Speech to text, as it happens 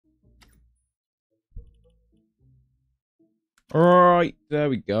Alright, there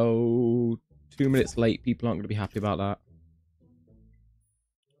we go. 2 minutes late. People aren't going to be happy about that.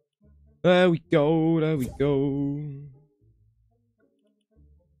 There we go. There we go.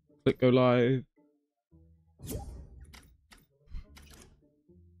 Click go live.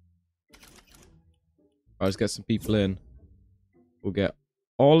 Alright, let's get some people in. We'll get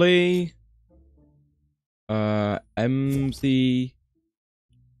Ollie, MZ,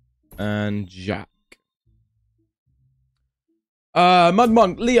 and Jack.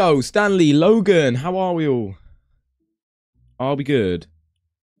 Mudmonk, Leo, Stanley, Logan, how are we all? Are we good?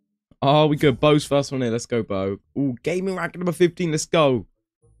 Are we good? Bo's first one here. Let's go, Bo. Ooh, gaming rank number 15. Let's go.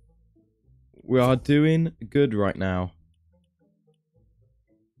 We are doing good right now.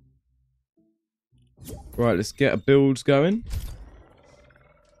 Right, let's get a build going.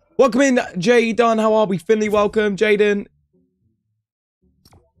 Welcome in, Jaden. How are we? Finley, welcome. Jaden.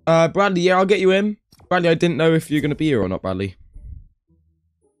 Bradley, yeah, I'll get you in. Bradley, I didn't know if you're going to be here or not, Bradley.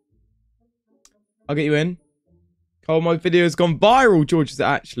 I'll get you in. Cole, my video has gone viral. George, is it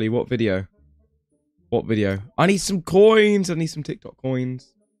actually? What video? What video? I need some coins. I need some TikTok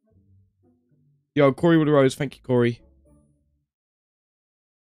coins. Yo, Corey with a rose. Thank you, Corey.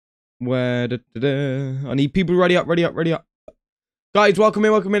 Where? I need people ready up, ready up, ready up. Guys, welcome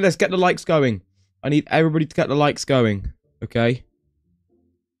in, welcome in. Let's get the likes going. I need everybody to get the likes going. Okay?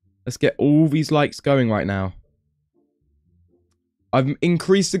 Let's get all these likes going right now. I've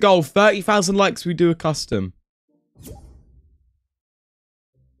increased the goal. 30,000 likes, we do a custom.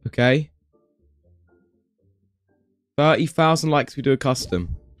 Okay? 30,000 likes, we do a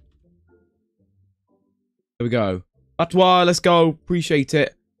custom. There we go. Patois, let's go. Appreciate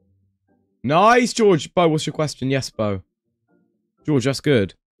it. Nice, George. Bo, what's your question? Yes, Bo. George, that's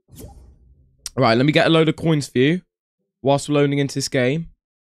good. Alright, let me get a load of coins for you whilst we're loading into this game.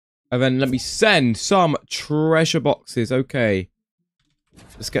 And then let me send some treasure boxes. Okay.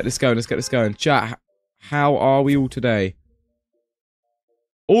 Let's get this going. Let's get this going. Chat, how are we all today?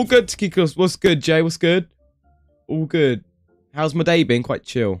 All good, Kikos. What's good, Jay? What's good? All good. How's my day been? Quite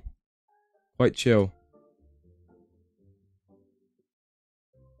chill. Quite chill.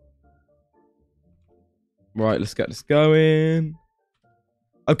 Right, let's get this going.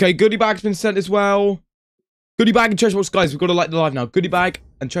 Okay, goodie bag's been sent as well. Goodie bag and treasure box, guys. We've got to like the live now. Goodie bag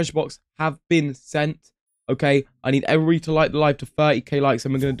and treasure box have been sent. Okay, I need everybody to like the live to 30k likes,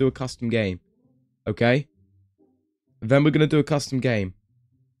 and we're going to do a custom game. Okay? Then we're going to do a custom game.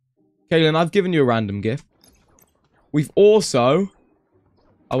 Kaylin, I've given you a random gift. We've also...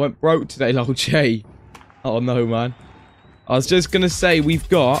 I went broke today, lol, Jay. Oh, no, man. I was just going to say, we've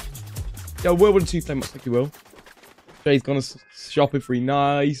got... Yo, Will with a 2 flame much, thank you, Will. Jay's gone shopping free,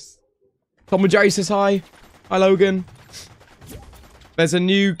 nice. Tom and Jerry says hi. Hi, Logan. There's a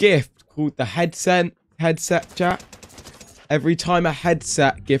new gift called the headset chat. Every time a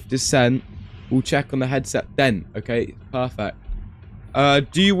headset gift is sent, we'll check on the headset then. Okay, perfect.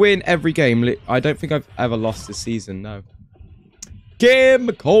 Do you win every game? I don't think I've ever lost this season, no. Kim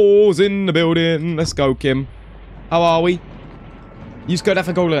Cole's in the building. Let's go, Kim. How are we? Use code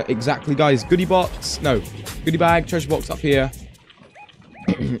FNCOLDCLAN. Exactly, guys. Goodie box. No. Goodie bag. Treasure box up here.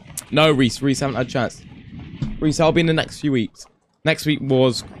 No, Reese. Reese, haven't had a chance. Reese, I'll be in the next few weeks. Next week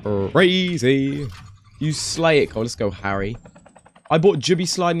was crazy. You slay it, Cole. Let's go, Harry. I bought Jibby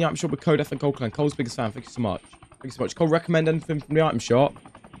Slide in the item shop with code FNCOLDCLAN. Cole's biggest fan. Thank you so much. Thank you so much. Cole, recommend anything from the item shop?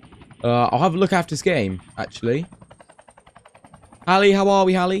 I'll have a look after this game, actually. Hallie, how are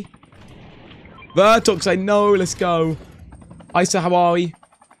we, Hallie? Vertox, I know. Let's go. Isa, how are we?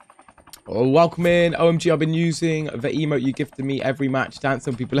 Oh, welcome in. OMG, I've been using the emote you gifted me every match. Dance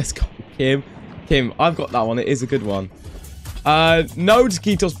on people. Let's go, Kim. Kim, I've got that one. It is a good one. No to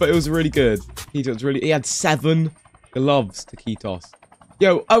Ketos, but it was really good. Ketos really... He had 7 gloves to Ketos.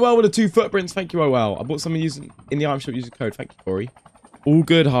 Yo, OL with the 2 footprints. Thank you, OL. I bought something using in the item shop using code. Thank you, Corey. All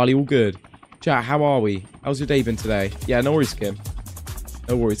good, Harley. All good. Chat, how are we? How's your day been today? Yeah, no worries, Kim.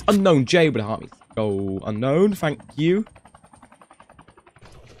 No worries. Unknown Jay would heart me. Go unknown. Thank you.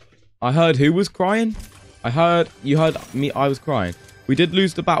 I heard who was crying? You heard me, I was crying. We did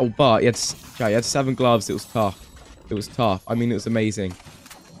lose the battle, but he had 7 gloves. It was tough. It was tough. I mean, it was amazing.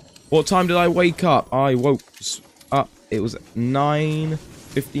 What time did I wake up? I woke up. It was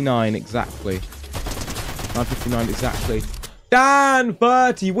 9:59 exactly. 9:59 exactly. Dan,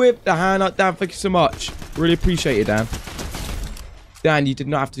 30, whip the hand up. Dan, thank you so much. Really appreciate it, Dan. Dan, you did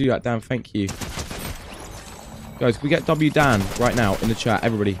not have to do that, Dan. Thank you. Guys, can we get W Dan right now in the chat?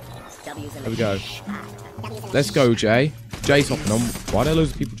 Everybody. There we go. Let's go, Jay. Jay's hopping on. Why are there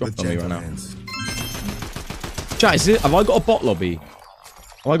loads of people dropping on me right now? Chat, have I got a bot lobby?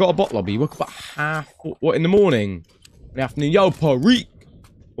 Have I got a bot lobby? Woke up at half... What, in the morning? Good afternoon. Yo, Parik.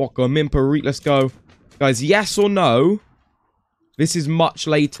 Welcome in, Parik. Let's go. Guys, yes or no? This is much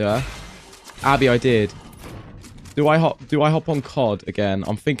later. Abby, I did. Do I hop on COD again?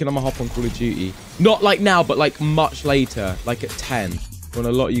 I'm thinking I'm gonna hop on Call of Duty. Not like now, but like much later. Like at 10. When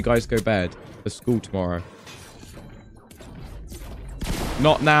a lot of you guys go bed for school tomorrow.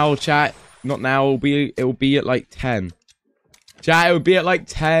 Not now, chat. Not now. It'll be at like 10. Chat, it'll be at like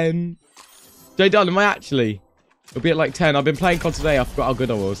 10. Jay Dunn, am I actually? It'll be at like 10. I've been playing COD today. I forgot how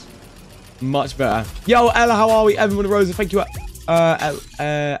good I was. Much better. Yo, Ella, how are we? Evan with a rose. Thank you.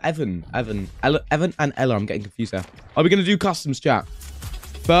 Evan and Ella. I'm getting confused there. Are we going to do customs, chat?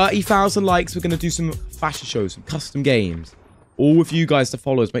 30,000 likes. We're going to do some fashion shows, some custom games. All of you guys to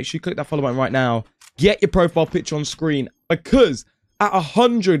follow us. Make sure you click that follow button right now. Get your profile picture on screen. Because at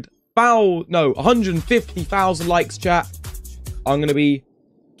 150,000 likes, chat, I'm going to be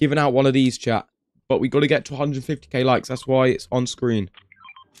giving out one of these, chat. But we got to get to 150k likes. That's why it's on screen.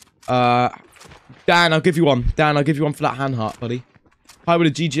 Dan, I'll give you one. Dan, I'll give you one for that hand heart, buddy. Hi, with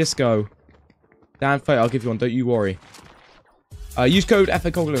a GGS go. Dan, I'll give you one. Don't you worry. Use code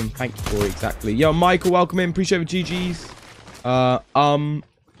FNCOLDCLAN. Thank you for it. Exactly. Yo, Michael, welcome in. Appreciate the GGs.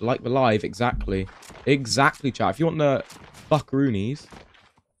 Like the live. Exactly. Exactly, chat. If you want the buckaroonies.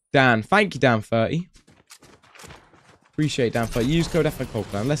 Dan, thank you, Dan30. Appreciate Dan30. Use code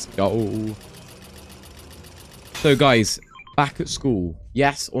FNCOLDCLAN. Let's go. So, guys, back at school.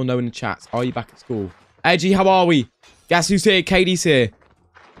 Yes or no in the chat. Are you back at school? Edgy, how are we? Guess who's here? Katie's here.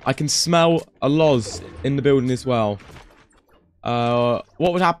 I can smell a Loz in the building as well. What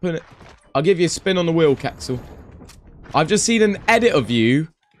would happen? I'll give you a spin on the wheel, Kexel. I've just seen an edit of you.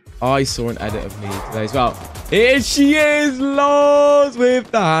 I saw an edit of me today as well. Here she is, Loz, with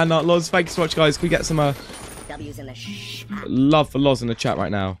the hand up. Loz, thank you so much, guys. Can we get some love for Loz in the chat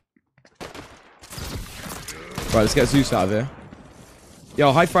right now? Right, let's get Zeus out of here.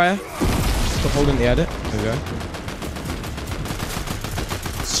 Yo, hi, Freya. Stop holding the edit. There we go.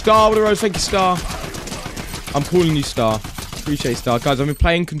 Star with a rose. Thank you, Star. I'm calling you Star. Appreciate Star. Guys, I've been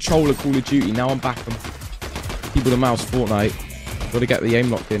playing controller Call of Duty. Now I'm back on keyboard and mouse Fortnite. Got to get the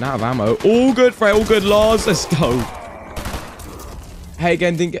aim locked in. Out of ammo. All good, Freya. All good, Lars. Let's go. Hey,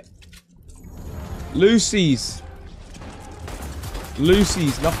 again, didn't get... Lucy's.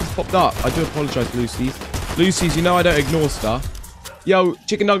 Nothing's popped up. I do apologize, Lucy's. Lucy's, you know I don't ignore stuff. Yo,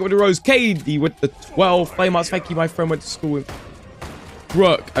 Chicken Nugget with the rose. Katie with the 12 flame arts. Thank you, my friend went to school with...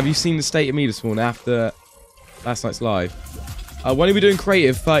 Brooke, have you seen the state of me this morning after last night's live? When are we doing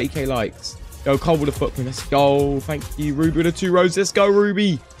creative? 30k likes. Yo, Cole with a footprint. Let's go. Thank you, Ruby with the 2 roses. Let's go,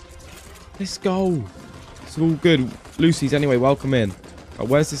 Ruby. Let's go. It's all good. Lucy's, anyway, welcome in. Right,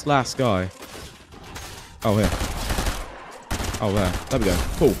 where's this last guy? Oh, here. Oh, there. There we go.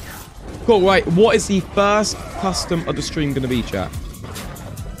 Cool. Cool, right. What is the first custom of the stream going to be, chat?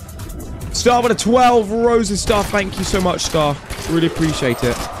 Star with a 12 roses, Star. Thank you so much, Star. Really appreciate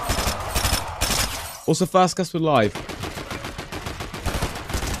it. What's the first custom live?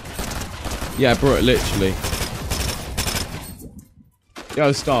 Yeah, bro, literally.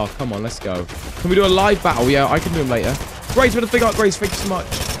 Yo, Star, come on, let's go. Can we do a live battle? Yeah, I can do them later. Grace with a big up, Grace. Thank you so much.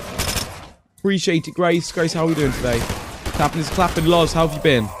 Appreciate it, Grace. Grace, how are we doing today? Tapping is clapping. Loz, how have you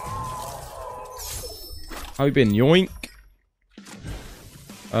been? How you been? Yoink.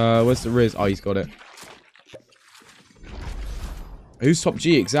 Where's the Riz? Oh, he's got it. Who's top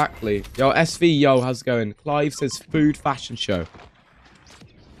G exactly? Yo, SV, yo, how's it going? Clive says food fashion show.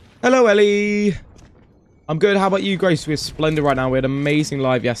 Hello, Ellie. I'm good. How about you, Grace? We're splendid right now. We had an amazing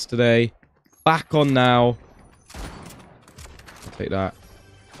live yesterday. Back on now. I'll take that.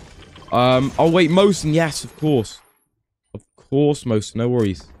 Oh, wait, Mosen. Yes, of course. Of course, Mosen. No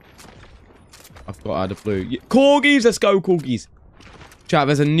worries. I've got out of blue. Yeah. Corgis, let's go, Corgis. Chat,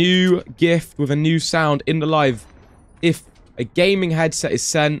 there's a new gift with a new sound in the live. If a gaming headset is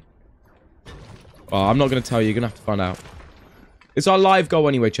sent... Oh, I'm not going to tell you. You're going to have to find out. It's our live goal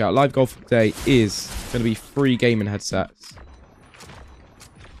anyway, chat. Live goal for today is going to be free gaming headsets.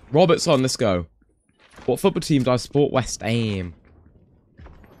 Robert's on. Let's go. What football team do I support? West Ham.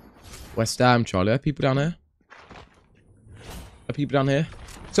 West Ham, Charlie. Are people down here? Are people down here?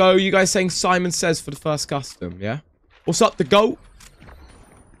 So, you guys saying Simon Says for the first custom, yeah? What's up, the GOAT?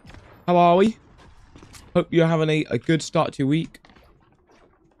 How are we? Hope you're having a good start to your week.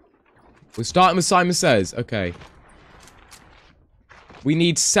 We're starting with Simon Says. Okay. We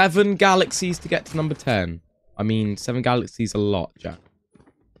need 7 galaxies to get to number 10. I mean, 7 galaxies a lot, Jack.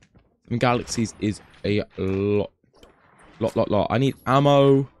 7 galaxies is a lot. Lot. I need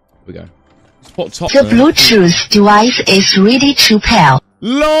ammo. Here we go. The Bluetooth device is ready to pair.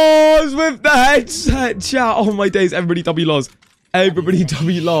 Laws with the headset, chat. Oh my days. Everybody W laws. Everybody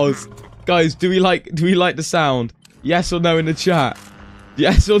W laws. Guys, do we like the sound? Yes or no in the chat?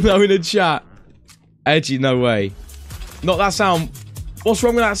 Yes or no in the chat? Edgy, no way. Not that sound. What's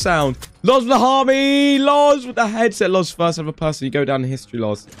wrong with that sound? Laws with the Harmy. Laws with the headset. Laws first ever person. You go down in history,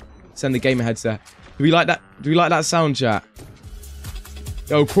 Laws. Send the gamer headset. Do we like that? Do we like that sound, chat?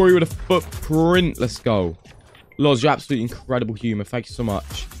 Yo, Corey with a footprint. Let's go. Laws, you're absolutely incredible humor. Thank you so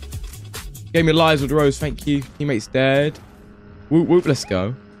much. Gave me lives with Rose. Thank you. Teammates dead. Whoop, whoop. Let's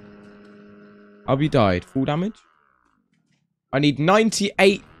go. Have you died? Full damage? I need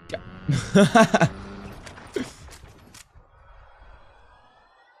 98.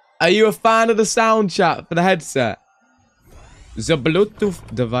 Are you a fan of the sound, chat, for the headset? The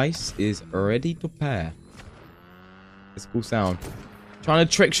Bluetooth device is ready to pair. It's a cool sound. Trying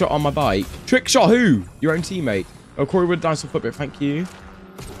to trick shot on my bike. Trick shot who? Your own teammate. Oh, Corey with a dinosaur footprint. Thank you.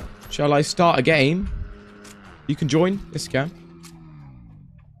 Shall I start a game? You can join. Yes, you can.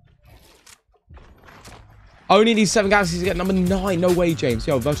 Only need 7 galaxies to get number 9. No way, James.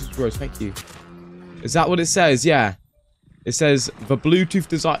 Yo, Virtual Bros. Thank you. Is that what it says? Yeah. It says the Bluetooth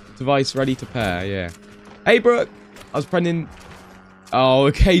device ready to pair. Yeah. Hey, Brooke. I was pressing. Oh,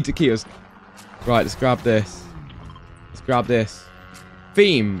 okay, Taquitos. Right, let's grab this. Let's grab this.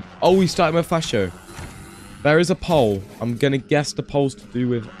 Theme. Oh, we started with Flash Show. There is a poll. I'm going to guess the poll's to do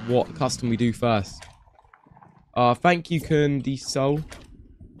with what custom we do first. Thank you, Candy Soul.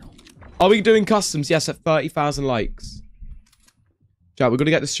 Are we doing customs? Yes, at 30,000 likes. Chat, we're going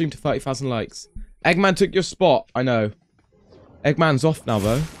to get the stream to 30,000 likes. Eggman took your spot. I know. Eggman's off now,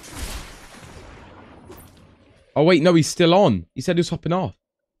 though. Oh, wait. No, he's still on. He said he was hopping off.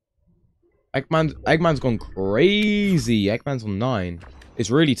 Eggman's gone crazy. Eggman's on 9. It's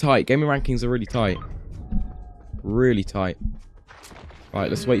really tight. Gaming rankings are really tight. Really tight. Right,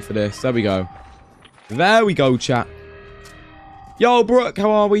 let's wait for this. There we go. There we go, chat. Yo, Brooke, how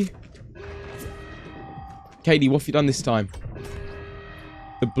are we? Katie, what have you done this time?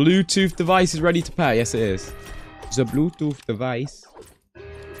 The Bluetooth device is ready to pair. Yes, it is. The Bluetooth device.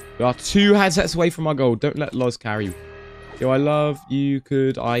 We are 2 headsets away from our goal. Don't let Loz carry you. Yo, I love you.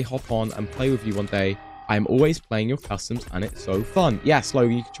 Could I hop on and play with you one day? I am always playing your customs and it's so fun. Yes,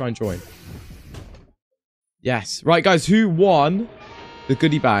 Logan, you can try and join. Yes. Right, guys, who won the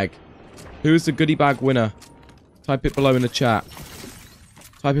goodie bag? Who is the goodie bag winner? Type it below in the chat.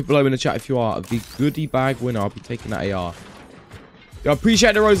 Type it below in the chat if you are the goodie bag winner. I'll be taking that AR. Yo, I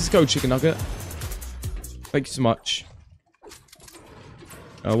appreciate the roses. Go, Chicken Nugget. Thank you so much.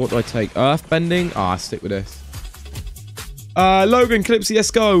 What do I take? Earth bending? Ah, stick with this. Logan, Clipsy, let's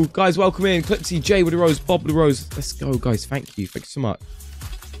go. Guys, welcome in. Clipsy, Jay with the rose, Bob with the rose. Let's go, guys. Thank you. Thank you so much.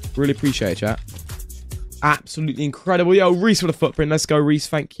 Really appreciate it, chat. Absolutely incredible. Yo, Reese with a footprint. Let's go, Reese.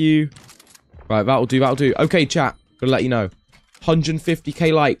 Thank you. Right, that'll do. That'll do. Okay, chat. Gotta let you know.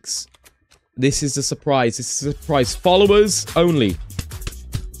 150k likes. This is a surprise. This is a surprise. Followers only.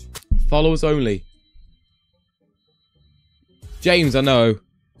 Followers only. James, I know.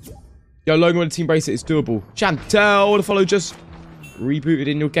 Yo, Logan with a team bracelet. It's doable. Chantel, the follow just rebooted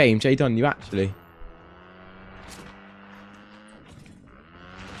in your game. Jay Dunn, you actually.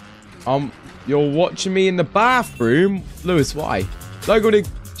 You're watching me in the bathroom? Lewis, why? Logan,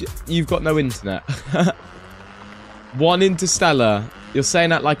 you've got no internet. One Interstellar. You're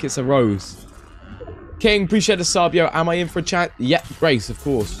saying that like it's a rose. King, appreciate the sub, yo. Am I in for a chat? Yep, Grace, of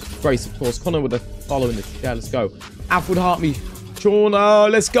course. Grace, of course. Connor with a follow in the chat. Let's go. Alf would heart me. Shauna,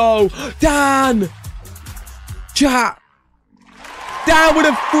 let's go. Dan! Chat! Dan with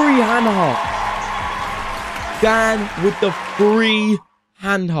a free hand heart. Dan with the free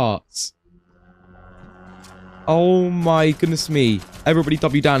hand hearts. Oh my goodness me. Everybody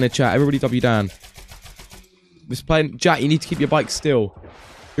W Dan in the chat. Everybody W Dan. This playing. Jack, you need to keep your bike still.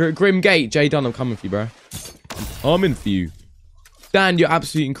 You're at Grim Gate. Jay Dunn, I'm coming for you, bro. I'm coming for you. Dan, you're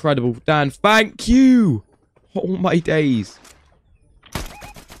absolutely incredible. Dan, thank you. Oh my days.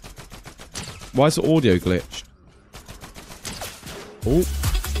 Why is the audio glitched? Oh.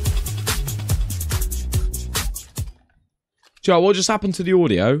 Joe, what just happened to the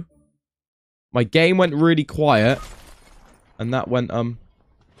audio? My game went really quiet. And that went,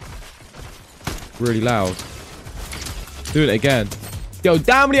 really loud. Doing it again. Yo,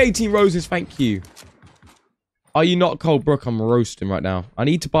 damn the 18 roses, thank you. Are you not cold, Brooke? I'm roasting right now. I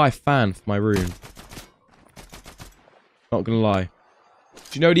need to buy a fan for my room. Not gonna lie.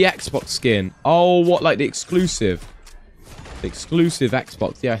 Do you know the Xbox skin? Oh, what, like the exclusive? The exclusive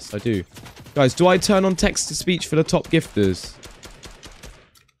Xbox. Yes, I do. Guys, do I turn on text-to-speech for the top gifters?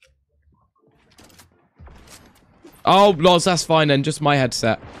 Oh, Loz, that's fine then. Just my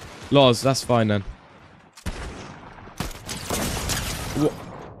headset. Loz, that's fine then. What?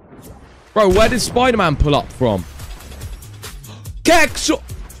 Bro, where did Spider-Man pull up from? Kexel!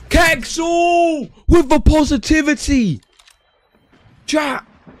 Kexel! With the positivity! Chat!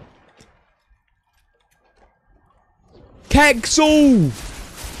 Kexel!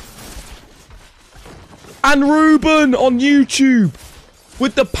 And Ruben on YouTube!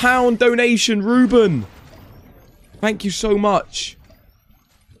 With the £1 donation, Ruben! Thank you so much.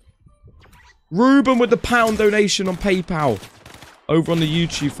 Ruben with the £1 donation on PayPal. Over on the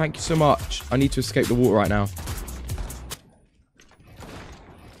YouTube, thank you so much. I need to escape the water right now.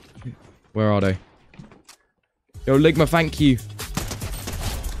 Where are they? Yo, Ligma, thank you.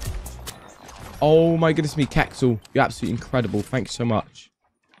 Oh my goodness me, Kexel. You're absolutely incredible. Thank you so much.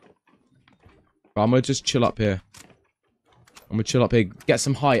 But I'm gonna just chill up here. I'm gonna chill up here. Get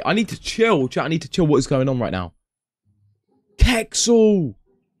some height. I need to chill. Chat, I need to chill. What is going on right now? Kexel!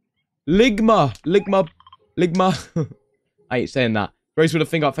 Ligma! I ain't saying that. Grace with a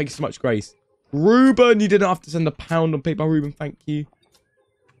finger up. Thank you so much, Grace. Ruben, you didn't have to send a £1 on PayPal, Ruben. Thank you.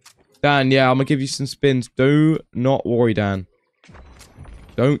 Dan, yeah, I'm gonna give you some spins. Do not worry, Dan.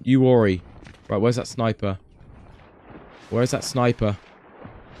 Don't you worry. Right, where's that sniper? Where's that sniper?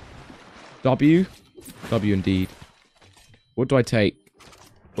 W? W indeed. What do I take?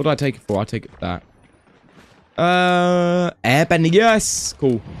 What do I take it for? I'll take it for that. Airbender, yes!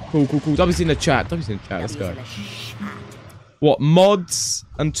 Cool. W's in the chat. Let's go. What? Mods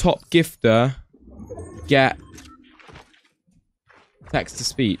and top gifter get text to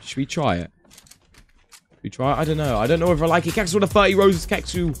speech. Should we try it? Should we try it? I don't know. I don't know if I like it. Kexu with the 30 roses,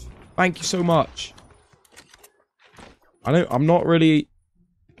 Kexu. Thank you so much. I'm not really...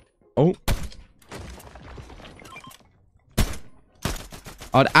 Oh.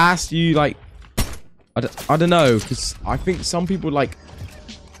 I'd ask you, like... I don't know, because I think some people, like,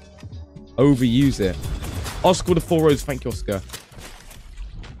 overuse it. Oscar with the 4 roses. Thank you, Oscar.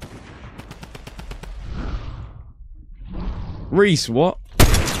 Reese, what?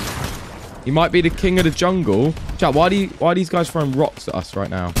 He might be the king of the jungle. Chat, why are these guys throwing rocks at us right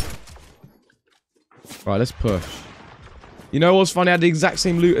now? Right, let's push. You know what's funny? I had the exact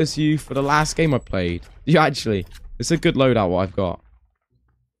same loot as you for the last game I played. Yeah, actually. It's a good loadout, what I've got.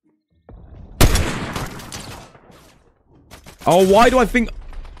 Oh, why do I think...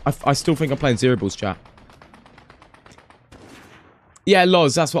 I still think I'm playing Zero Balls, chat. Yeah,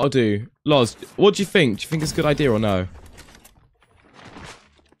 Loz, that's what I'll do. Loz, what do you think? Do you think it's a good idea or no? Do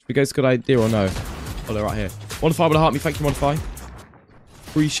you think it's a good idea or no? Oh, they're right here. Modify with a heart me. Thank you, Modify.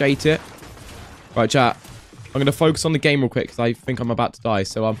 Appreciate it. Right, chat. I'm going to focus on the game real quick because I think I'm about to die.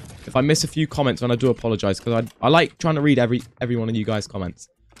 So if I miss a few comments, then I do apologize because I like trying to read every one of you guys' comments.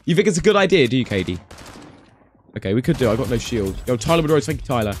 You think it's a good idea, do you, KD? Okay, we could do it. I got no shield. Yo, Tyler Bedores, thank you,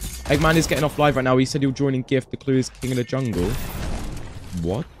 Tyler. Eggman is getting off live right now. He said he'll join in gift. The clue is King of the Jungle.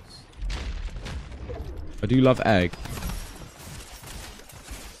 What? I do love egg.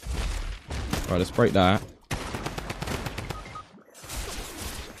 Right, let's break that.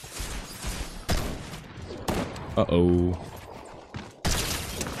 Uh-oh.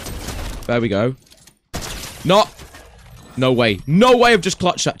 There we go. Not. No way. No way I've just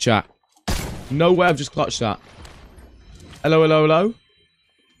clutched that, chat. No way I've just clutched that. Hello, hello, hello.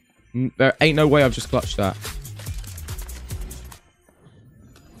 There ain't no way I've just clutched that.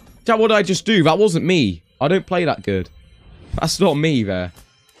 Chat, what did I just do? That wasn't me. I don't play that good. That's not me there.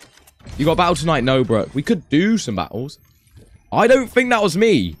 You got a battle tonight? No, bro. We could do some battles. I don't think that was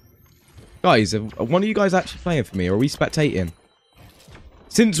me. Guys, are one of you guys actually playing for me? Or are we spectating?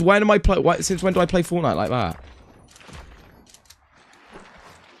 Since when am I since when do I play Fortnite like that?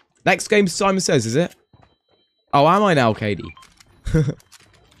 Next game, Simon Says, is it? Oh, am I now, Katie?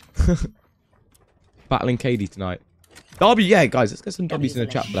 Battling Katie tonight. W, yeah, guys, let's get some W's in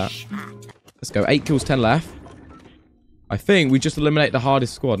the chat for that. Let's go. 8 kills, 10 left. I think we just eliminate the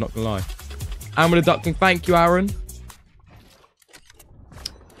hardest squad, not gonna lie. Aaron with a duckling. Thank you, Aaron.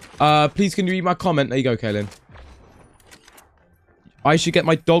 Please, can you read my comment? There you go, Kaylin. I should get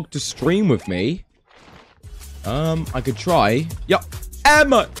my dog to stream with me. I could try. Yup.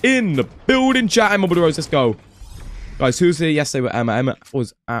 Emma in the building, chat. Emma with the rose. Let's go. Guys, who was here yesterday with Emma? Emma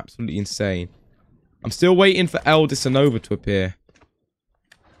was absolutely insane. I'm still waiting for Eldis Anova to appear.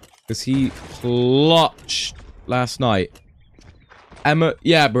 Because he clutched last night. Emma,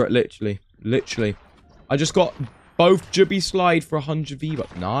 yeah, bro, literally. Literally. I just got both Jubby Slide for 100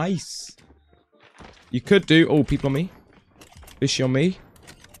 V-Bucks. Nice. You could do... Oh, people on me. Fishy on me.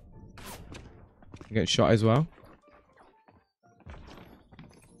 I'm getting shot as well.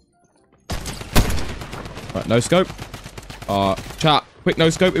 Right, no scope. Chat. Quick no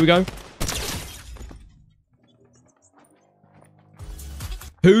scope. Here we go.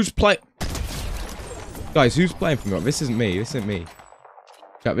 Who's play? Guys, who's playing for me? This isn't me. This isn't me.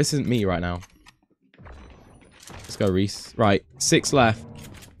 Chat, this isn't me right now. Let's go, Reese. Right, 6 left.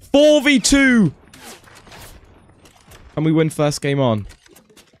 4v2! Can we win first game on?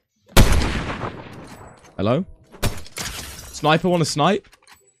 Hello? Sniper want to snipe?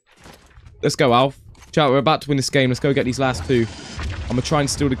 Let's go, Alf. Chat, we're about to win this game. Let's go get these last 2. I'm going to try and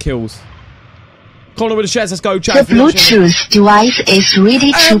steal the kills. Connor with the shares. Let's go, chat. The Bluetooth device is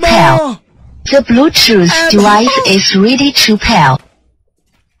ready to pair. The Bluetooth device is ready to pair.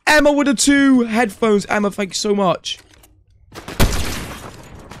 Emma with the 2 headphones. Emma, thank you so much.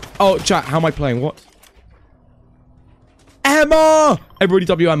 Oh, chat, how am I playing? What? Emma! Everybody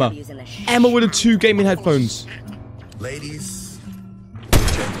W Emma. Emma with the 2 gaming headphones. Ladies.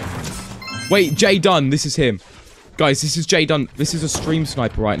 Wait, Jay Dunn. This is him. Guys, this is Jay Dunn. This is a stream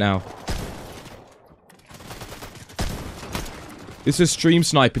sniper right now. This is a stream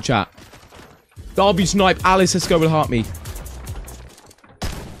sniper, chat. W snipe. Alice, let's go with heart me.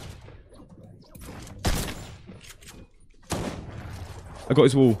 I got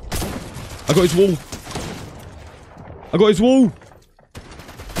his wall. I got his wall. I got his wall.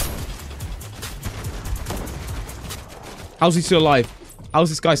 How's he still alive? How's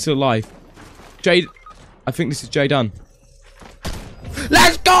this guy still alive? Jade. I think this is Jay Dunn.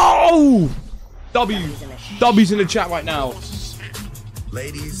 Let's go! W's in the chat right now.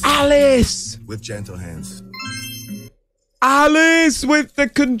 Ladies. Alice! With gentle hands. Alice with the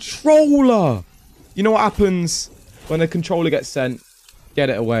controller. You know what happens when the controller gets sent? Get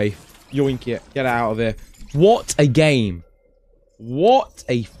it away. Yoink it. Get it out of here. What a game. What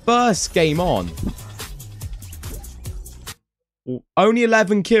a first game on. Only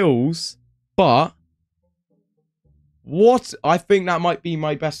 11 kills, but what? I think that might be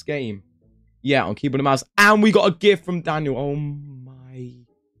my best game. Yeah, on keyboard and mouse. And we got a gift from Daniel. Oh my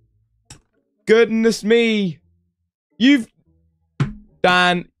goodness me.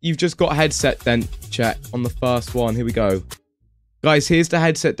 Dan, you've just got headset dent check on the first one. Here we go. Guys, here's the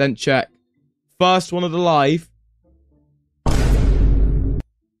headset dent check. First one of the live.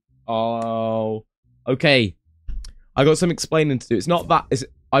 Oh. Okay. I got some explaining to do. It's not that.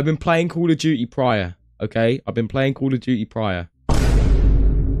 I've been playing Call of Duty prior. Okay? I've been playing Call of Duty prior.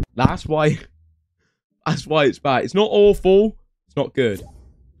 That's why. That's why it's bad. It's not awful. It's not good.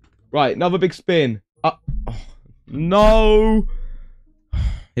 Right, another big spin. Oh, no.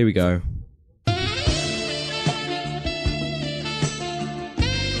 Here we go.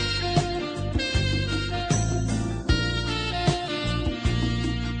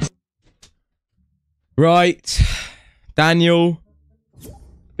 Right. Daniel.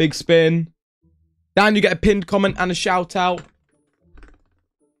 Big spin. Dan, you get a pinned comment and a shout out.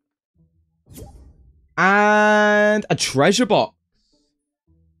 And a treasure box.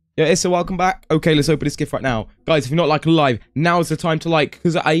 Yeah, Issa, welcome back. Okay, let's open this gift right now. Guys, if you're not liking live, now is the time to like.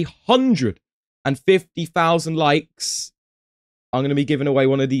 Because at 150,000 likes, I'm going to be giving away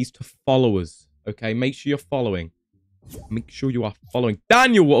one of these to followers. Okay, make sure you're following. Make sure you are following.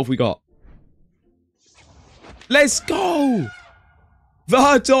 Daniel, what have we got? Let's go!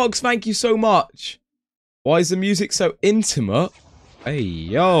 Verdox, thank you so much. Why is the music so intimate? Hey,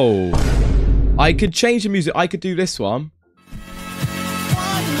 yo. I could change the music. I could do this one.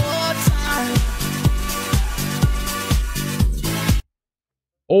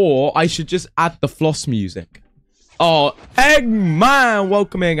 Or I should just add the floss music. Oh, Eggman!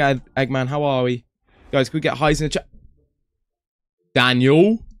 Welcome in, Eggman. How are we? Guys, can we get highs in the chat?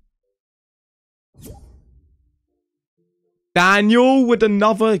 Daniel? Daniel with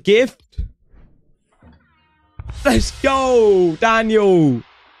another gift? Let's go! Daniel!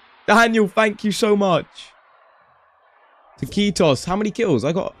 Daniel, thank you so much. Taquitos, how many kills?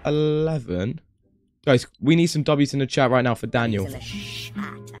 I got 11. Guys, we need some W's in the chat right now for Daniel.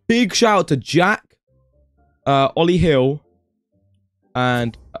 Big shout out to Jack, Ollie Hill,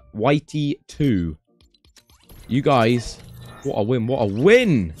 and Whitey2. You guys, what a win, what a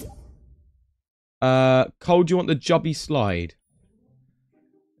win! Cole, do you want the Jubby slide?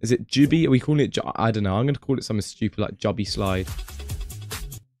 Is it Jubby? Are we calling it? I don't know. I'm going to call it something stupid like Jubby slide.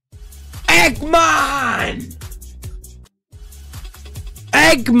 Eggman!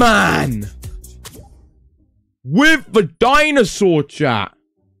 Eggman! With the dinosaur chat.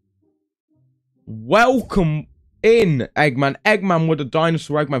 Welcome in, Eggman. Eggman with the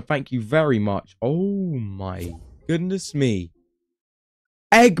dinosaur. Eggman, thank you very much. Oh my goodness me.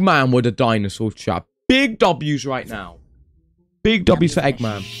 Eggman with a dinosaur chat. Big W's right now. Big W's for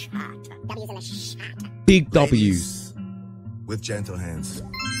Eggman. Big W's. Ladies, with gentle hands.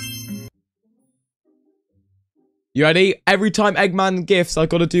 You ready? Every time Eggman gifts, I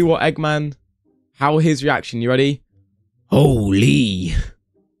gotta do what Eggman... How his reaction. You ready? Holy.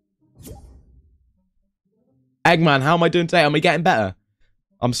 Eggman, how am I doing today? Am I getting better?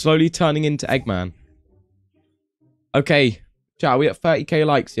 I'm slowly turning into Eggman. Okay. Chat, are we at 30k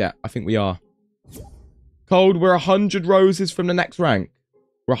likes yet? I think we are. Cold, we're 100 roses from the next rank.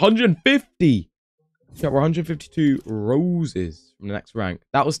 We're 150. Yeah, we're 152 roses from the next rank.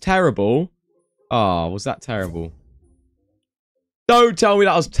 That was terrible. Ah, was that terrible? Don't tell me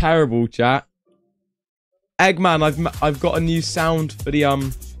that was terrible, chat. Eggman, I've got a new sound for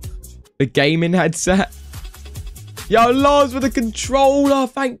the gaming headset. Yo, Loz with a controller.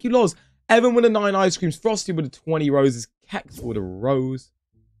 Thank you, Loz. Evan with a 9 ice creams. Frosty with a 20 roses. Kex with a rose.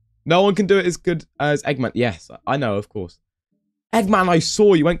 No one can do it as good as Eggman. Yes, I know, of course. Eggman, I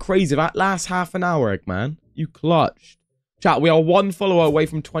saw you went crazy that last half an hour, Eggman. You clutched. Chat, we are 1 follower away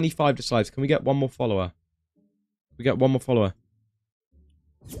from 25 dislikes. Can we get 1 more follower? We get 1 more follower.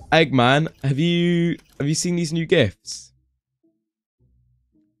 Eggman, have you seen these new gifts?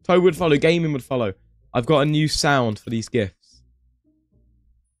 Toad would follow. Gaming would follow. I've got a new sound for these gifts.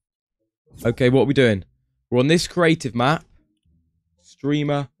 Okay, what are we doing? We're on this creative map.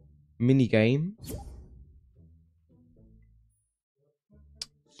 Streamer minigames.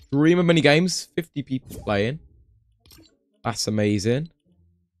 Streamer minigames. 50 people playing. That's amazing.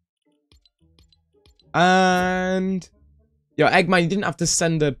 And... Yo, Eggman, you didn't have to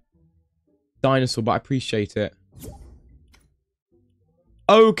send a dinosaur, but I appreciate it.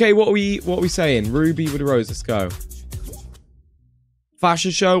 Okay, what are we saying? Ruby with a rose, let's go.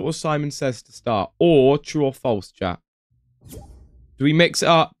 Fashion show or Simon Says to start. Or true or false, chat. Do we mix it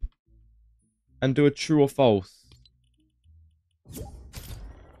up and do a true or false?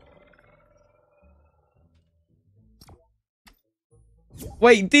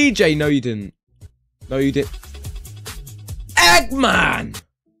 Wait, DJ? No, you didn't. No, you didn't. Eggman!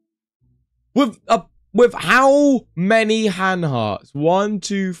 With how many hand hearts? 1,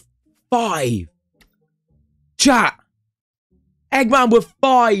 2, 5. Chat. Eggman with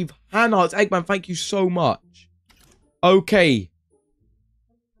 5 hand hearts. Eggman, thank you so much. Okay.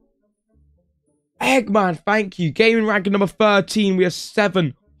 Eggman, thank you. Gaming ranking number 13. We are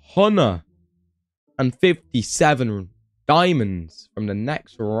 757 diamonds from the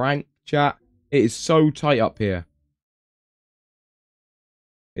next rank, chat. It is so tight up here.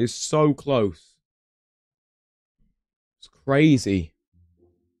 It is so close. It's crazy.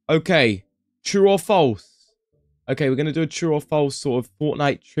 Okay. True or false? Okay, we're going to do a true or false sort of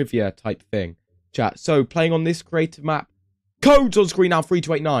Fortnite trivia type thing. Chat. So, playing on this creative map. Codes on screen now,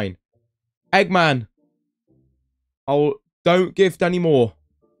 3289. Eggman. Oh, don't gift anymore.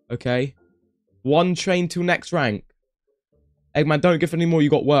 Okay. 1 train till next rank. Eggman, don't gift anymore. You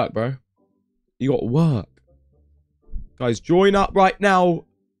got work, bro. You got work. Guys, join up right now.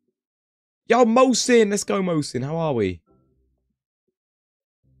 Yo, Mosin. Let's go, Mosin. How are we?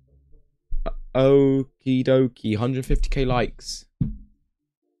 Okie dokie. 150k likes.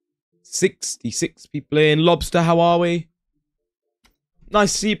 66 people in. Lobster, how are we?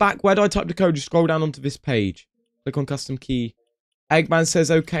 Nice to see you back. Where do I type the code? Just scroll down onto this page. Click on custom key. Eggman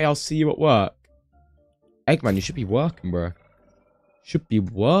says, okay, I'll see you at work. Eggman, you should be working, bro. Should be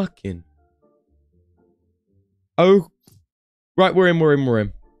working. Oh. Right, we're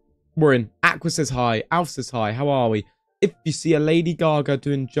in. Aqua says hi. Alf says hi. How are we? If you see a Lady Gaga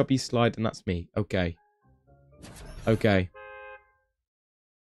doing Jubby Slide, then that's me. Okay. Okay.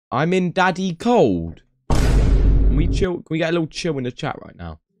 I'm in Daddy Cold. Can we chill? Can we get a little chill in the chat right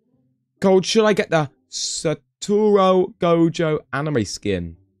now? Cold, should I get the Satoru Gojo anime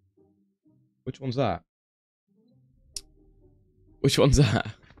skin? Which one's that? Which one's that?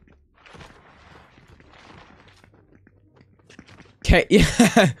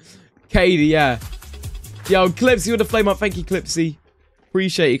 Yeah. Katie, yeah. Yo, Clipsy with the flame up. Thank you, Clipsy.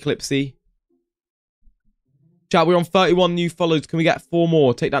 Appreciate you, Clipsy. Chat, we're on 31 new followers. Can we get 4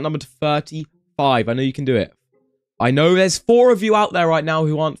 more? Take that number to 35. I know you can do it. I know there's 4 of you out there right now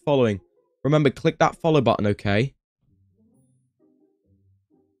who aren't following. Remember, click that follow button, okay?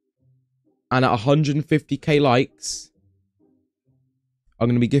 And at 150k likes, I'm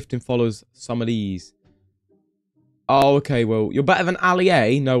going to be gifting followers some of these. Oh, okay, well, you're better than Ali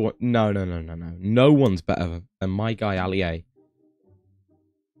A. No. No one's better than my guy, Ali A.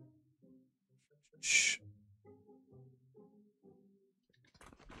 Shh.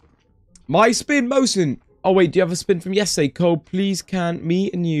 My spin, Mosin. Oh, wait, do you have a spin from yesterday? Cole, please can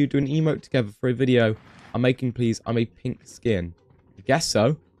me and you do an emote together for a video I'm making, please? I'm a pink skin. I guess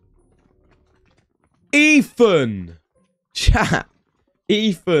so. Ethan! Chat.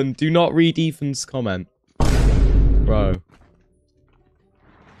 Ethan, do not read Ethan's comment. Bro.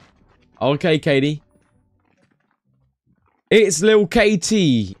 Okay, Katie. It's Lil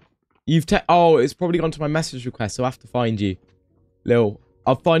KT. Oh, it's probably gone to my message request, so I have to find you. Lil,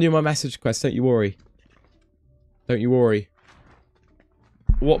 I'll find you in my message request, don't you worry. Don't you worry.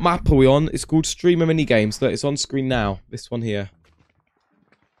 What map are we on? It's called Streamer Minigames. Look, it's on screen now. This one here.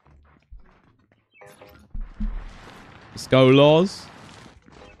 Let's go, Loz.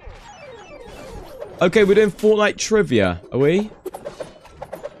 Okay, we're doing Fortnite trivia. Are we?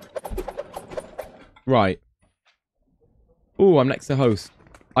 Right. Oh, I'm next to host.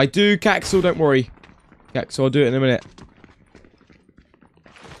 I do, Caxel, don't worry. Caxel, I'll do it in a minute.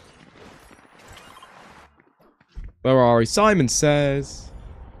 Where are we? Simon says...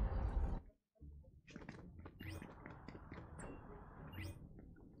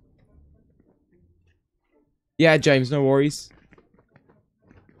 Yeah, James, no worries.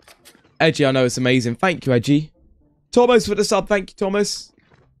 Edgy, I know it's amazing. Thank you, Edgy. Thomas for the sub. Thank you, Thomas.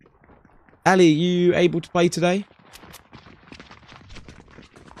 Ali, you able to play today?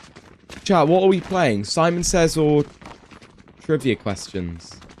 Chat, what are we playing? Simon Says or trivia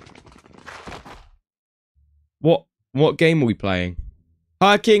questions? What game are we playing?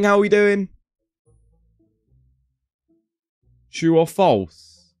 Hi, King. How are we doing? True or false?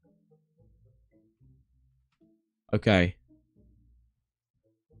 Okay.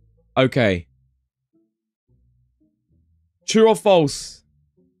 Okay. True or false?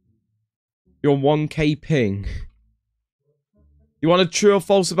 You're on 1k ping. You want a true or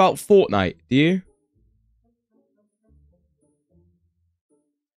false about Fortnite, do you?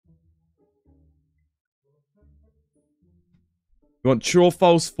 You want true or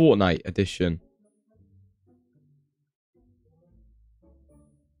false Fortnite edition?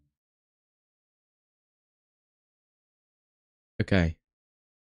 Okay.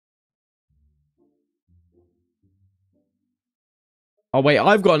 Oh, wait,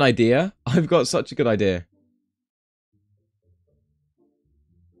 I've got an idea. I've got such a good idea.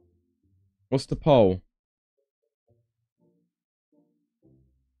 What's the poll?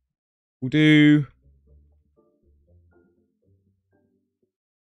 We'll do...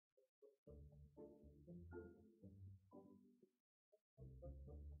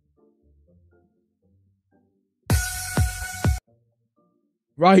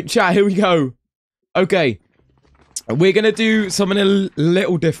 Right, chat, here we go. Okay. We're going to do something a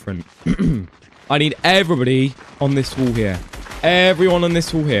little different. I need everybody on this wall here. Everyone on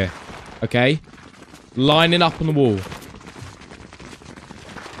this wall here. Okay? Lining up on the wall.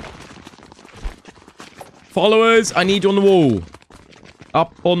 Followers, I need you on the wall.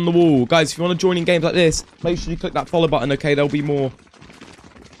 Up on the wall. Guys, if you want to join in games like this, make sure you click that follow button, okay? There'll be more.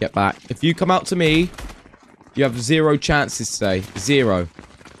 Get back. If you come out to me, you have 0 chances today. 0.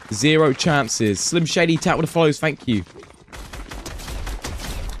 0 chances. Slim Shady, tap with the follows. Thank you.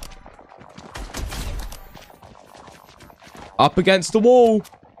 Up against the wall.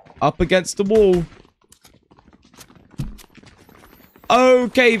 Up against the wall.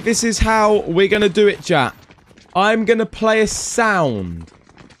 Okay, this is how we're going to do it, chat. I'm going to play a sound.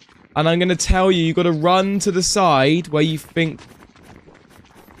 And I'm going to tell you, you've got to run to the side where you think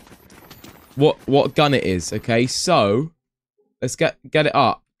what gun it is, okay? So, let's get it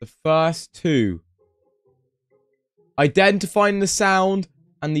up. The first 2. Identifying the sound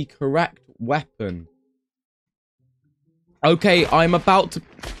and the correct weapon. Okay, I'm about to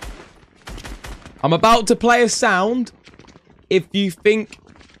play a sound. If you think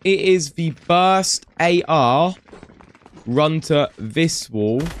it is the burst AR, run to this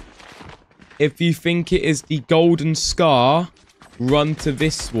wall. If you think it is the golden scar, run to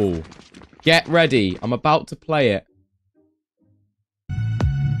this wall. Get ready. I'm about to play it.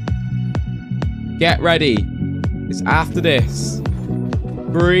 Get ready. It's after this.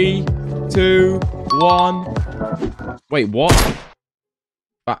 3, 2, 1. Wait, what?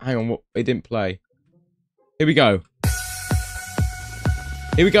 Hang on, what? It didn't play. Here we go.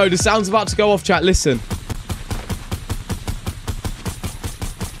 Here we go. The sound's about to go off, chat. Listen.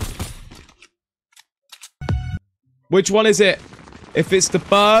 Which one is it? If it's the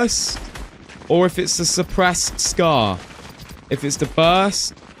burst or if it's the suppressed scar? If it's the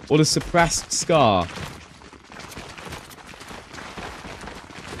burst or the suppressed scar?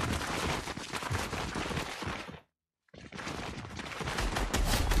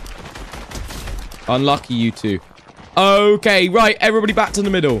 Unlucky, you two. Okay, right. Everybody back to the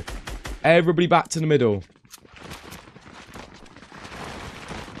middle. Everybody back to the middle.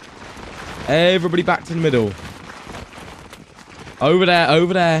 Everybody back to the middle. Over there,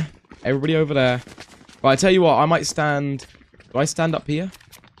 over there. Everybody over there. Right, I tell you what, I might stand... Do I stand up here?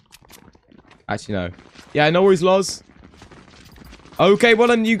 Actually, no. Yeah, no worries, Loz. Okay, well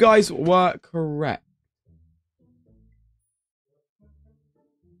then, you guys were correct.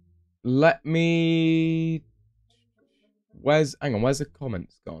 Let me... Hang on, where's the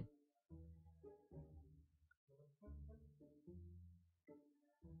comments gone?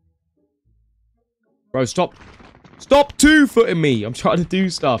 Bro, stop. Stop two-footing me. I'm trying to do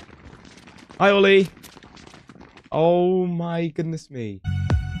stuff. Hi, Ollie. Oh my goodness me.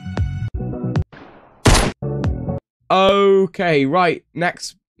 Okay, right.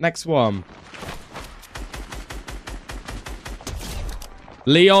 Next one.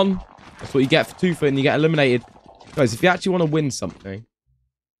 Leon. That's what you get for two-footing. You get eliminated. Guys, if you actually want to win something.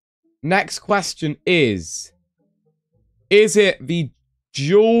 Next question is it the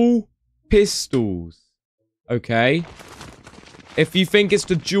dual pistols? Okay. If you think it's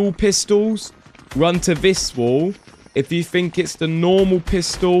the dual pistols, run to this wall. If you think it's the normal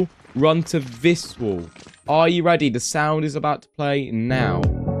pistol, run to this wall. Are you ready? The sound is about to play now.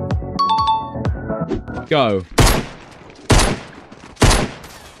 Go.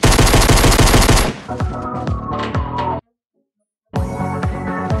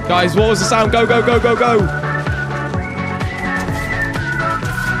 Guys, what was the sound? Go, go, go, go, go.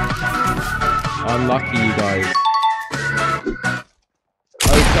 Unlucky, you guys.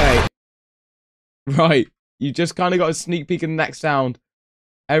 Okay. Right. You just kind of got a sneak peek of the next sound.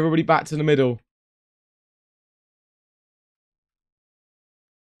 Everybody back to the middle.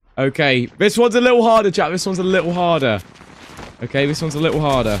 Okay. This one's a little harder, chat. This one's a little harder. Okay, this one's a little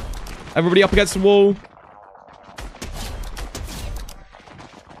harder. Everybody up against the wall.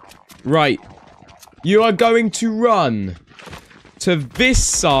 Right. You are going to run to this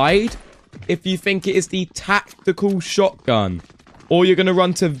side if you think it is the tactical shotgun. Or you're going to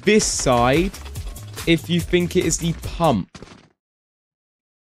run to this side if you think it is the pump.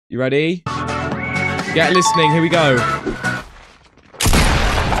 You ready? Get listening. Here we go.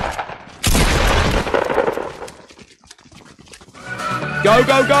 Go,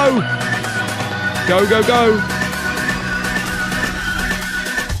 go, go. Go, go, go.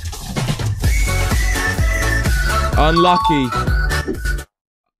 Unlucky.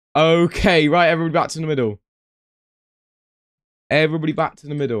 Okay, right, everybody back to the middle. Everybody back to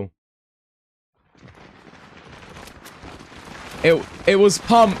the middle. It was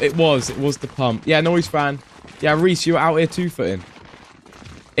pump. It was the pump. Yeah, noise fan. Yeah, Reese, you were out here two-footing.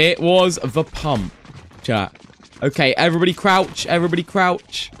 It was the pump, chat. Okay, everybody crouch. Everybody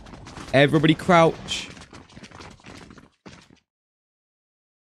crouch. Everybody crouch.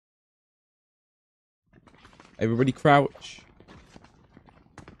 Everybody crouch.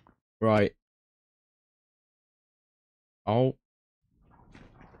 Right. Oh.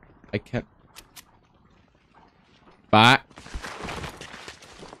 I can't. Back.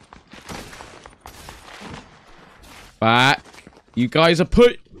 Back. You guys are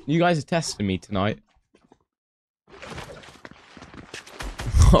testing me tonight.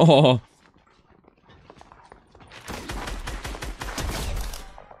 Oh.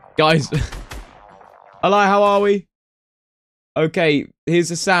 Guys. Hello, how are we? Okay, here's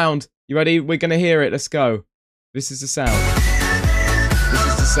the sound. You ready? We're gonna hear it. Let's go. This is the sound. This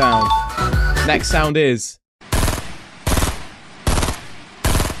is the sound. Next sound is...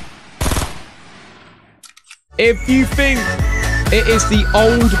 If you think it is the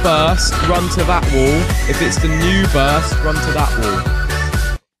old burst, run to that wall. If it's the new burst, run to that wall.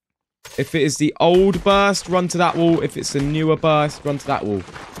 If it is the old burst, run to that wall. If it's the newer burst, run to that wall.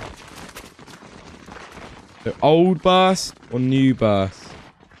 So old burst or new burst?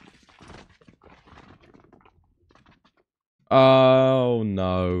 Oh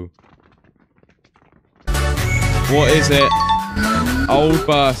no. What is it? Old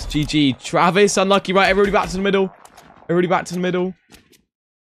burst. GG. Travis, unlucky. Right, everybody back to the middle. Everybody back to the middle.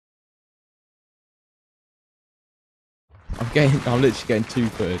 I'm literally getting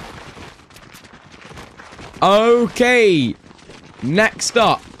two-footed. Okay. Next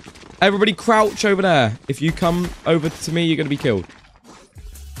up. Everybody crouch over there. If you come over to me, you're going to be killed.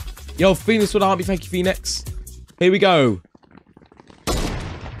 Yo, Phoenix with a heartbeat. Thank you, Phoenix. Here we go.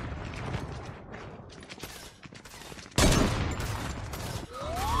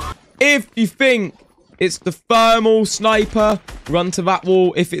 If you think it's the thermal sniper, run to that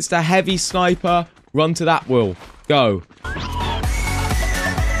wall. If it's the heavy sniper, run to that wall. Go.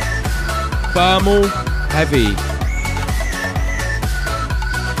 Thermal, heavy.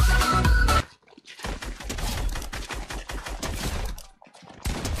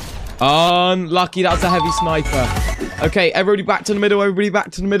 Unlucky, that's a heavy sniper. Okay, everybody back to the middle. Everybody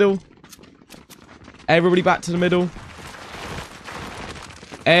back to the middle. Everybody back to the middle.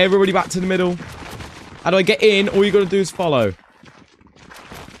 Everybody back to the middle. How do I get in? All you gotta do is follow.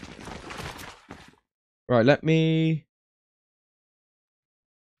 Right, let me...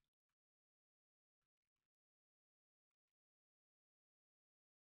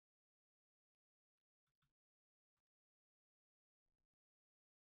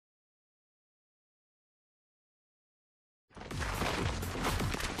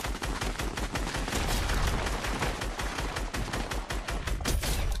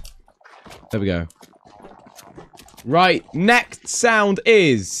 There we go. Right, next sound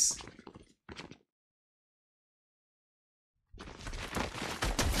is...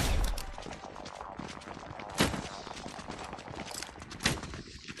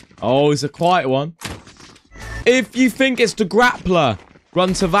 Oh, it's a quiet one. If you think it's the grappler,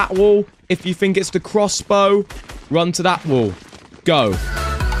 run to that wall. If you think it's the crossbow, run to that wall. Go.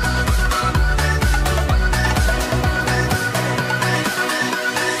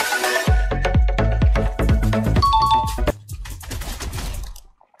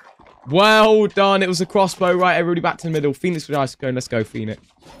 Well done. It was a crossbow. Right, everybody back to the middle. Phoenix with ice cone. Let's go, Phoenix.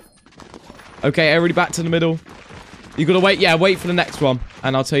 Okay, everybody back to the middle. You gotta wait. Yeah, wait for the next one.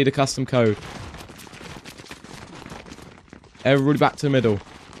 And I'll tell you the custom code. Everybody back to the middle.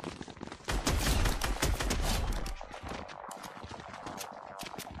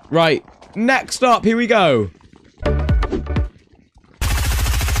 Right. Next up. Here we go.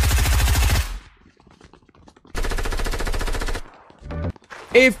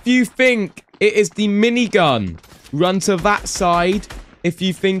 If you think it is the minigun, run to that side. If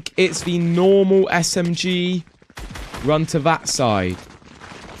you think it's the normal SMG, run to that side.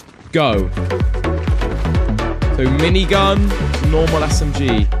 Go. So minigun, normal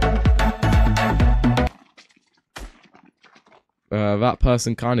SMG. That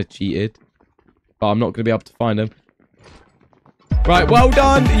person kind of cheated. But I'm not going to be able to find him. Right, well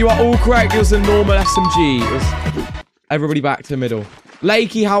done. You are all correct. It was a normal SMG. It was... Everybody back to the middle.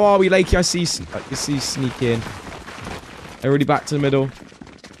 Lakey, how are we? Lakey, I see you sneak in. Everybody back to the middle.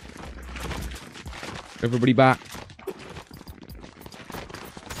 Everybody back.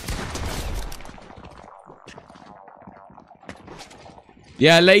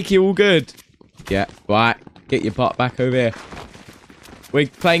 Yeah, Lakey, all good. Yeah, right. Get your butt back over here. We're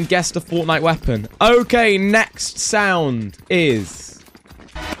playing Guess the Fortnite Weapon. Okay, next sound is...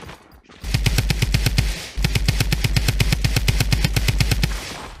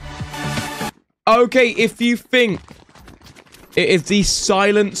 Okay, if you think it is the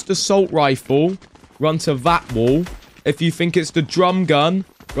silenced assault rifle, run to that wall. If you think it's the drum gun,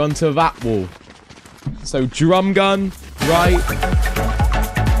 run to that wall. So, drum gun, right.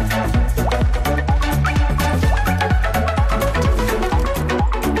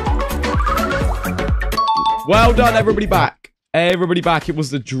 Well done, everybody back. Everybody back. It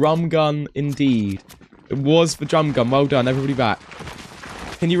was the drum gun, indeed. It was the drum gun. Well done, everybody back.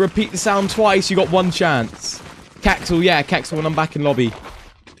 Can you repeat the sound twice? You got one chance. Caxel, yeah, Caxel, when I'm back in lobby.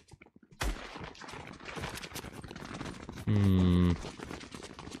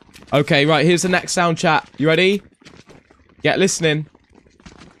 Okay, right, here's the next sound, chat. You ready? Get listening.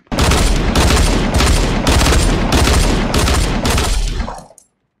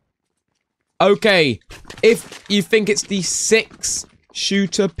 Okay, if you think it's the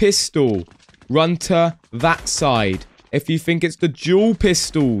 6-shooter pistol, run to that side. If you think it's the dual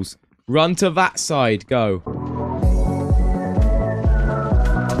pistols, run to that side. Go.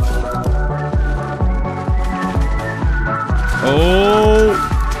 Oh.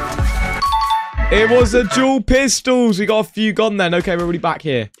 It was the dual pistols. We got a few gone then. Okay, we're already back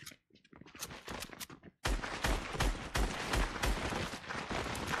here.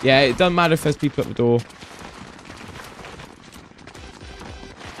 Yeah, it doesn't matter if there's people at the door.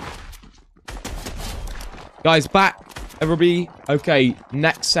 Guys, back. Everybody. Okay,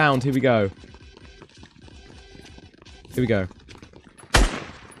 next sound. Here we go. Here we go.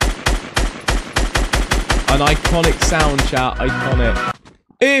 An iconic sound, chat. Iconic.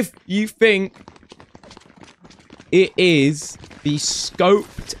 If you think it is the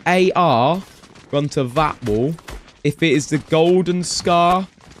scoped AR, run to that wall. If it is the golden scar,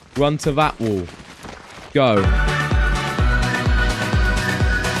 run to that wall. Go.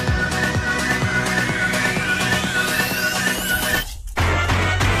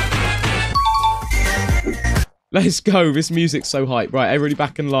 Let's go. This music's so hype. Right, everybody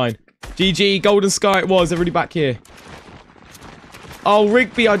back in line. GG, golden scar it was. Everybody back here. Oh,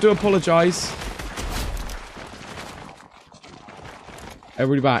 Rigby, I do apologise.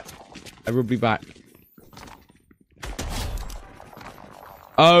 Everybody back. Everybody back.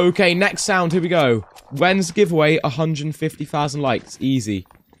 Okay, next sound. Here we go. When's the giveaway? 150,000 likes. Easy.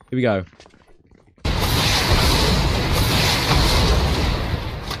 Here we go.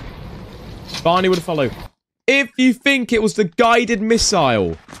 Barney would follow. If you think it was the guided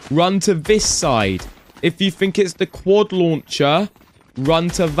missile, run to this side. If you think it's the quad launcher, run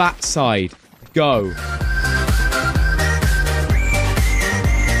to that side. Go.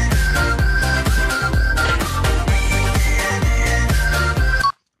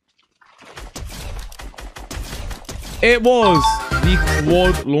 It was the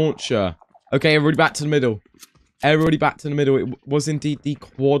quad launcher. Okay, everybody back to the middle. Everybody back to the middle. It was indeed the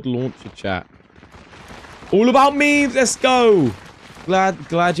quad launcher, chat. All about memes. Let's go. Glad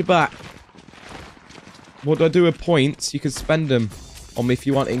you're back. What do I do with points? You can spend them on me if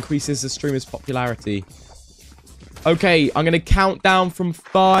you want. It increases the streamer's popularity. Okay, I'm going to count down from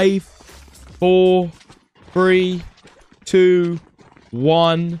 5, 4, 3, 2,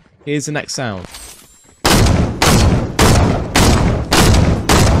 1. Here's the next sound.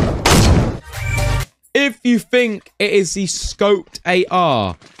 If you think it is the scoped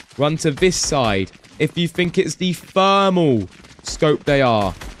AR, run to this side. If you think it's the thermal scoped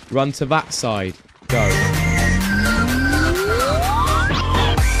AR, run to that side. Go.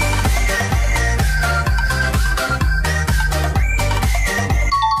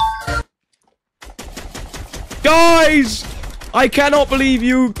 Guys! I cannot believe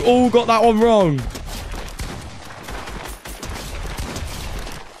you all got that one wrong.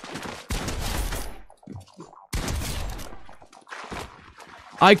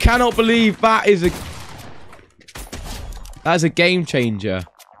 I cannot believe that is a game changer.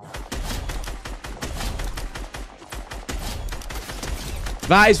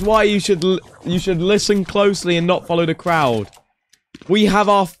 That is why you should listen closely and not follow the crowd. We have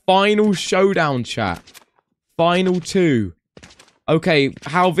our final showdown, chat. Final 2. Okay,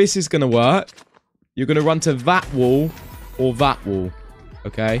 how this is going to work. You're going to run to that wall or that wall.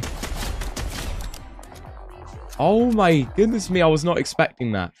 Okay. Oh my goodness me, I was not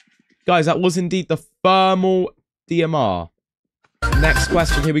expecting that. Guys, that was indeed the thermal DMR. Next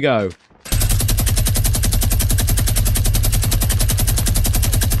question, here we go.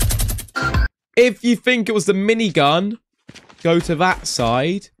 If you think it was the minigun, go to that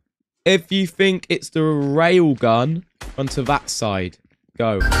side. If you think it's the railgun, run to that side.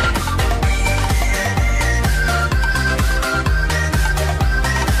 Go.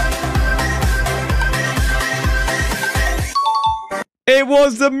 It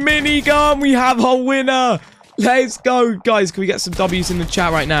was the minigun. We have our winner. Let's go. Guys, can we get some W's in the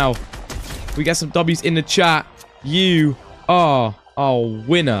chat right now? Can we get some W's in the chat? You are our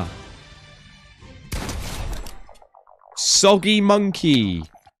winner. Soggy Monkey.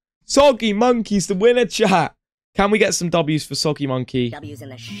 Soggy Monkey's the winner, chat. Can we get some W's for Soggy Monkey? W's in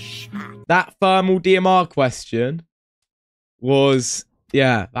the chat. That thermal DMR question was...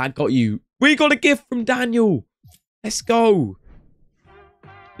 Yeah, that got you. We got a gift from Daniel. Let's go.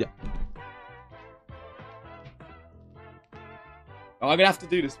 Yeah. Oh, I'm gonna have to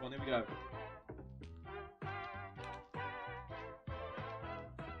do this one. Here we go.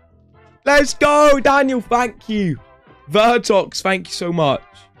 Let's go, Daniel. Thank you. Vertox, thank you so much.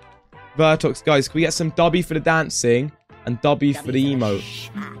 Vertox, guys, can we get some W for the dancing and W for the emote?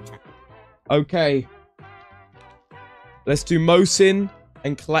 Okay. Let's do Mosin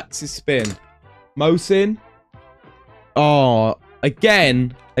and Klex's spin. Mosin. Oh,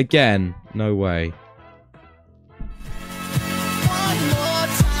 again. No way.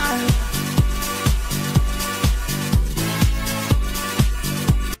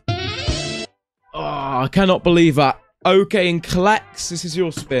 Oh, I cannot believe that. Okay, and Klex, this is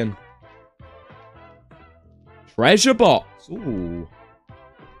your spin. Treasure box. Ooh.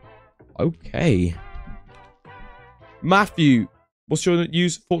 Okay. Matthew, what's your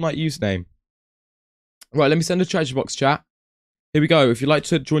Fortnite username? Right, let me send a treasure box, chat. Here we go. If you'd like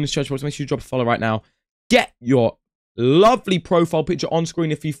to join this treasure box, make sure you drop a follow right now. Get your lovely profile picture on screen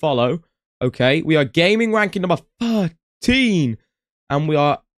if you follow. Okay, we are gaming ranking number 13. And we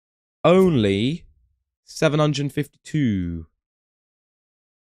are only 752.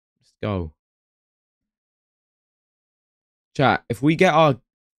 Let's go. Chat, if we get our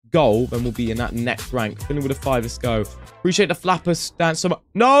goal, then we'll be in that next rank. Filling with a 5. Let's go. Appreciate the flapper stance so much.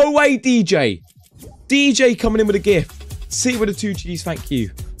 No way, DJ. DJ coming in with a gift. See with the 2 Gs. Thank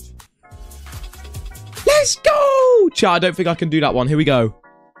you. Let's go. Chat, I don't think I can do that one. Here we go.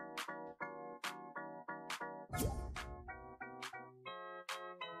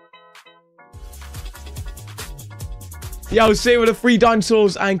 Yo, see with the 3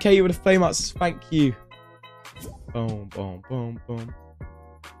 dinosaurs and Katie with the flame arts. Thank you. Boom, boom, boom, boom.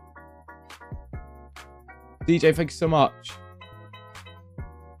 DJ, thank you so much.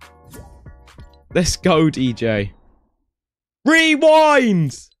 Let's go, DJ.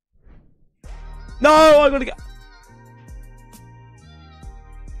 Rewind! No, I gotta get...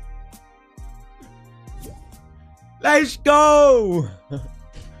 Let's go!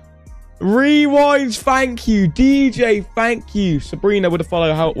 Rewind, thank you. DJ, thank you. Sabrina with a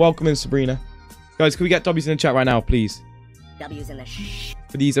follow. Welcome in, Sabrina. Guys, can we get W's in the chat right now, please? W's in the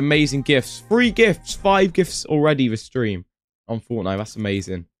for these amazing gifts. 3 gifts. 5 gifts already this stream on Fortnite. That's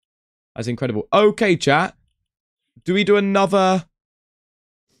amazing. That's incredible. Okay, chat. Do we do another...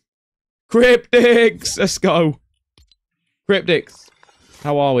 Cryptics? Let's go. Cryptics.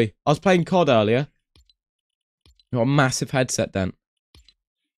 How are we? I was playing COD earlier. Got a massive headset dent.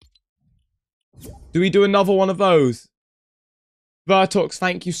 Do we do another one of those? Vertox,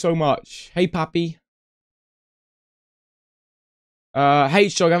 thank you so much. Hey, Pappy.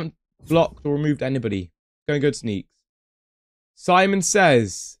 H-Dog, I haven't blocked or removed anybody. Going good, Sneaks. Simon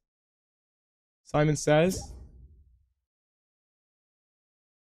says. Simon says.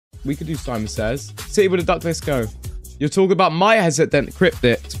 We could do Simon says. City with a duck, let's go. You're talking about my headset dent,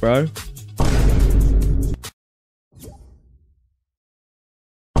 Cryptics, bro.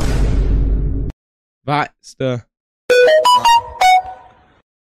 That's the...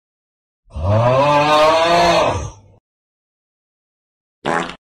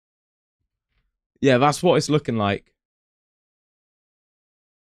 Yeah, that's what it's looking like.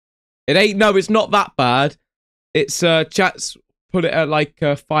 It ain't... No, it's not that bad. It's, chat's put it at like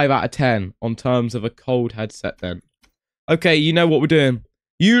 5 out of 10 on terms of a cold headset then. Okay, you know what we're doing.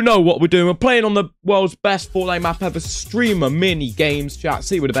 You know what we're doing. We're playing on the world's best Fortnite map ever. Streamer mini games, chat.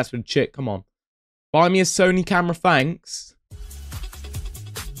 See, we're the best with a chick. Come on. Buy me a Sony camera, thanks.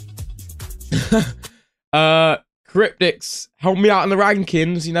 Cryptics, help me out in the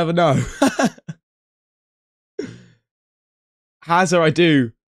rankings. You never know. Hazard, I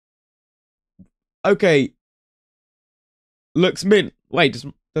do. Okay. Looks mint. Wait,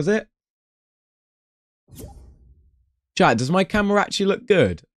 does it? Chat, does my camera actually look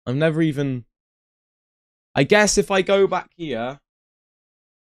good? I've never even... I guess if I go back here...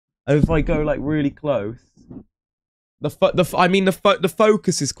 If I go like really close... The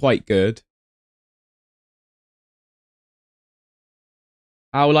focus is quite good.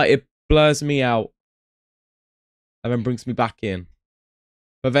 How like it blurs me out. And then brings me back in.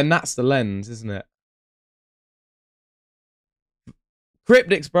 But then that's the lens, isn't it?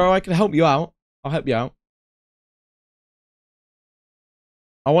 Cryptics, bro, I can help you out. I'll help you out.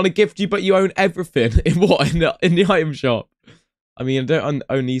 I want to gift you, but you own everything. In what? In the item shop? I mean, I don't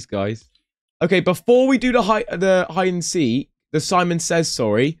own these guys. Okay, before we do the hide and seek, the Simon Says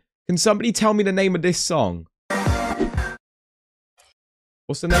sorry, can somebody tell me the name of this song?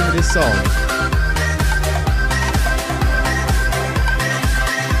 What's the name of this song?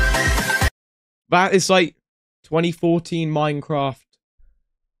 That is like 2014 Minecraft.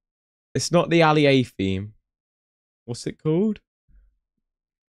 It's not the Ali A theme. What's it called?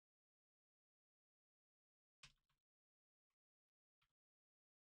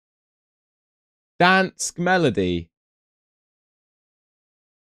 Dance Melody.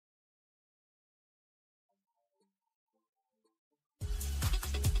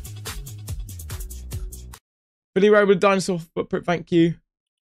 Billy Ray with a dinosaur footprint, thank you.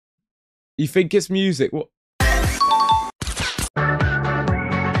 You think it's music? What?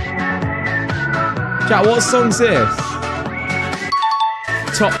 Chat, what song's this?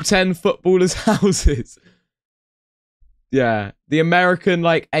 Top 10 footballers' houses. Yeah, the American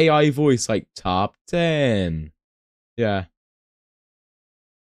like AI voice, like top 10. Yeah.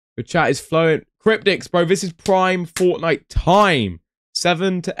 The chat is flowing. Cryptics, bro, this is prime Fortnite time.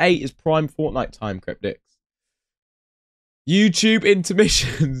 7 to 8 is prime Fortnite time, Cryptics. YouTube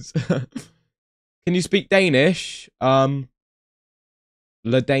intermissions. Can you speak Danish? Le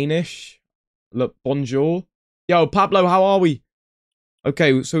Danish? Le bonjour? Yo, Pablo, how are we?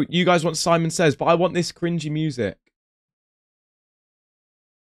 Okay, so you guys want Simon Says, but I want this cringy music.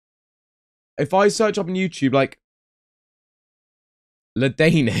 If I search up on YouTube, like... Le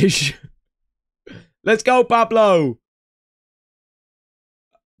Danish. Let's go, Pablo!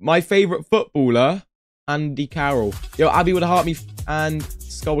 My favourite footballer... Andy Carroll. Yo, Abby would have heart me and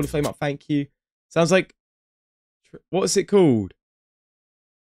Skull would have flame up. Thank you. Sounds like... What's it called?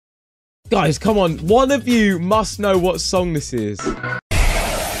 Guys, come on. One of you must know what song this is.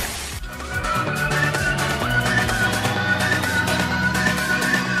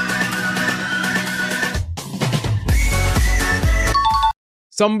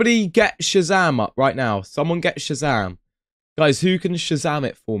 Somebody get Shazam up right now. Someone get Shazam. Guys, who can Shazam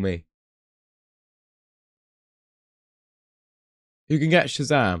it for me? Who can get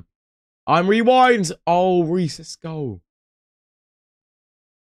Shazam? I'm rewind. Oh, Reese, let's go.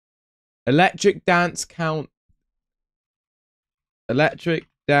 Electric dance count. Electric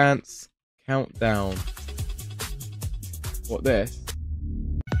dance countdown. What this?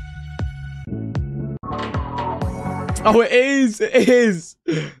 Oh, it is. It is.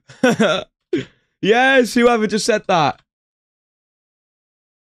 Yes, whoever just said that.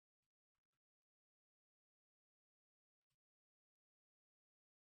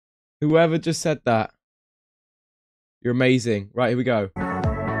 Whoever just said that. You're amazing. Right, here we go.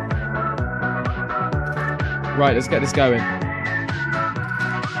 Right, let's get this going.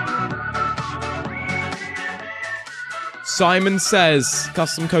 Simon Says.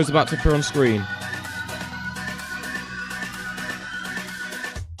 Custom code's about to appear on screen.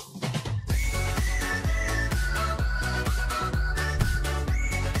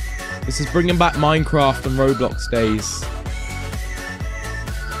 This is bringing back Minecraft and Roblox days.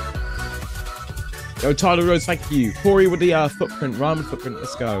 Yo, Tyler Rose, thank you. Corey with the footprint. Ryan with footprint.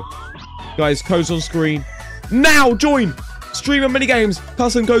 Let's go. Guys, codes on screen. Now, join! Stream of minigames.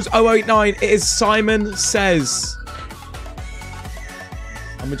 Custom codes 089. It is Simon Says.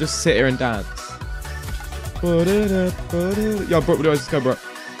 I'm gonna just sit here and dance. Yo, bro, let's go, bro.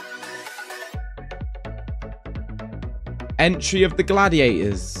 Entry of the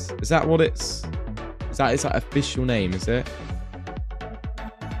Gladiators. Is that what it's... Is that its like, official name, is it?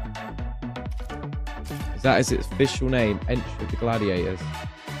 That is its official name, Entry of the Gladiators.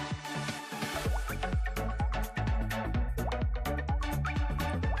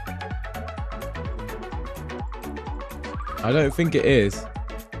 I don't think it is.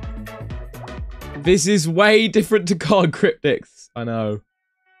 This is way different to Card Cryptics. I know.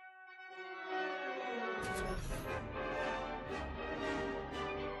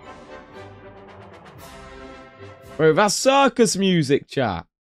 Bro, that's circus music, chat.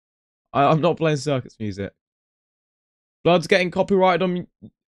 I'm not playing circus music. Blood's getting copyrighted on...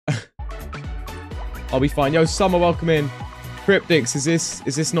 I'll be fine. Yo, Summer, welcome in. Cryptics, is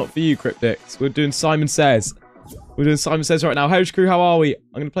this not for you, Cryptics? We're doing Simon Says. We're doing Simon Says right now. Host crew, how are we? I'm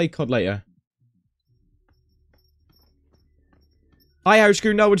going to play COD later. Hi, Host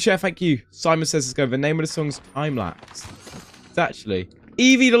crew. No one share, thank you. Simon Says, let's go. The name of the song's Time Lapse. It's actually...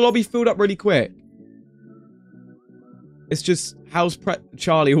 Evie, the lobby filled up really quick. It's just, how's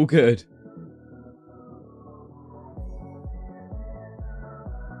Charlie all good?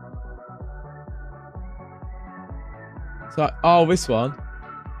 So, oh, this one.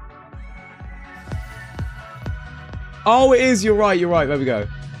 Oh, it is. You're right. You're right. There we go.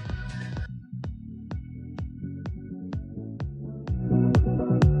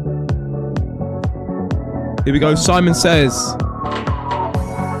 Here we go. Simon Says.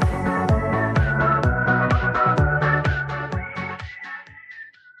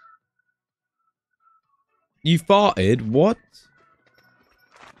 You farted? What?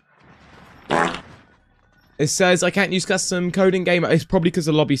 It says I can't use custom coding game. It's probably because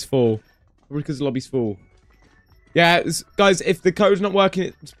the lobby's full. Probably because the lobby's full. Yeah, guys, if the code's not working,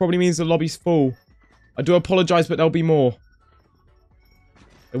 it probably means the lobby's full. I do apologize, but there'll be more.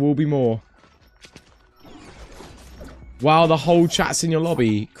 There will be more. Wow, the whole chat's in your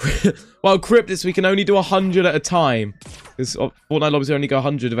lobby. Well, Cryptis, we can only do 100 at a time. Because Fortnite lobbies only go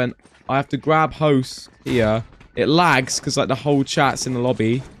 100. Then I have to grab host here. It lags because like the whole chat's in the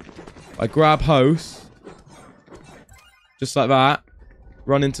lobby. I grab host. Just like that.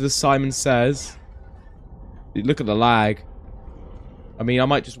 Run into the Simon Says. Look at the lag. I mean, I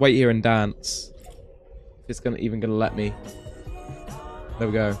might just wait here and dance. If it's even gonna let me. There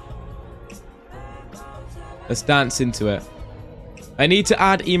we go. Let's dance into it. I need to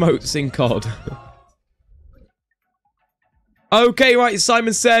add emotes in COD. Okay, right.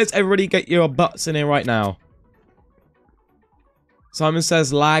 Simon Says, everybody get your butts in here right now. Simon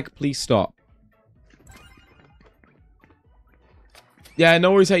Says, lag, please stop. Yeah,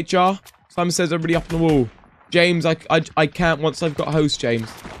 no worries, HR. Simon Says, everybody up on the wall. James, I can't. Once I've got a host,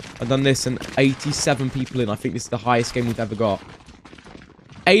 James. I've done this and 87 people in. I think this is the highest game we've ever got.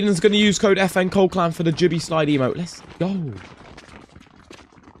 Aiden's going to use code FNCOLDCLAN for the Jibby Slide emote. Let's go.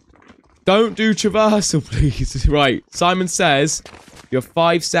 Don't do traversal, please. Right. Simon Says, you have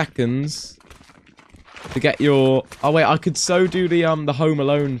 5 seconds to get your... Oh, wait. I could so do the Home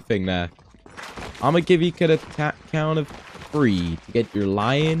Alone thing there. I'm going to give you a count of 3 to get your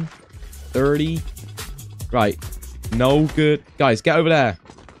lion. 30. Right. No good. Guys, get over there.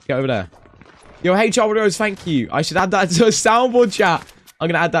 Get over there. Yo, HR Widows, thank you. I should add that to a soundboard, chat. I'm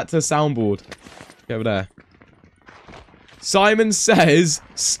going to add that to a soundboard. Get over there. Simon Says,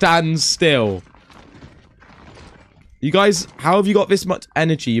 stand still. You guys, how have you got this much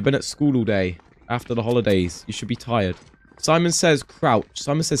energy? You've been at school all day after the holidays. You should be tired. Simon says crouch.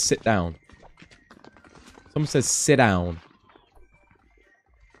 Simon says sit down. Someone says sit down.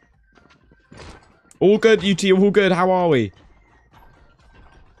 All good, you two. All good. How are we?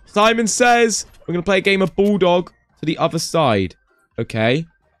 Simon says we're going to play a game of Bulldog to the other side. Okay.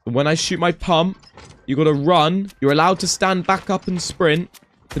 And when I shoot my pump, you got to run. You're allowed to stand back up and sprint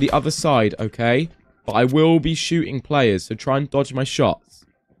to the other side. Okay. But I will be shooting players, so try and dodge my shots.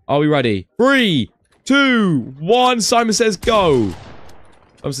 Are we ready? 3, 2, 1. Simon says go.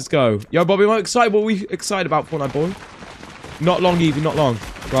 Simon says go. Yo, Bobby, I'm excited. What are we excited about, Fortnite boy? Not long, Evie, not long.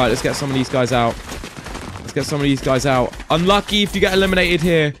 Right, let's get some of these guys out. Let's get some of these guys out. Unlucky if you get eliminated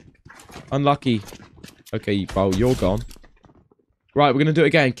here. Unlucky. Okay, well, you're gone. Right, we're going to do it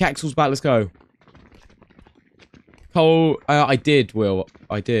again. Caxel's back. Let's go. Cole, I did, Will.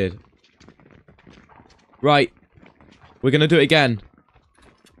 I did. Right. We're going to do it again.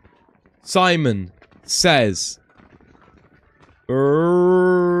 Simon says...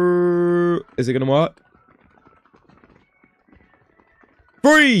 Is it going to work?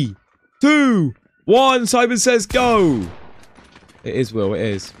 3, 2, 1. Simon says go. It is, Will. It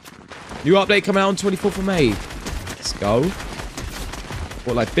is. New update coming out on 24th of May. Let's go.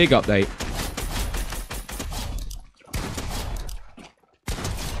 What, like, big update?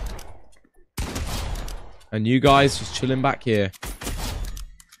 And you guys just chilling back here.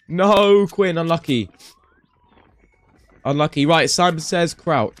 No, Quinn. Unlucky. Unlucky. Right, Simon says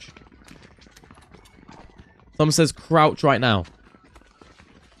crouch. Someone says crouch right now.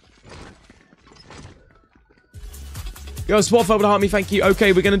 Yo, Spotfell would heart me, thank you.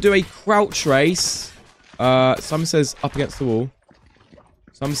 Okay, we're going to do a crouch race. Simon says up against the wall.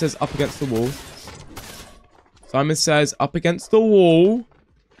 Simon says up against the wall. Simon says up against the wall.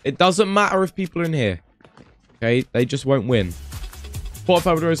 It doesn't matter if people are in here. Okay, they just won't win.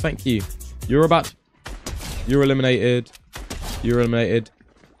 Spotfell would rose, thank you. You're eliminated. You're eliminated.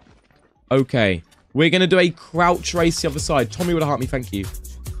 Okay. We're going to do a crouch race to the other side. Tommy would heart me, thank you.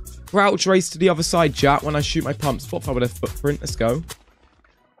 Crouch race to the other side, chat, when I shoot my pump. Spotfire with a footprint. Let's go.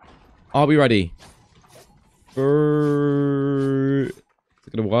 Are we ready? Is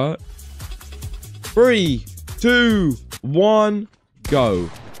it going to work? 3, 2, 1, go.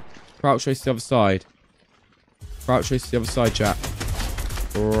 Crouch race to the other side. Crouch race to the other side, chat.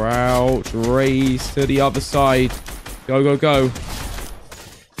 Crouch race to the other side. Go, go, go.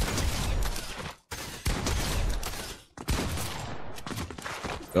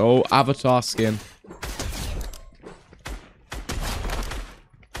 Oh, avatar skin.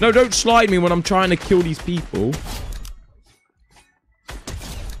 No, don't slide me when I'm trying to kill these people.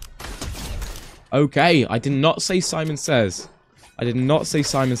 Okay, I did not say Simon says. I did not say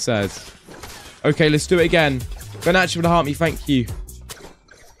Simon says. Okay, let's do it again. Ben actually would heart me, thank you.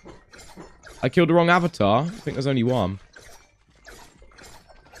 I killed the wrong avatar. I think there's only one.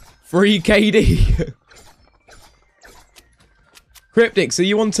 3 KD. Cryptics, are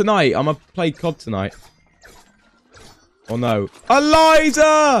you on tonight? I'm gonna play COD tonight. Oh no.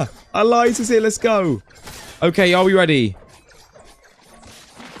 Eliza! Eliza's here, let's go. Okay, are we ready?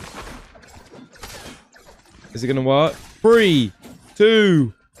 Is it gonna work? 3,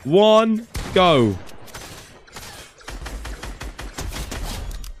 2, 1, go.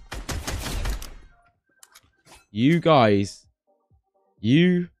 You guys.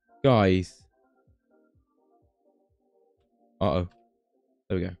 Uh-oh.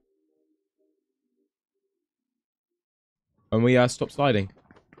 There we go. And we stop sliding.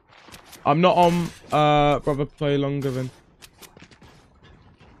 I'm not on brother play longer than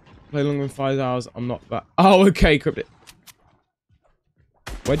 5 hours. I'm not that. Oh, okay, Cryptic.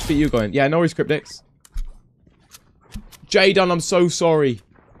 Where do you think you're going? Yeah, no worries, Cryptics. Jay Dunn, I'm so sorry.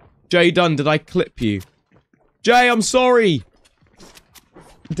 Jay Dunn, did I clip you? Jay, I'm sorry.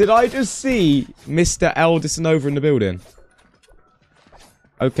 Did I just see Mr. Eldison over in the building?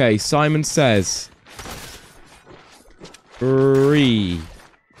 Okay, Simon says 3.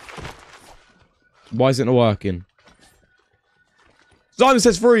 Why is it not working? Simon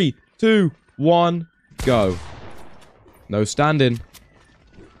says 3, 2, 1, go. No standing.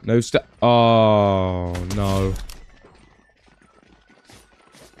 No oh, no.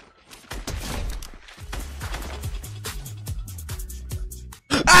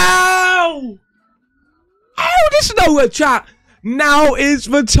 Ow! Ow, this is nowhere, chat. Now is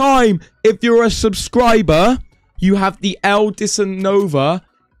the time. If you're a subscriber, you have the Eldison Nova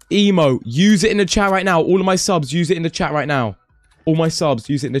emo. Use it in the chat right now. All of my subs, use it in the chat right now. All my subs,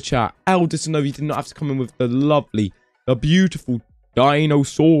 use it in the chat. Eldison Nova, you did not have to come in with the lovely, the beautiful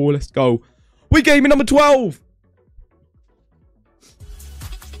dinosaur. Let's go. We're gaming number 12.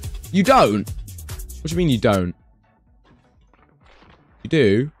 You don't? What do you mean you don't? You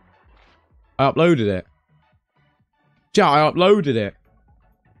do? I uploaded it. Chat, I uploaded it.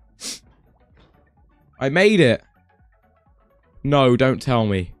 I made it. No, don't tell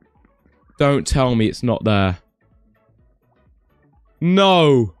me. Don't tell me it's not there.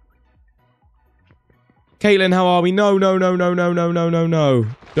 No. Caitlin, how are we? No, no, no, no, no, no, no, no, no.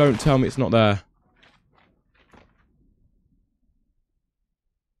 Don't tell me it's not there.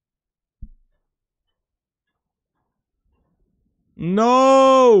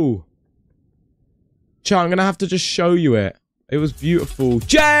 No. Chat, I'm going to have to just show you it. It was beautiful.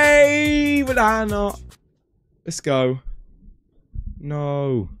 Jay! Would I not? Let's go.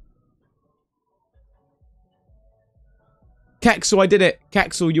 No. Kexel, I did it.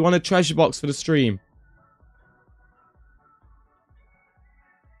 Kexel, you want a treasure box for the stream?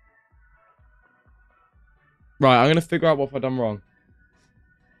 Right, I'm going to figure out what I've done wrong.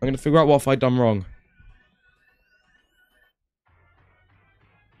 I'm going to figure out what I've done wrong.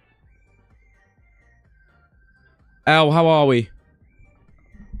 Al, how are we?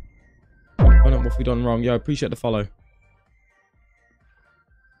 I don't know what we've done wrong. Yo, appreciate the follow.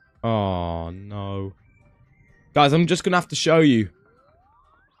 Oh, no. Guys, I'm just going to have to show you.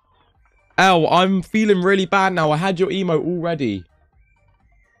 Al, I'm feeling really bad now. I had your emote already.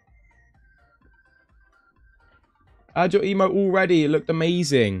 I had your emote already. It looked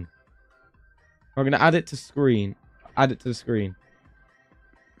amazing. I'm going to add it to screen. Add it to the screen.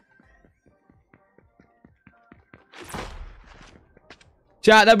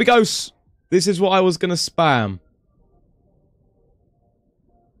 Chat, there we go. This is what I was going to spam.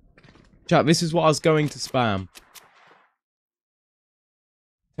 Chat, this is what I was going to spam.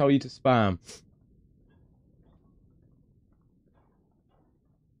 Tell you to spam.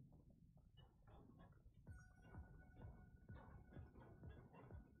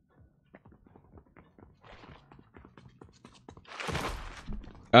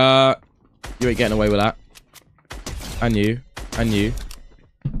 You ain't getting away with that. And you. And you.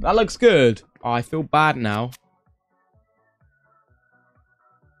 That looks good. Oh, I feel bad now.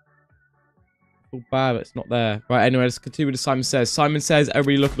 I feel bad it's not there. Right, anyway, let's continue with Simon Says. Simon Says,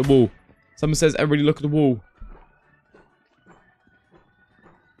 everybody look at the wall. Simon Says, everybody look at the wall.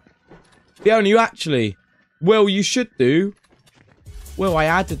 Fiona, you actually... Will, you should do. Will, I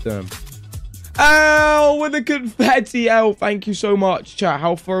added them. Ow, with the confetti. Ow, thank you so much. Chat,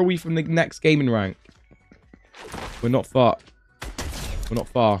 how far are we from the next gaming rank? We're not far. We're not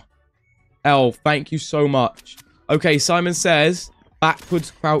far. L, thank you so much. Okay, Simon Says,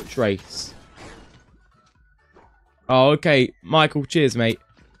 backwards crouch race. Oh, okay. Michael, cheers, mate.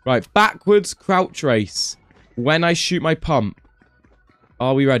 Right, backwards crouch race. When I shoot my pump.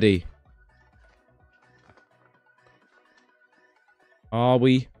 Are we ready? Are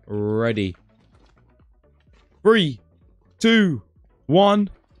we ready? 3, 2, 1,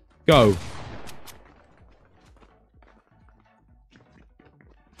 go.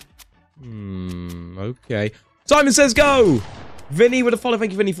 Okay. Simon Says go! Vinny with a follow.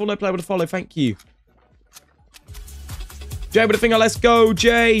 Thank you, Vinny. Fortnite player with a follow. Thank you. Jay with a finger. Let's go,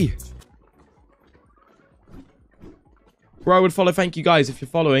 Jay. Bro would follow. Thank you, guys. If you're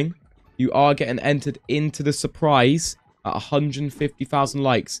following, you are getting entered into the surprise at 150,000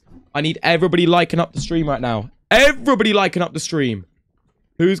 likes. I need everybody liking up the stream right now. Everybody liking up the stream.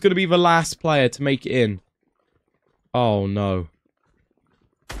 Who's going to be the last player to make it in? Oh, no.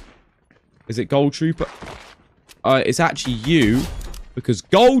 Is it Gold Trooper? It's actually you. Because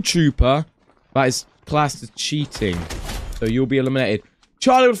Gold Trooper, that is classed as cheating. So you'll be eliminated.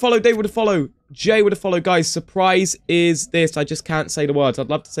 Charlie would follow. Dave would follow. Jay would follow. Guys, surprise is this. I just can't say the words. I'd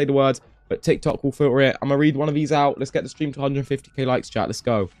love to say the words, but TikTok will filter it. I'm going to read one of these out. Let's get the stream to 150k likes, chat. Let's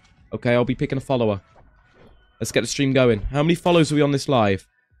go. Okay, I'll be picking a follower. Let's get the stream going. How many follows are we on this live?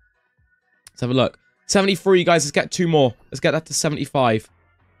 Let's have a look. 73, guys. Let's get 2 more. Let's get that to 75.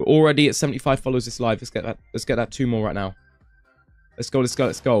 We're already at 75 followers this live. Let's get that. Let's get that 2 more right now. Let's go. Let's go.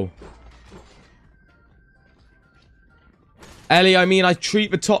 Let's go. Ellie, I mean, I treat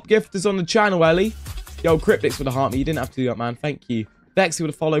the top gifters on the channel, Ellie. Yo, Cryptics with a heart me. You didn't have to do that, man. Thank you. Vexy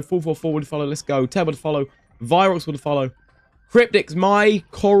would follow. 444 would follow. Let's go. Ted would follow. Virox would follow. Cryptics, my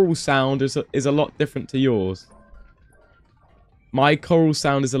choral sound is a lot different to yours. My choral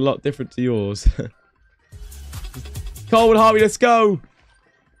sound is a lot different to yours. Cole would heart me. Let's go.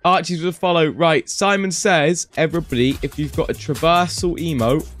 Archie's would follow. Right. Simon Says, everybody, if you've got a traversal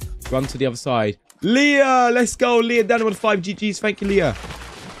emote, run to the other side. Leah, let's go. Leah down with 5 GGs. Thank you, Leah.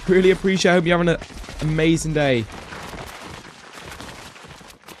 Really appreciate it. I hope you're having an amazing day.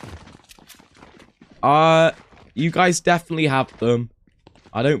 You guys definitely have them.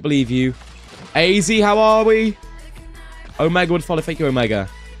 I don't believe you. AZ, how are we? Omega would follow. Thank you, Omega.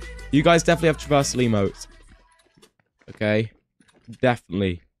 You guys definitely have traversal emotes. Okay.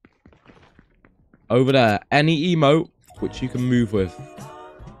 Definitely. Over there. Any emote which you can move with.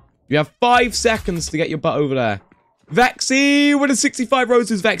 You have 5 seconds to get your butt over there. Vexy with a 65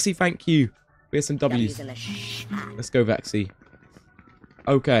 roses. Vexy, thank you. We have some W's. Let's go, Vexy.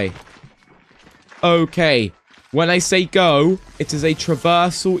 Okay. Okay. When I say go, it is a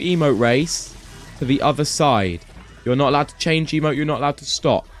traversal emote race to the other side. You're not allowed to change emote. You're not allowed to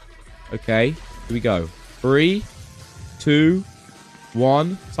stop. Okay. Here we go. 3, 2,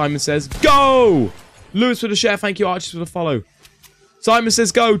 1. Simon says go. Lewis for the share. Thank you. Archie for the follow. Simon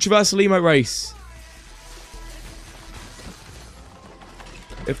says go. Traversal emote race.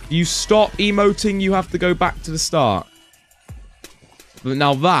 If you stop emoting, you have to go back to the start. But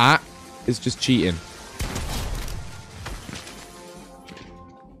now that is just cheating.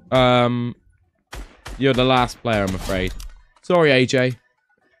 You're the last player, I'm afraid. Sorry, AJ.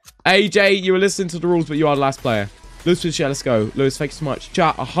 AJ, you were listening to the rules, but you are the last player. Lewis, yeah, let's go. Lewis, thank you so much.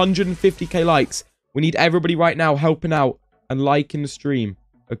 Chat, 150k likes. We need everybody right now helping out and liking the stream.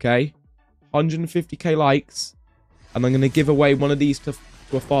 Okay? 150k likes. And I'm going to give away one of these to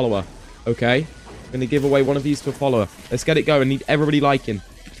a follower. Okay? I'm going to give away one of these to a follower. Let's get it going. I need everybody liking.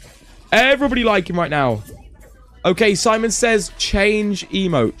 Everybody liking right now. Okay, Simon says change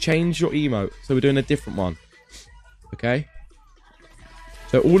emote. Change your emote. So we're doing a different one. Okay?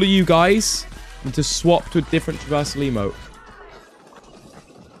 So all of you guys need to swap to a different traversal emote.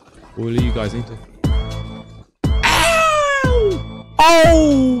 All of you guys need to... Ow!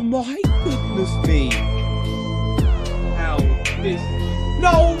 Oh my goodness me. How this...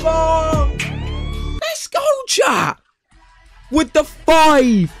 No more! Let's go, chat! With the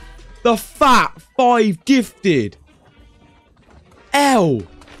 5! The fat 5 gifted. L.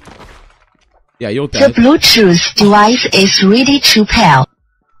 Yeah, you're dead. The Bluetooth device is ready to pair.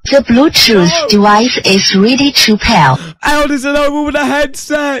 The Bluetooth device is ready to pair. Eldest and over with the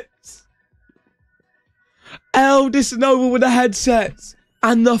headsets. Eldest and over with the headsets.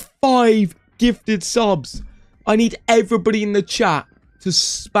 And the 5 gifted subs. I need everybody in the chat to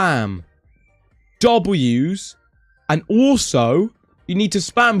spam W's. And also, you need to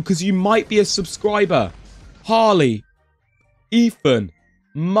spam because you might be a subscriber. Harley, Ethan,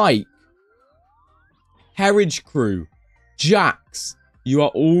 Mike, Heritage Crew, Jax. You are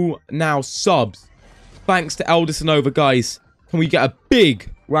all now subs. Thanks to Eldest and Over, guys. Can we get a big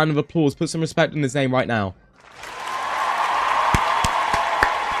round of applause? Put some respect in his name right now.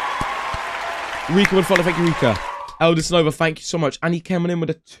 Rika would follow. Thank you, Rika. Eldest and Over, thank you so much. And he came in with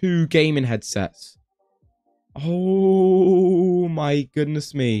a 2 gaming headsets. Oh my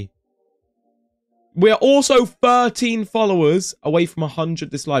goodness me. We're also 13 followers away from 100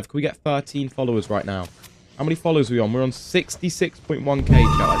 this live. Can we get 13 followers right now? How many followers are we on? We're on 66.1k,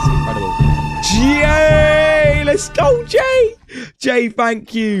 chat. That's incredible. Jay! Let's go, Jay! Jay,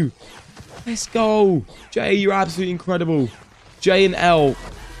 thank you. Let's go. Jay, you're absolutely incredible. Jay and L.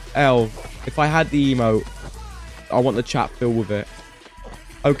 L. If I had the emote, I want the chat filled with it.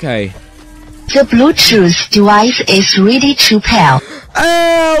 Okay. The Bluetooth device is ready to pair.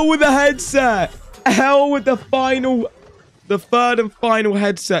 L with the headset. L with the third and final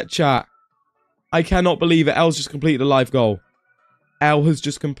headset, chat. I cannot believe it. L's just completed the live goal. L has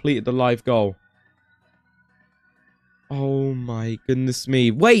just completed the live goal. Oh my goodness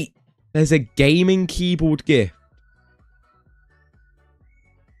me. Wait, there's a gaming keyboard gift.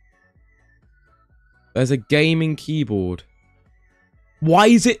 There's a gaming keyboard. Why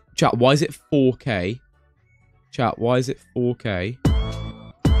is it... Chat, why is it 4K? Chat, why is it 4K?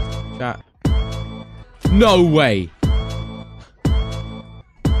 Chat. No way.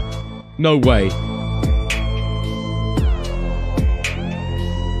 No way.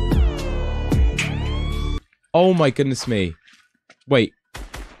 Oh my goodness me. Wait.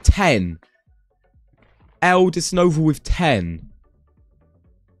 10. Eldest Nova with 10.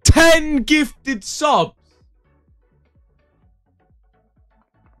 10 gifted subs.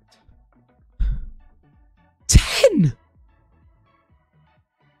 10.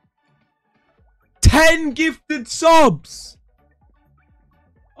 10 gifted subs.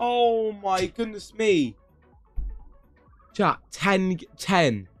 Oh my goodness me. Chat, 10.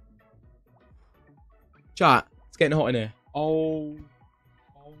 Chat, it's getting hot in here. Oh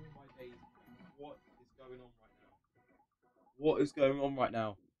my days. What is going on right now? What is going on right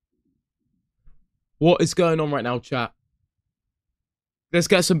now? What is going on right now, chat? Let's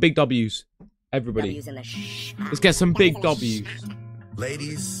get some big W's. Everybody. Let's get some big W's.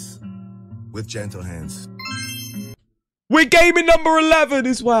 Ladies with gentle hands. We're gaming number 11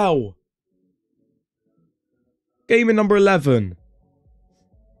 as well. Gaming number 11.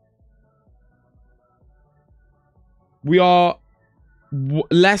 We are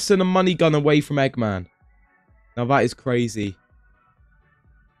less than a money gun away from Eggman. Now that is crazy.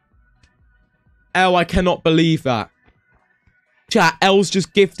 L, I cannot believe that. Chat, L's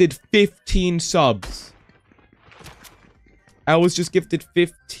just gifted 15 subs. L was just gifted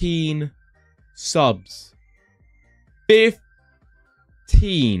 15 subs.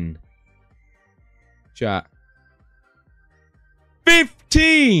 15. Chat.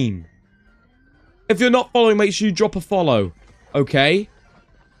 15! If you're not following, make sure you drop a follow. Okay?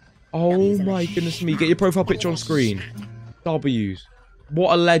 Oh my goodness me. Get your profile picture on screen. W's.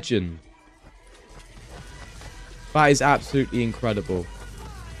 What a legend. That is absolutely incredible.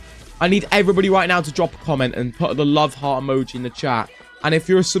 I need everybody right now to drop a comment and put the love heart emoji in the chat. And if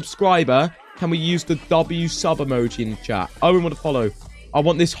you're a subscriber, can we use the W sub emoji in the chat? Owen want to follow. I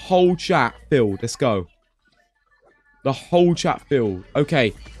want this whole chat filled. Let's go. The whole chat filled.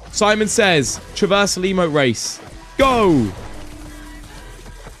 Okay. Simon says, traversal emote race. Go!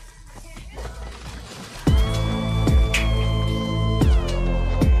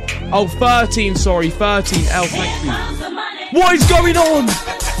 Oh, 13, sorry. 13. L, thank you. What is going on?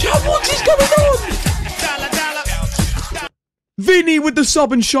 What is going on? Vinny with the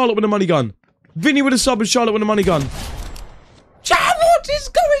sub and Charlotte with the money gun. Vinny with the sub and Charlotte with the money gun. What is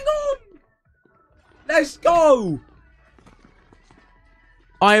going on? Let's go.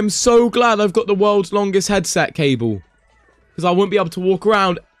 I am so glad I've got the world's longest headset cable. Because I wouldn't be able to walk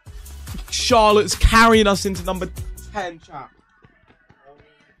around. Charlotte's carrying us into number 10, chat.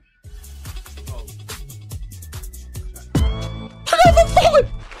 Another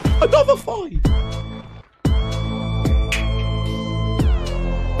 5! Another 5!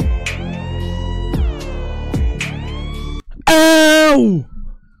 Ow!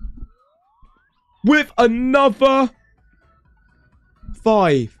 With another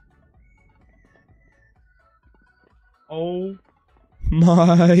 5. Oh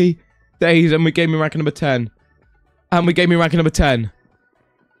my days. And we gave me rank number 10. And we gave me rank number 10.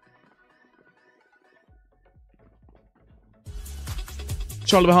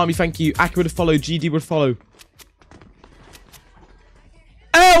 Charlotte behind me, thank you. Aki would follow. GD would follow.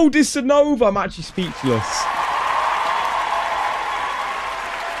 Eldest Nova. I'm actually speechless.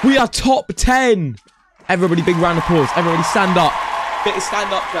 We are top 10. Everybody, big round of applause. Everybody stand up.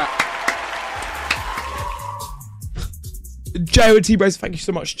 Stand up, chat. Jay with T-Brace, thank you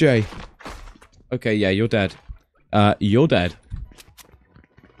so much, Jay. Okay, yeah, you're dead. You're dead.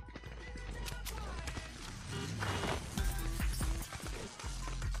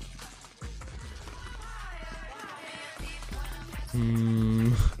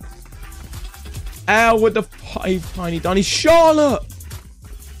 L with the 5 tiny Donny. Charlotte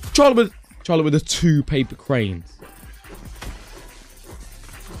with the 2 paper cranes.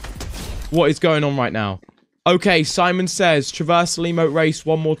 What is going on right now? Okay, Simon says traversal emote race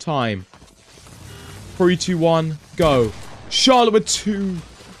one more time. 3, 2, 1, go. Charlotte with 2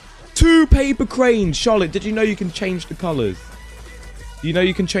 paper cranes. Charlotte, did you know you can change the colors? Do you know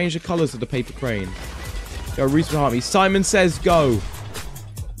you can change the colors of the paper crane? Go, Reese behind me. Simon says go.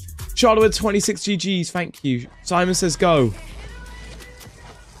 Charlotte with 26 GGs, thank you. Simon says go.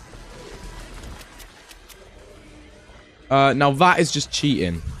 Now that is just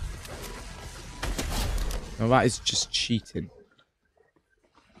cheating. Now that is just cheating.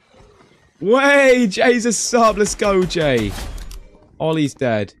 Way, Jay's a sub. Let's go, Jay. Ollie's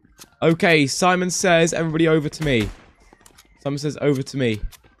dead. Okay, Simon says everybody over to me. Simon says over to me.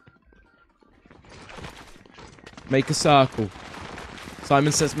 Make a circle.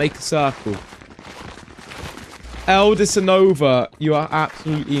 Simon says make a circle. Eldest and Nova, you are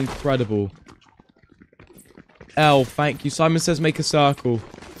absolutely incredible. L, thank you. Simon says make a circle.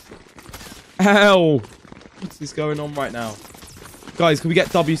 L. What is going on right now? Guys, can we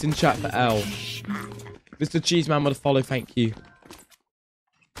get W's in chat for L? Mr. Cheeseman with a follow, thank you.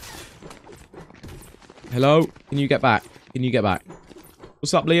 Hello? Can you get back? Can you get back?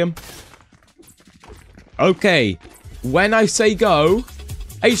 What's up, Liam? Okay. When I say go,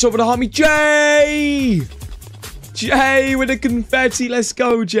 H over the heart me. Jay! Jay with the confetti. Let's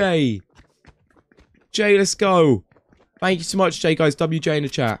go, Jay. Jay, let's go. Thank you so much, Jay, guys. WJ in the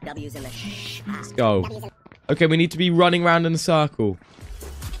chat. Let's go. Okay, we need to be running around in a circle.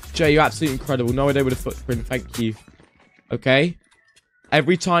 Jay, you're absolutely incredible. No idea with a footprint. Thank you. Okay.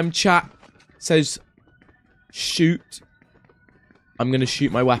 Every time chat says shoot, I'm going to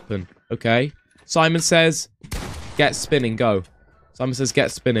shoot my weapon. Okay. Simon says get spinning. Go. Simon says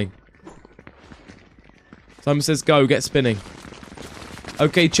get spinning. Simon says go. Get spinning.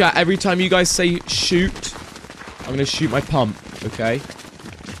 Okay, chat. Every time you guys say shoot, I'm going to shoot my pump. Okay?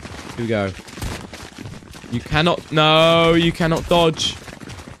 Here we go. You cannot... No, you cannot dodge.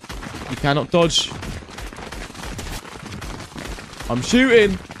 You cannot dodge. I'm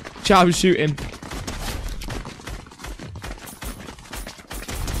shooting. Chat, I'm shooting.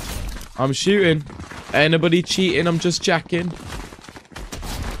 I'm shooting. Anybody cheating? I'm just checking.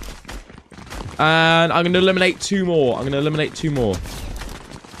 And I'm going to eliminate 2 more. I'm going to eliminate 2 more.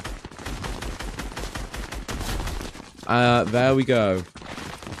 There we go.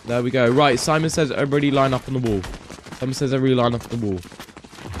 There we go. Right, Simon says everybody line up on the wall. Simon says everybody line up on the wall.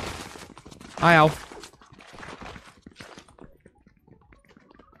 Hi, Alf.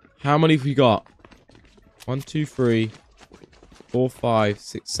 How many have we got? 1, 2, 3, 4, 5,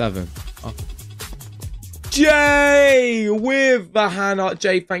 6, 7. Oh. Jay with the hand art.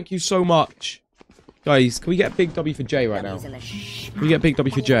 Jay, thank you so much. Guys, can we get a big W for Jay right now? Can we get a big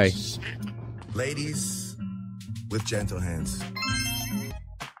W for Jay? Ladies with gentle hands.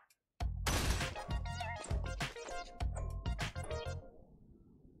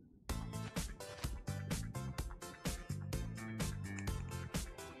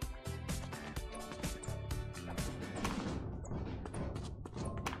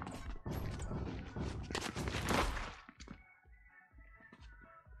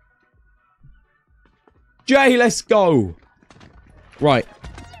 Jay, let's go. Right.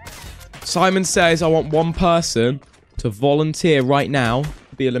 Simon says I want 1 person to volunteer right now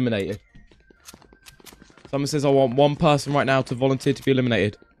to be eliminated. Simon says I want 1 person right now to volunteer to be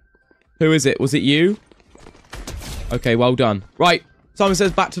eliminated. Who is it? Was it you? Okay, well done. Right. Simon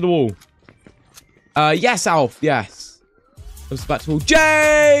says back to the wall. Yes, Alf. Yes. Let's back to the wall.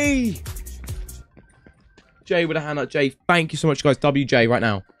 Jay! Jay with a hand up. Jay, thank you so much, guys. WJ right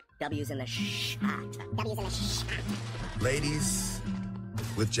now. W's in the shh. W's in the shh. Ladies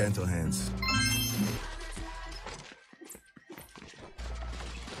with gentle hands.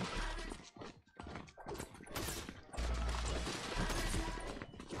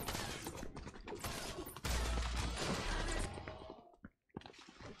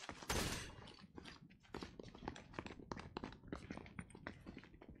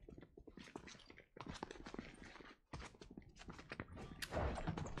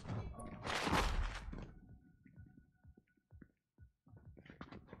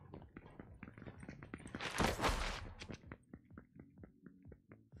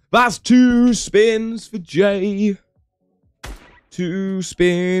 That's 2 spins for Jay. 2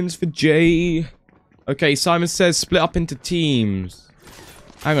 spins for Jay. Okay, Simon says split up into teams.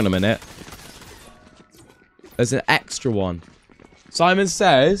 Hang on a minute. There's an extra one. Simon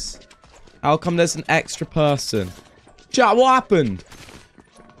says, how come there's an extra person? Chat, what happened?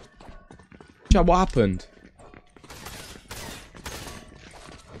 Chat, what happened?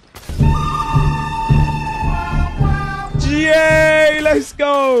 Yay! Let's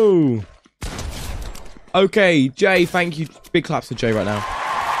go! Okay, Jay, thank you. Big claps for Jay right now.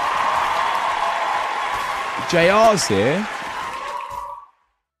 JR's here.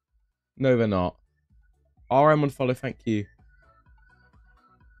 No, they're not. RM on follow, thank you.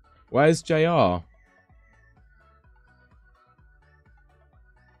 Where's JR?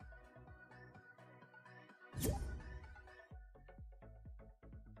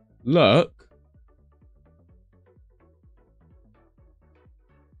 Look.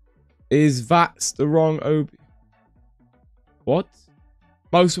 Is that the wrong OB? What?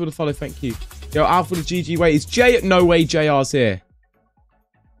 Most would have followed, thank you. Yo, Alpha the GG. Wait, is J? No way JR's here.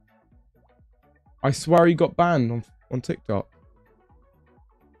 I swear he got banned on TikTok.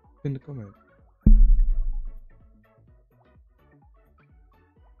 In the comment.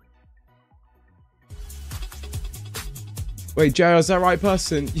 Wait, JR, is that right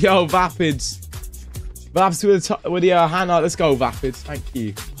person? Yo, Vapids. Vaps with the hand out. Let's go, Vapids. Thank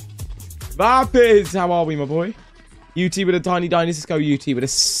you. Vapids, how are we, my boy? UT with a tiny dynasty. Let's go, UT with a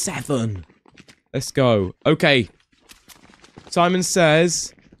 7. Let's go. Okay. Simon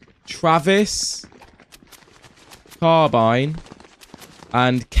says Travis, Carbine,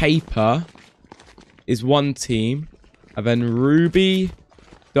 and Caper is one team. And then Ruby,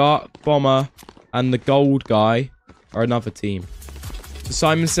 Dark Bomber, and the Gold Guy are another team. So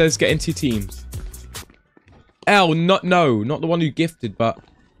Simon says get into teams. L, not the one who gifted, but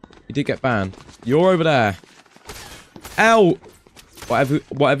he did get banned. You're over there. L,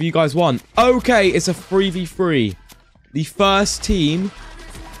 whatever you guys want. Okay, it's a 3v3. The first team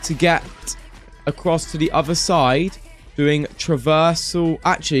to get across to the other side doing traversal.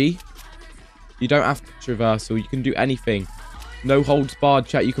 Actually, you don't have to traversal. You can do anything. No holds barred,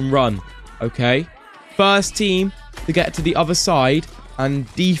 chat. You can run. Okay. First team to get to the other side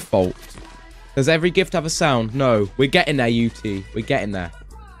and default. Does every gift have a sound? No. We're getting there, UT. We're getting there.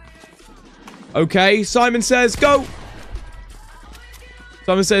 Okay, Simon says go.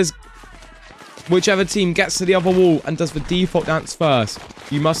 Simon says whichever team gets to the other wall and does the default dance first.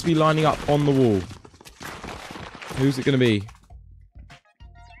 You must be lining up on the wall. Who's it going to be?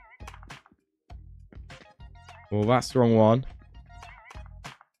 Well, that's the wrong one.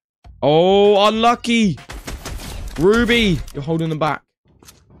 Oh, unlucky. Ruby, you're holding them back.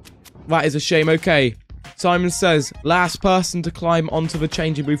 That is a shame. Okay. Simon says, last person to climb onto the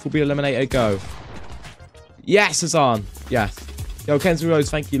changing booth will be eliminated. Go. Yes, Hassan. Yes. Yo, Kensal Rose,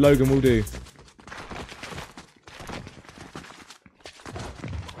 thank you. Logan will do.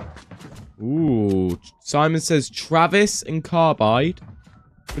 Ooh. Simon says, Travis and Carbide.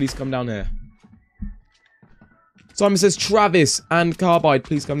 Please come down here. Simon says, Travis and Carbide,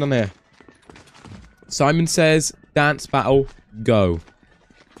 please come down here. Simon says, dance battle, go.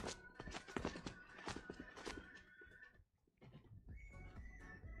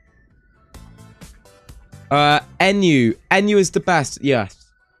 Enu. Enu is the best. Yes.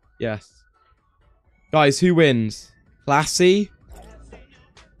 Yes. Guys, who wins? Classy?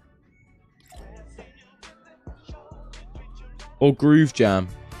 Or Groove Jam?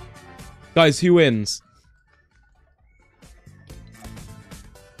 Guys, who wins?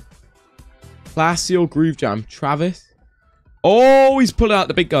 Classy or Groove Jam? Travis? Oh, he's pulling out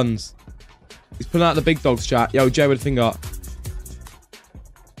the big guns. He's pulling out the big dogs, chat. Yo, Joe with a finger up.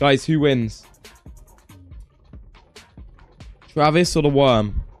 Guys, who wins? Travis or the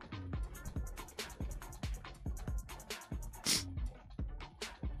worm?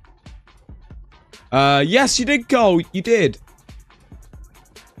 Yes, you did go. You did.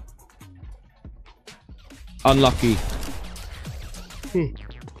 Unlucky.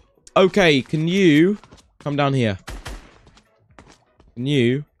 Okay, can you come down here? Can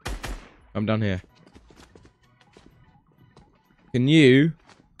you come down here? Can you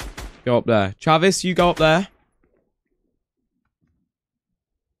go up there? Travis, you go up there.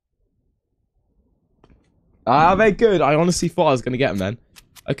 Ah, very good. I honestly thought I was going to get him then.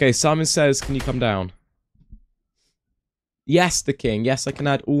 Okay, Simon says, can you come down? Yes, the king. Yes, I can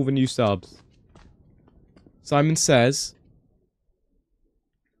add all the new subs. Simon says,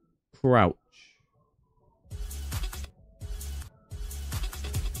 crouch.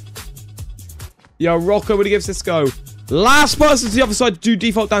 Yo, Rocco, what do you give this go? Last person to the other side to do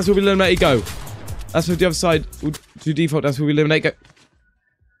default dance will be eliminated. Go. That's for the other side. To default dance will be eliminated. Go.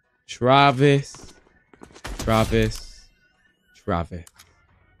 Travis. Travis. Travis.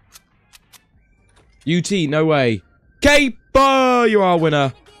 UT, no way. Caper, you're our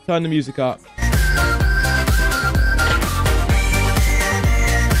winner. Turn the music up.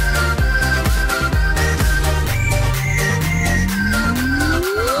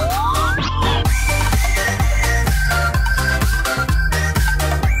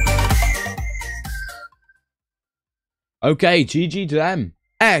 Okay, GG to them.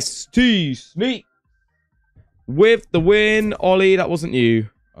 ST Sneak with the win. Ollie, that wasn't you.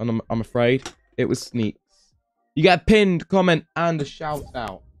 And I'm afraid it was Sneaks. You get a pinned comment and a shout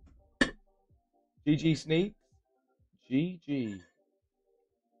out. GG Sneak. GG.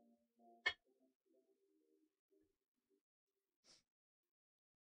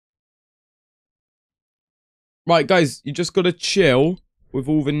 Right, guys, you just got to chill with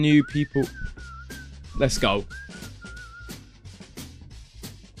all the new people. Let's go.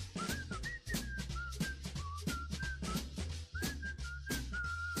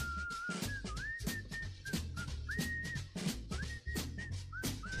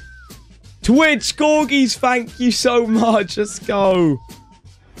 Twitch Corgis, thank you so much. Let's go.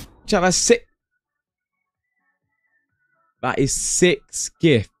 Chat, that's 6. That is 6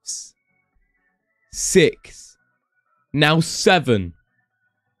 gifts. 6. Now 7.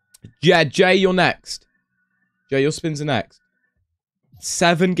 Yeah, Jay, you're next. Jay, your spins are next.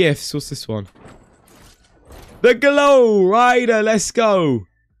 7 gifts. What's this one? The Glow Rider. Let's go.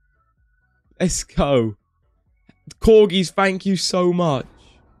 Let's go. Corgis, thank you so much.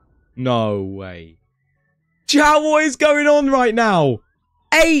 No way. Chat, what is going on right now?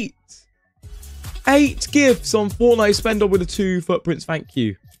 8 gifts on Fortnite. Spend on with the 2 footprints. Thank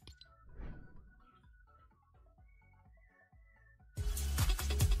you.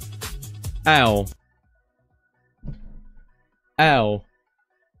 L.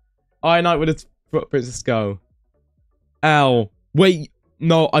 Iron Knight with the footprints. Let's go. L. Wait.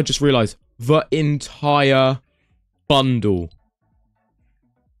 No, I just realized. The entire bundle.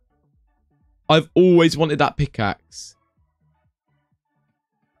 I've always wanted that pickaxe.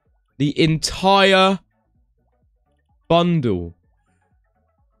 The entire bundle.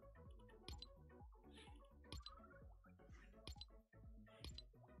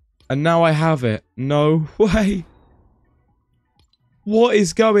 And now I have it. No way. What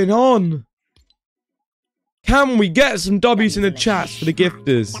is going on? Can we get some W's in the chats for the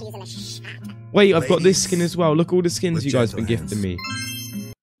gifters? Wait, I've got this skin as well. Look, all the skins you guys have been gifting me.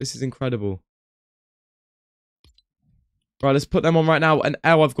 This is incredible. Right, let's put them on right now. And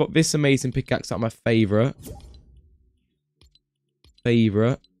L, I've got this amazing pickaxe. That's my favourite.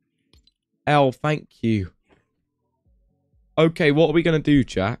 L, thank you. Okay, what are we going to do,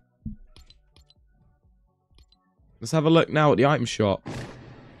 chat? Let's have a look now at the item shop.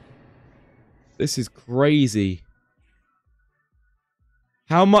 This is crazy.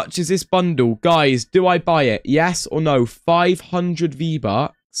 How much is this bundle? Guys, do I buy it? Yes or no? 500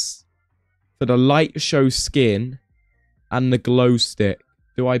 V-Bucks for the light show skin and the glow stick.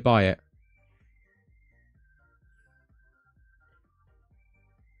 Do I buy it?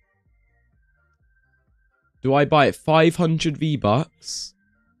 Do I buy it? 500 V-Bucks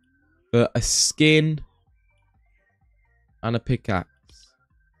for a skin and a pickaxe.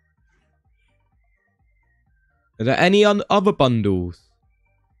 Are there any other bundles?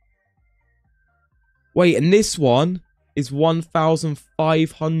 Wait, and this one is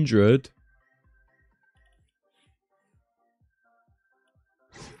 1,500.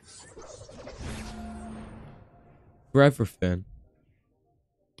 For everything.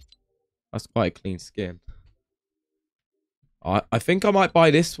 That's quite a clean skin. I think I might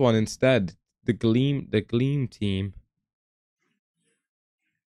buy this one instead. The Gleam team.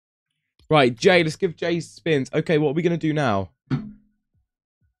 Right, Jay, let's give Jay spins. Okay, what are we going to do now?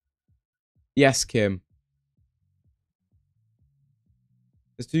 Yes, Kim.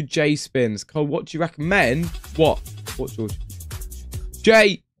 Let's do Jay spins. Cole, what do you recommend? What? What, George?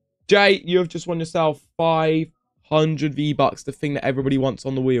 Jay, you have just won yourself 500 V-Bucks, the thing that everybody wants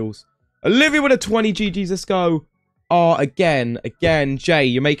on the wheels. Olivia with a 20 GGs, let's go. Oh, again. Jay,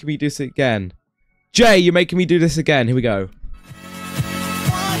 you're making me do this again. Jay, you're making me do this again. Here we go.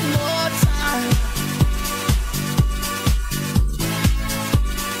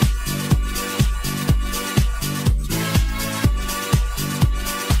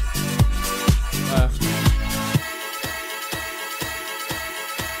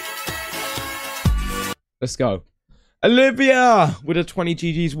 Let's go. Olivia with a 20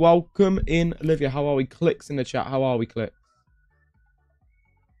 GGs. Welcome in, Olivia. How are we? Clicks in the chat. How are we, Clicks?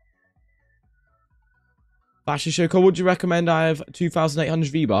 Fashion show. What would you recommend? I have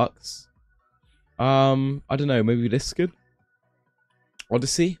 2,800 V-Bucks. I don't know. Maybe this good.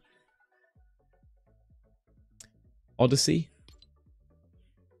 Odyssey.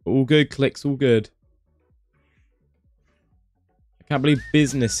 All good, Clicks. All good. I can't believe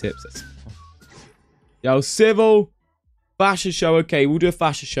business hips. Yo, Civil. Fashion show. Okay, we'll do a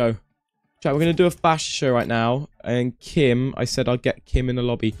fashion show. Chat, we're going to do a fashion show right now. And Kim, I said I'll get Kim in the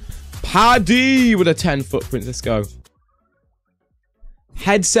lobby. Paddy with a 10 footprint. Let's go.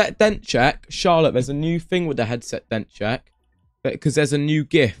 Headset dent check. Charlotte, there's a new thing with the headset dent check. Because there's a new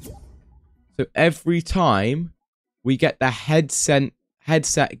gift. So every time we get the headset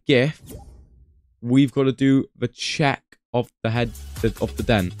gift, we've got to do the check of the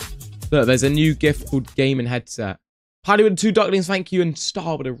dent. Look, there's a new gift called Gaming Headset. Paddy with 2 ducklings, thank you. And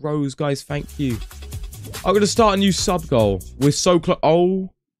Star with a rose, guys, thank you. I'm going to start a new sub goal. We're so close.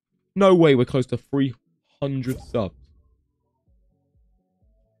 Oh, no way. We're close to 300 subs.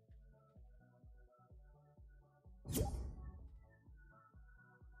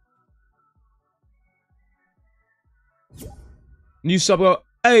 New sub goal.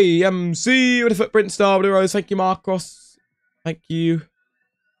 AMC with a footprint. Star with a rose. Thank you, Marcos. Thank you.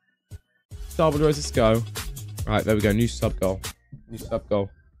 Star with a rose. Let's go. Right, there we go. New sub goal. New sub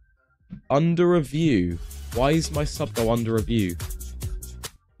goal. Under review. Why is my sub goal under review?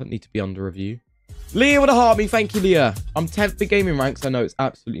 Doesn't need to be under review. Leah with a heartbeat. Thank you, Leah. I'm 10th for gaming ranks. I know it's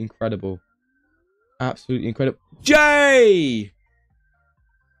absolutely incredible. Absolutely incredible. Jay!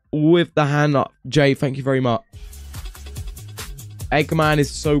 With the hand up. Jay, thank you very much. Eggman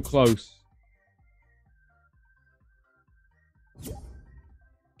is so close.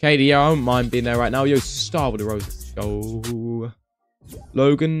 Katie, yeah, I don't mind being there right now. Yo, Star with the rose. Let's go.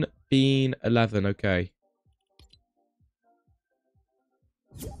 Logan Bean 11. Okay.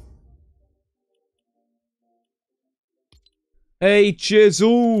 Hey,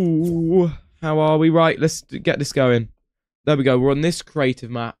 Chisel. How are we? Right, let's get this going. There we go. We're on this creative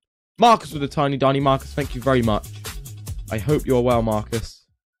map. Marcus with a tiny Donny. Marcus, thank you very much. I hope you're well, Marcus.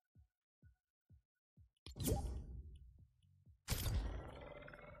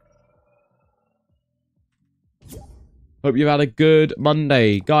 Hope you've had a good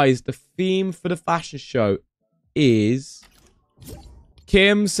Monday. Guys, the theme for the fashion show is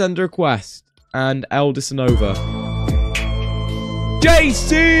Kim, send a request, and Eldest and Over.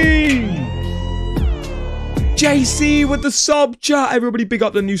 JC! JC with the sub chat. Everybody big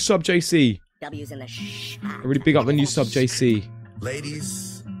up the new sub, JC. W's in the Everybody big up the new sub, JC.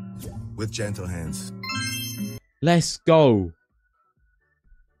 Ladies with gentle hands. Let's go.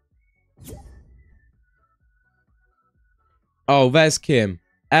 Oh, there's Kim.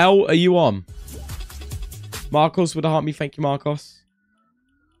 L, are you on? Marcos with a heart me. Thank you, Marcos.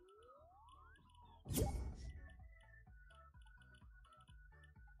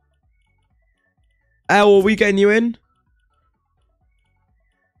 L, are we getting you in?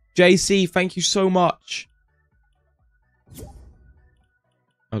 JC, thank you so much.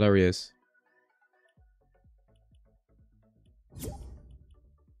 Oh, there he is.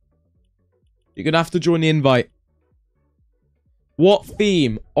 You're going to have to join the invite. What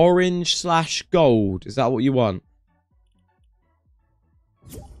theme? Orange/gold. Is that what you want?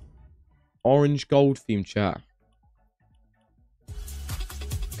 Orange gold theme, chat.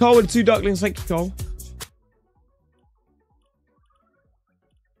 Cole with 2 ducklings. Thank you, Cole.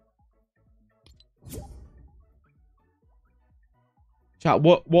 Chat,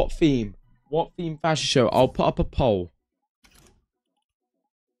 what theme? What theme fashion show? I'll put up a poll.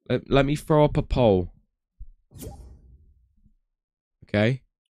 Let me throw up a poll. Okay.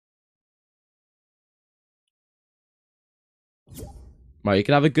 Right, you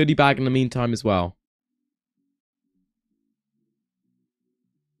can have a goodie bag in the meantime as well.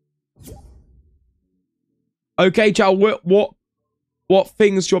 Okay, chat, what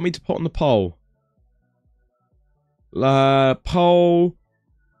things do you want me to put on the poll? Poll.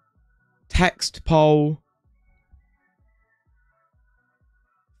 Text poll.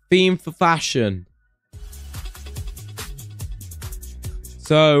 Theme for fashion.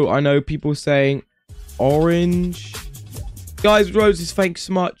 So, I know people saying orange. Guys, Roses, thanks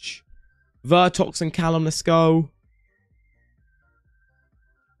so much. Vertox and Callum, let's go.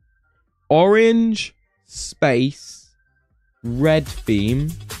 Orange, space, red theme.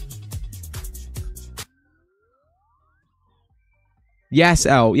 Yes,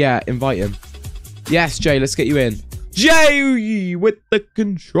 L. Yeah, invite him. Yes, Jay, let's get you in. Jay with the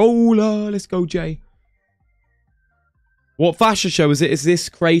controller. Let's go, Jay. What fashion show is it? Is this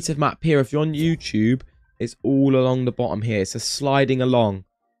creative map here? If you're on YouTube, it's all along the bottom here. It's a sliding along.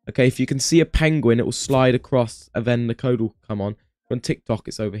 Okay, if you can see a penguin, it will slide across and then the code will come on. On TikTok,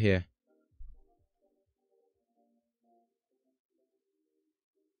 it's over here.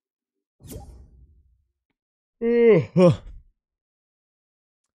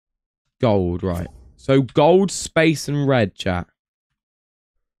 Gold, right. So gold, space, and red, chat.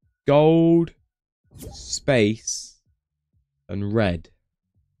 Gold, space, and red.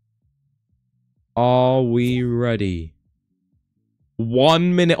 Are we ready?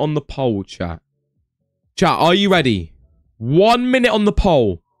 1 minute on the poll, chat. Chat, are you ready? 1 minute on the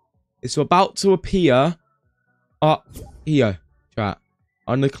poll. It's about to appear up here, chat.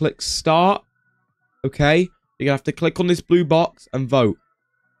 I'm going to click start. Okay? You're going to have to click on this blue box and vote.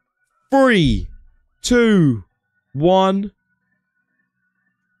 3, 2, 1.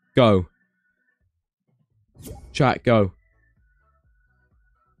 Go. Chat, go.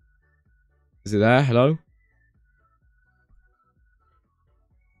 Is it there? Hello?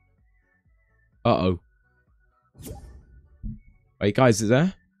 Uh-oh. Wait, guys, is it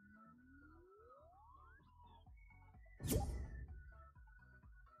there?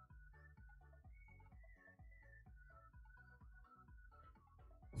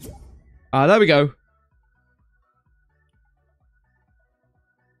 Ah, there we go.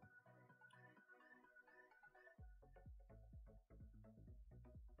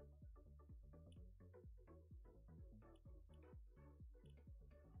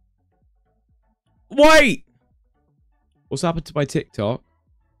 Wait! What's happened to my TikTok?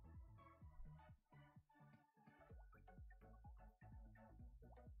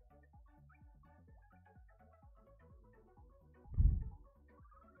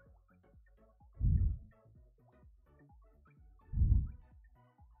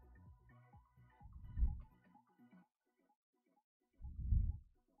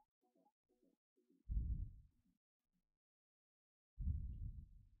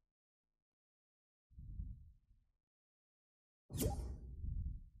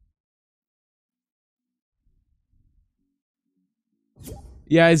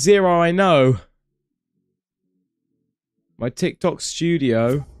 Yeah, Zero, I know. My TikTok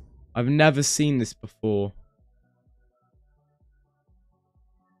studio. I've never seen this before.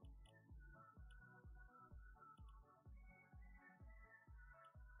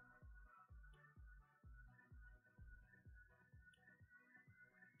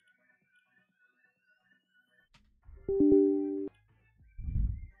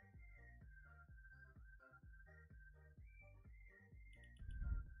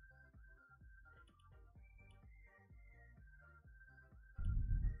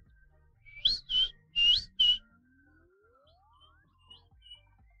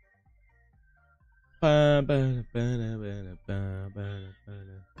 We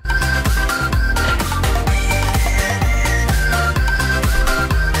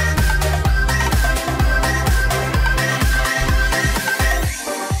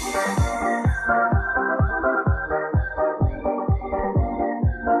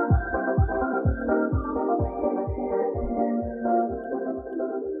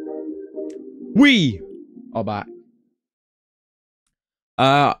are back.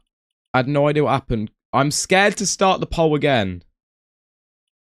 I had no idea what happened. I'm scared to start the poll again.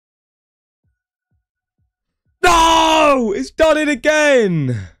 No! It's done it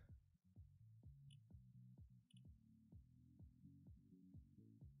again!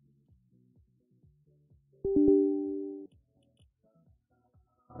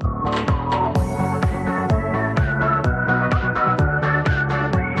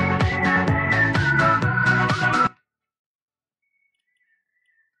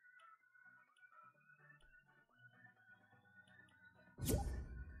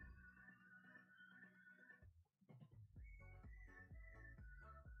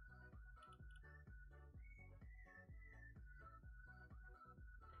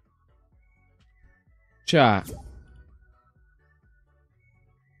 Chat.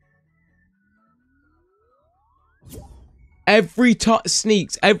 Every time,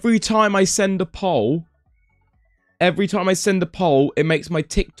 Sneaks, every time I send a poll, it makes my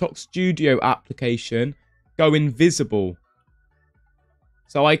TikTok Studio application go invisible.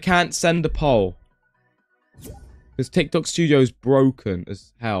 So I can't send a poll. Because TikTok Studio is broken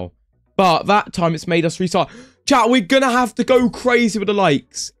as hell. But that time it's made us restart. Chat, we're gonna have to go crazy with the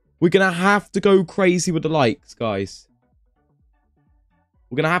likes. We're gonna have to go crazy with the likes, guys.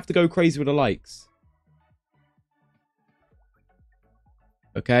 We're gonna have to go crazy with the likes.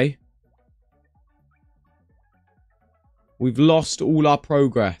 Okay? We've lost all our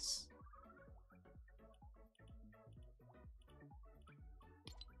progress.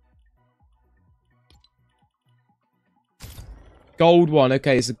 Gold one.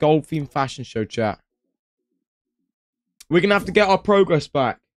 Okay, it's a gold themed fashion show, chat. We're gonna have to get our progress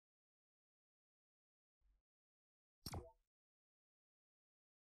back.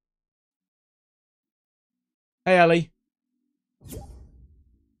 Hey, Ellie.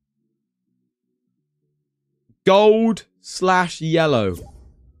 Gold/yellow.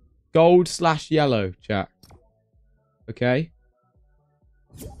 Gold/yellow, chat. Okay?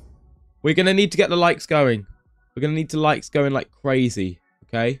 We're gonna need to get the likes going. We're gonna need the likes going like crazy.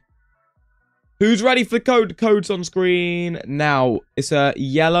 Okay? Who's ready for the code? The code's on screen now. It's a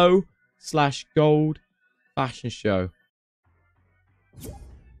yellow/gold fashion show.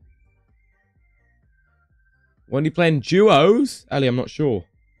 When are you playing duos? Ellie, I'm not sure.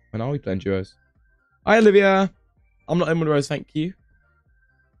 When are we playing duos? Hi, Olivia. I'm not in one of those, thank you.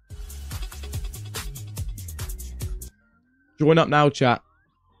 Join up now, chat.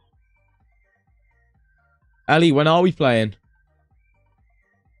 Ellie, when are we playing?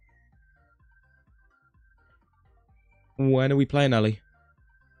 When are we playing, Ellie?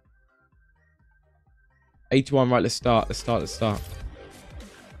 81, right, let's start. Let's start.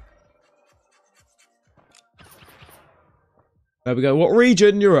 There we go. What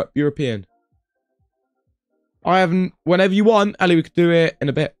region? Europe. European. I haven't... Whenever you want, Ellie, we could do it in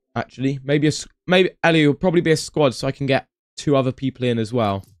a bit, actually. Maybe Ellie will probably be a squad so I can get 2 other people in as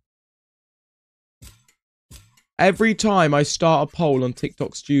well. Every time I start a poll on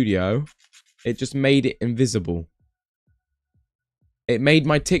TikTok Studio, it just made it invisible. It made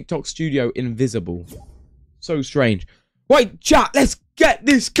my TikTok Studio invisible. So strange. Right, chat, let's get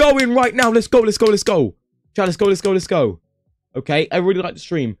this going right now. Let's go. Chat, let's go. Okay, everybody like the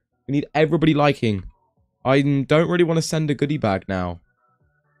stream. We need everybody liking. I don't really want to send a goodie bag now.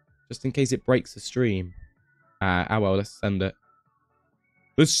 Just in case it breaks the stream. Well, let's send it.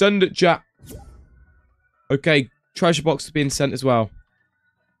 Let's send it, chat. Okay, treasure box is being sent as well.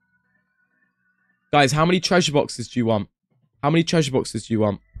 Guys, how many treasure boxes do you want? How many treasure boxes do you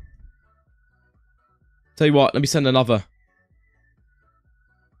want? Tell you what, let me send another.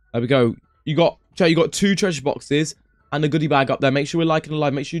 There we go. You got 2 treasure boxes and a goodie bag up there. Make sure we're liking the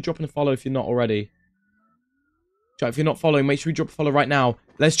live. Make sure you're dropping a follow if you're not already. Chat, if you're not following, make sure you drop a follow right now.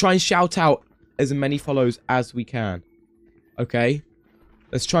 Let's try and shout out as many follows as we can. Okay?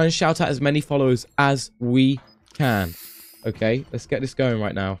 Let's try and shout out as many followers as we can. Okay? Let's get this going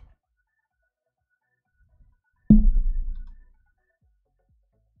right now.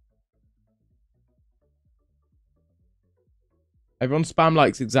 Everyone spam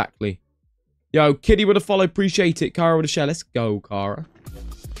likes, exactly. Yo, Kitty with a follow, appreciate it. Kara with a share. Let's go, Kara.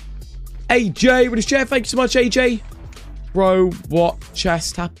 AJ with a share. Thank you so much, AJ. Bro, what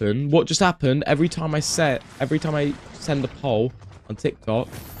chest happened? What just happened? Every time I send a poll on TikTok,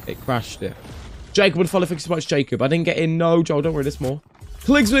 it crashed it. Jacob would follow. Thank you so much, Jacob. I didn't get in. No, Joel, don't worry, there's more.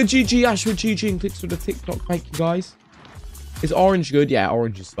 Clicks with a GG, Ash with GG, and clicks with a TikTok. Thank you, guys. Is orange good? Yeah,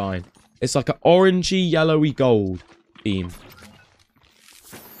 orange is fine. It's like an orangey, yellowy gold theme.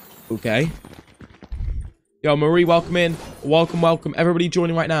 Okay. Yo, Marie, welcome in. Welcome, welcome. Everybody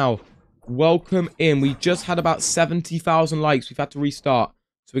joining right now. Welcome in. We just had about 70,000 likes. We've had to restart.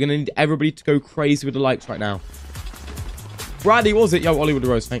 So we're going to need everybody to go crazy with the likes right now. Bradley, what was it? Yo, Hollywood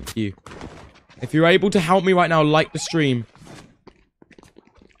Rose, thank you. If you're able to help me right now, like the stream.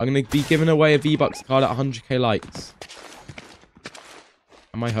 I'm going to be giving away a V-Bucks card at 100k likes.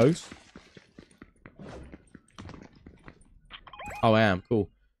 Am I host? Oh, I am. Cool.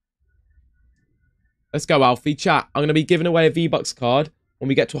 Let's go, Alfie. Chat. I'm going to be giving away a V-Bucks card when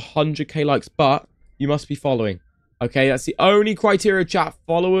we get to 100k likes, but you must be following. Okay, that's the only criteria, chat.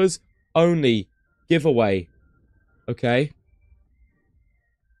 Followers only. Giveaway. Okay.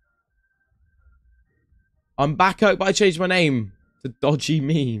 I'm back out, but I changed my name to Dodgy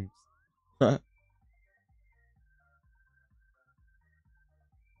Memes.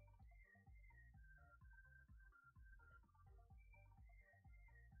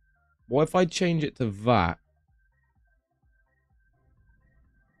 What if I change it to that?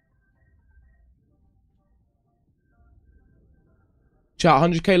 Chat,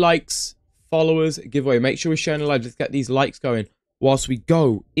 100k likes, followers, giveaway. Make sure we're sharing the live. Let's get these likes going whilst we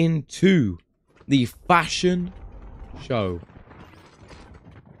go into the fashion show.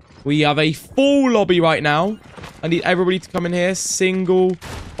 We have a full lobby right now. I need everybody to come in here. Single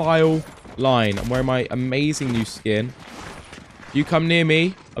file line. I'm wearing my amazing new skin. You come near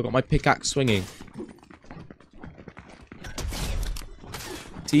me. I've got my pickaxe swinging.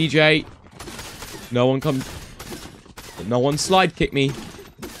 TJ. No one comes. No one slide kick me.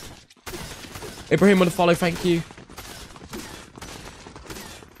 Ibrahim with a follow. Thank you.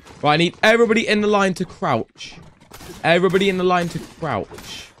 Right, I need everybody in the line to crouch. Everybody in the line to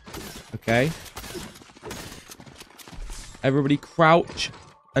crouch. Okay. Everybody crouch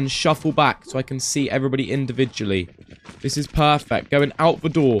and shuffle back so I can see everybody individually. This is perfect. Going out the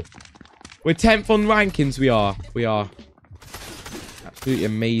door. We're 10th on rankings, we are. We are. Absolutely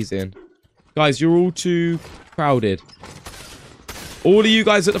amazing. Guys, you're all too crowded. All of you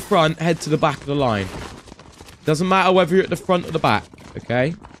guys at the front, head to the back of the line. Doesn't matter whether you're at the front or the back,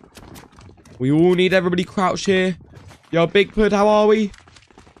 okay? We all need everybody crouched here. Yo, Big Pud, how are we?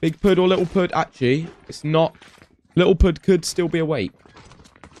 Big Pud or Little Pud? Actually, it's not. Little Pud could still be awake.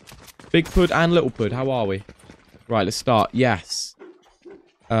 Big Pud and Little Pud, how are we? Right, let's start. Yes.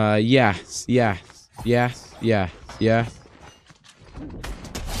 Yes.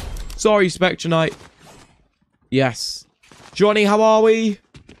 Sorry, Spectre Knight. Yes. Johnny, how are we?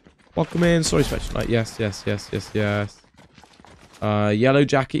 Welcome in. Sorry, Spectre Knight. Yes. Yellow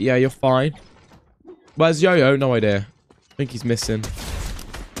Jacket. Yeah, you're fine. Where's Yo-Yo? No idea. I think he's missing.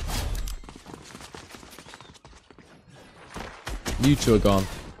 You two are gone.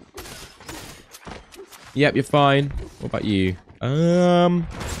 Yep, you're fine. What about you? I'm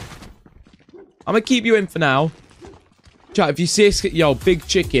gonna keep you in for now. Chat, if you see us, yo, Big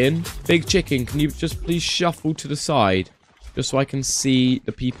Chicken, can you just please shuffle to the side? Just so I can see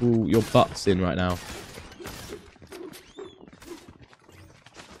the people your butt's in right now.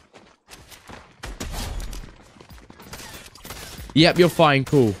 Yep, you're fine,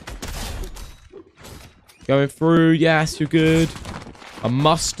 cool. Going through, yes, you're good. A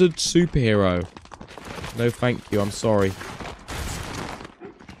mustard superhero. No, thank you. I'm sorry.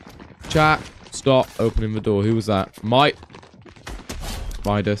 Chat, stop opening the door. Who was that? Midas.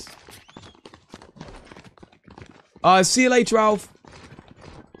 See you later, Alf.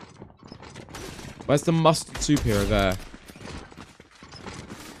 Where's the mustard superhero there?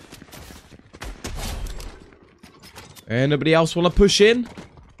 Anybody else want to push in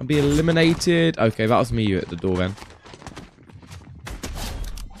and be eliminated? Okay, that was me at the door then.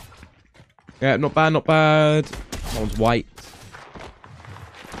 Yeah, not bad, not bad. That one's white.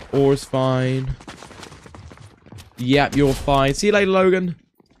 Ore is fine. Yep, you're fine. See you later, Logan.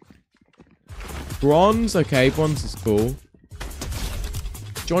 Bronze? Okay, bronze is cool.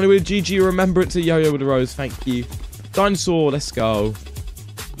 Johnny with GG, remember it to Yo-Yo with a rose. Thank you. Dinosaur, let's go.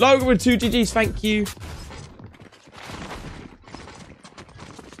 Logan with 2 GGs, thank you.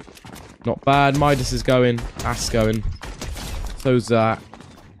 Not bad. Midas is going. Ass going. So's that.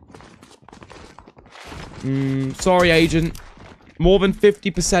 Sorry, agent. More than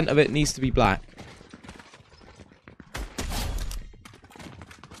 50% of it needs to be black.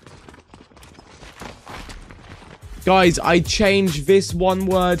 Guys, I changed this one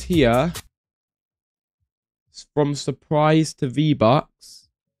word here from surprise to V-Bucks.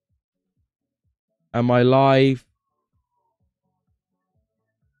 And my live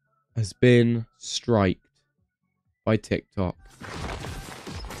has been striked by TikTok.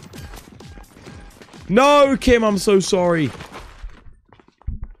 No, Kim, I'm so sorry.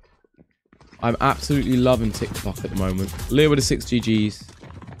 I'm absolutely loving TikTok at the moment. Leo with the 6 GGs.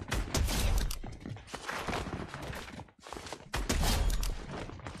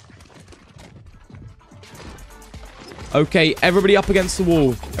 Okay, everybody up against the wall.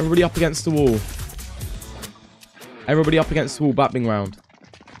 Everybody up against the wall. Everybody up against the wall, battling round.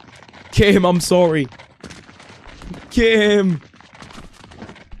 Kim, I'm sorry. Kim.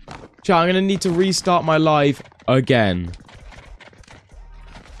 Chat, I'm gonna need to restart my live again.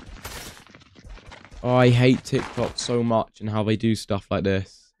 Oh, I hate TikTok so much and how they do stuff like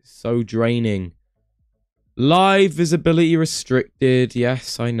this. It's so draining. Live visibility restricted.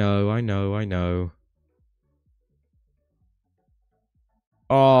 Yes, I know, I know, I know.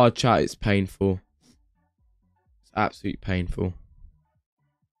 Oh, chat, it's painful. It's absolutely painful.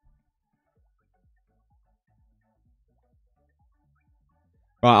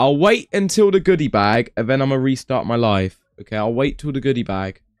 Right, I'll wait until the goodie bag, and then I'm going to restart my live. Okay, I'll wait till the goodie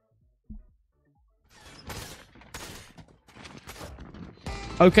bag.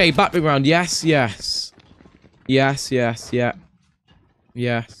 Okay, battling round. Yes, yes. Yes, yes, yeah.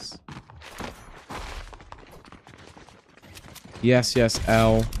 Yes. Yes, yes,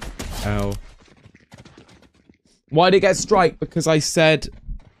 L. L. Why did it get strike? Because I said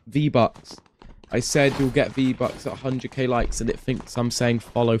V-Bucks. I said you'll get V-Bucks at 100k likes and it thinks I'm saying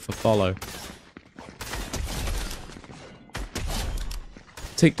follow for follow.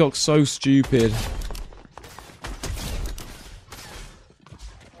 TikTok's so stupid.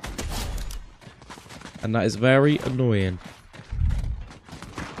 And that is very annoying.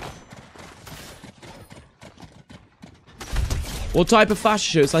 What type of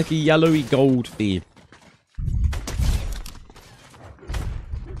fashion show? It's like a yellowy gold theme.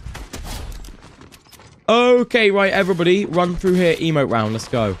 Okay, right, everybody. Run through here. Emote round. Let's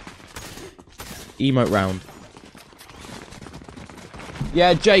go. Emote round.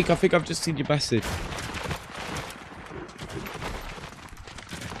 Yeah, Jake, I think I've just seen your message.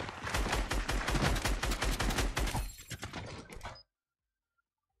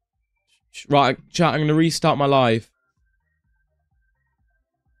 Right, chat, I'm going to restart my live.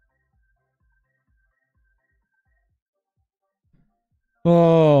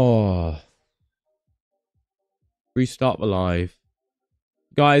 Oh. Restart the live.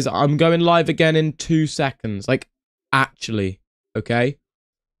 Guys, I'm going live again in 2 seconds. Like, actually. Okay?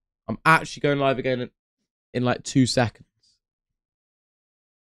 I'm actually going live again in like 2 seconds.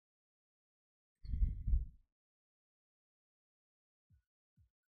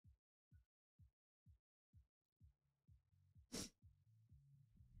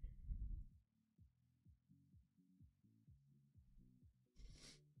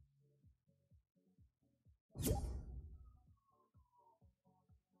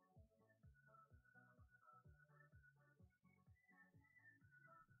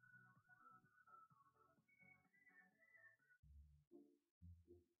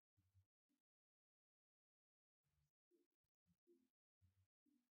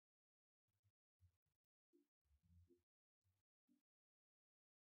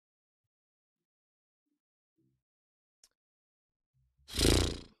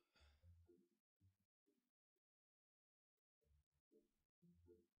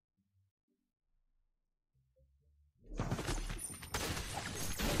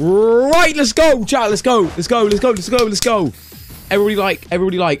 Right, let's go, chat, let's go. Let's go, let's go, let's go, let's go. Everybody like,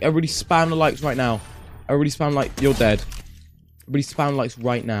 everybody like, everybody spam the likes right now. Everybody spam like, you're dead. Everybody spam likes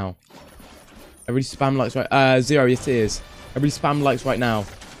right now. Everybody spam likes right, 0, yes it is. Everybody spam likes right now.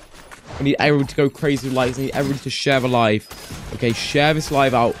 I need everybody to go crazy with likes. I need everybody to share the live. Okay, share this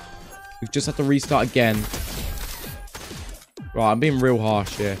live out. We've just had to restart again. Right, I'm being real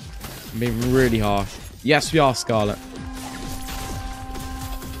harsh here. I'm being really harsh. Yes, we are, Scarlet.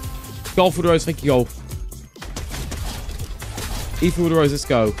 Golf with the Rose, thank you, Golf. Ethan with the Rose, let's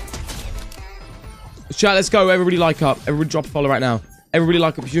go. Chat, let's go. Everybody like up. Everybody drop a follow right now. Everybody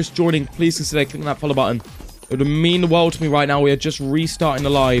like up. If you're just joining, please consider clicking that follow button. It would mean the world to me right now. We are just restarting the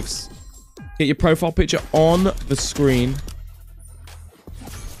lives. Get your profile picture on the screen.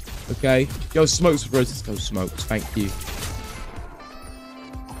 Okay. Yo, Smokes with Rose. Let's go, Smokes. Thank you.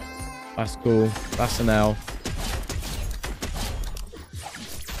 That's cool. That's an L.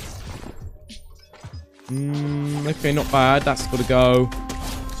 Okay, not bad. That's got to go.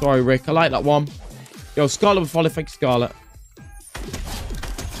 Sorry, Rick. I like that one. Yo, Scarlet will follow. Thank you, Scarlet.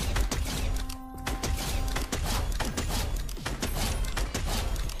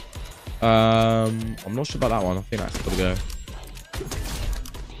 I'm not sure about that one. I think that's got to go.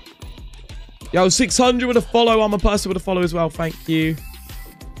 Yo, 600 with a follow. I'm a person with a follow as well. Thank you.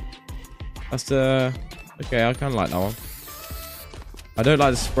 That's the... Okay, I kind of like that one. I don't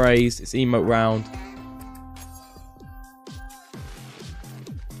like the sprays. It's emote round.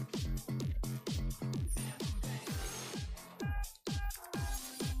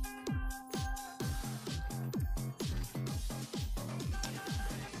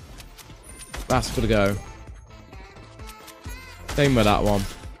 That's got to go. Same with that one.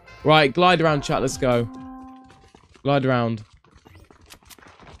 Right, glide around, chat. Let's go. Glide around.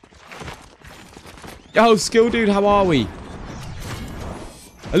 Yo, Skill Dude, how are we?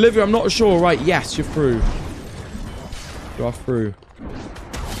 Olivia, I'm not sure. Right, yes, you're through. You are through.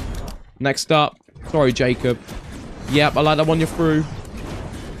 Next up. Sorry, Jacob. Yep, I like that one. You're through.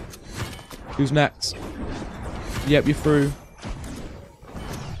 Who's next? Yep, you're through.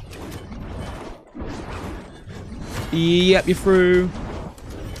 Yep, you're through.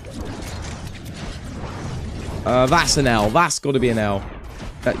 That's an L. That's got to be an L.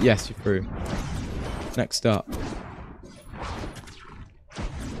 Yes, you're through. Next up.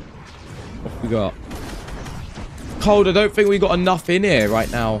 What we got? Cold, I don't think we got enough in here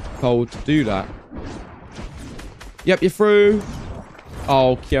right now, Cold, to do that. Yep, you're through.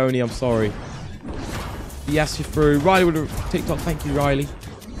 Oh, Keone, I'm sorry. Yes, you're through. Riley with a TikTok. Thank you, Riley.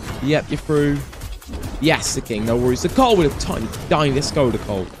 Yep, you're through. Yes, the king. No worries. The Cold with a tiny dying. Let's go, the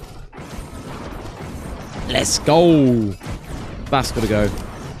Cold. Let's go. That's got to go.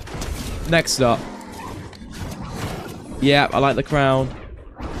 Next up. Yeah, I like the crown.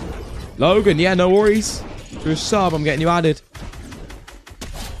 Logan, yeah, no worries. Do a sub, I'm getting you added.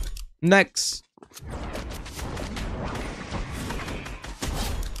 Next.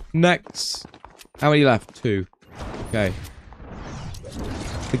 Next. How many left? 2. Okay.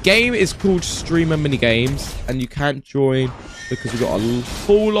 The game is called Streamer Minigames, and you can't join because we've got a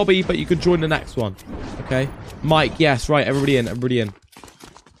full lobby, but you can join the next one. Okay? Mike, yes, right, everybody in, everybody in.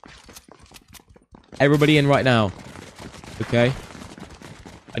 Everybody in right now. Okay.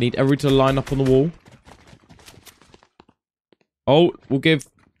 I need everybody to line up on the wall. Oh, we'll give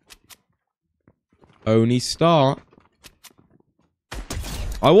Only start.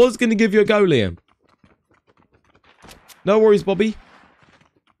 I was going to give you a go, Liam. No worries, Bobby.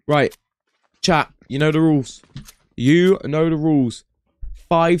 Right. Chat, you know the rules. You know the rules.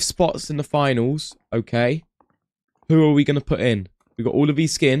 5 spots in the finals. Okay. Who are we going to put in? We got all of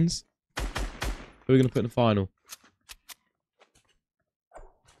these skins. Who are we going to put in the final?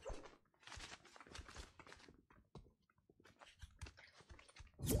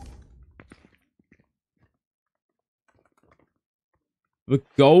 The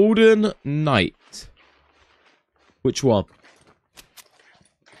Golden Knight. Which one?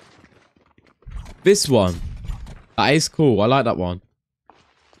 This one. That is cool. I like that one.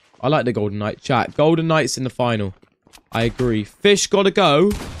 I like the Golden Knight. Chat. Golden Knight's in the final. I agree. Fish gotta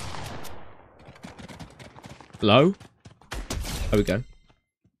go. Hello? There we go.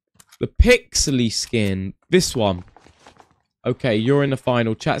 The Pixely skin. This one. Okay, you're in the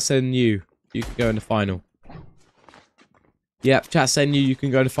final. Chat saying you. You can go in the final. Yep, chat saying you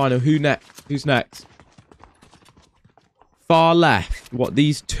can go to the final. Who next? Who's next? Far left. What,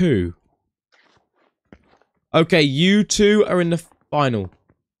 these 2? Okay, you 2 are in the final.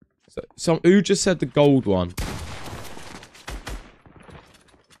 So who just said the gold one?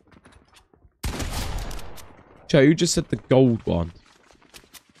 Chat, who just said the gold one?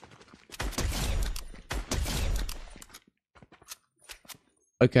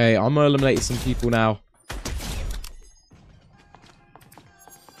 Okay, I'm gonna eliminate some people now.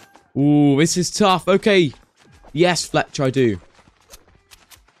 Ooh, this is tough. Okay. Yes, Fletcher, I do.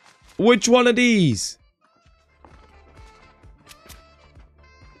 Which one of these?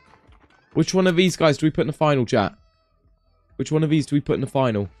 Which one of these guys do we put in the final, chat? Which one of these do we put in the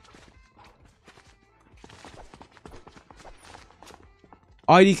final?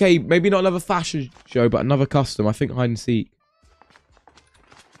 IDK, maybe not another fashion show, but another custom. I think hide and seek.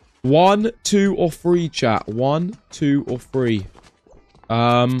 1, 2, or 3, chat. 1, 2, or 3.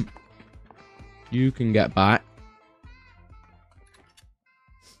 You can get back.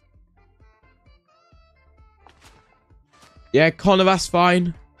 Yeah, Connor, that's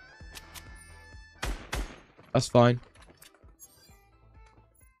fine. That's fine.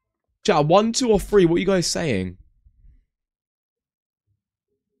 Chat, 1, 2, or 3. What are you guys saying?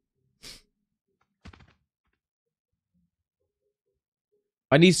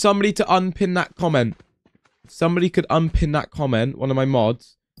 I need somebody to unpin that comment. If somebody could unpin that comment, one of my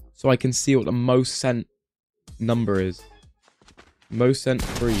mods, so I can see what the most sent number is. Most sent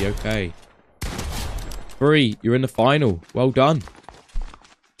 3, okay. 3, you're in the final. Well done.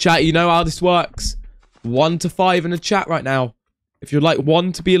 Chat, you know how this works. 1 to 5 in the chat right now. If you'd like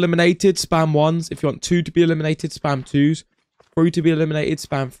 1 to be eliminated, spam 1s. If you want 2 to be eliminated, spam 2s. 3 to be eliminated,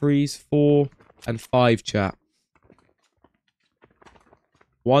 spam 3s. 4 and 5, chat.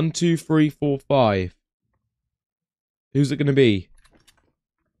 1, 2, 3, 4, 5. Who's it going to be?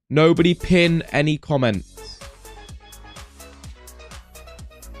 Nobody pin any comments.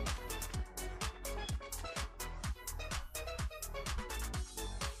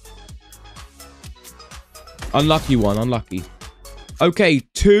 Unlucky one, unlucky. Okay,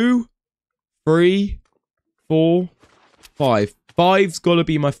 2, 3, 4, 5. 5's got to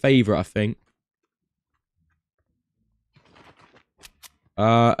be my favorite, I think.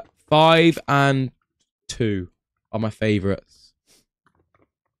 5 and 2 are my favorites.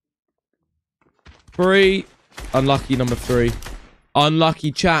 3, unlucky number 3.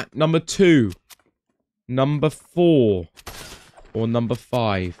 Unlucky chat, number 2. Number 4. Or number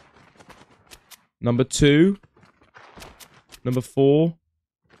 5. Number 2. Number 4.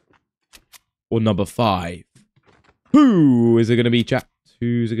 Or number 5. Who is it going to be, chat?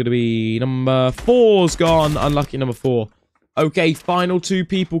 Who's it going to be? Number 4's gone. Unlucky number 4. Okay, final 2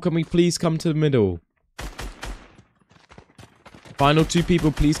 people. Can we please come to the middle? Final 2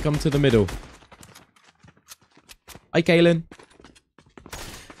 people, please come to the middle. Hi, Kaylin.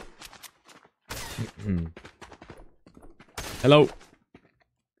 Hello.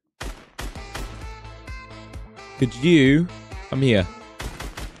 Could you come here?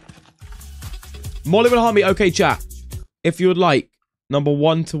 Molly will harm me. Okay, chat. If you would like number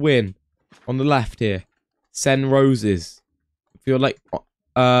 1 to win on the left here, send roses. If you would like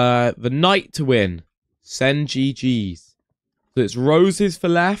the knight to win, send GGs. So it's roses for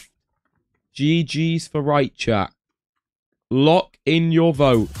left, GGs for right, chat. Lock in your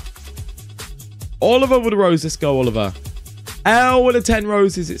vote. Oliver with a rose. Let's go, Oliver. L with a 10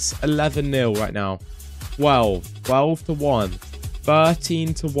 roses. It's 11-0 right now. 12. 12 to 1.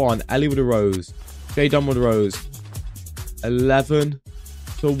 13 to 1. Ellie with a rose. Jay Dunn with a rose. 11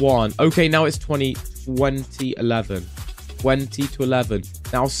 to 1. Okay, now it's 20, 11. 20 to 11.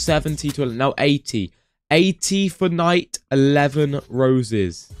 Now 70 to 11. Now 80. 80 for knight. 11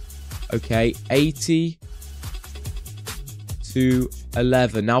 roses. Okay, 80 to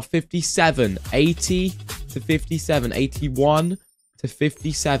 11. Now 57. 80 to 57. 81 to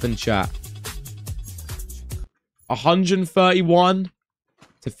 57, chat. 131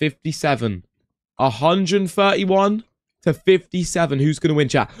 to 57. 131 to 57. Who's going to win,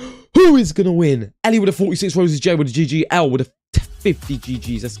 chat? Who is going to win? Ellie with a 46 roses. Jay with a GG. L with a 50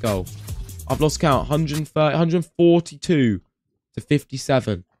 GGs. Let's go. I've lost count. 142 to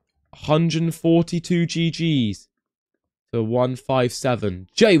 57. 142 GGs to 157.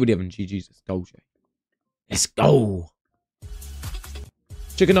 Jay with 11 GGs. Let's go, Jay. Let's go.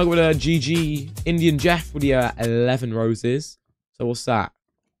 Chicken Nugget with a GG. Indian Jeff with the 11 roses. So what's that?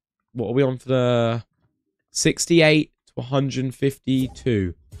 What are we on for the 68 to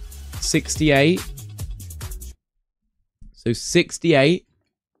 152? 68. So 68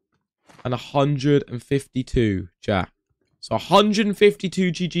 and 152, chat. So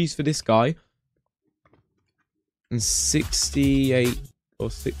 152 GGs for this guy. And 68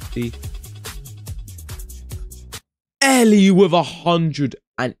 or 60. Ellie with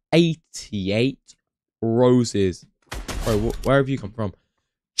 188 roses. Bro, where have you come from?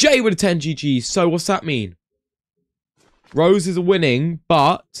 Jay with a 10 GGs. So what's that mean? Roses are winning,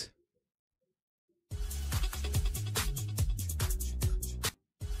 but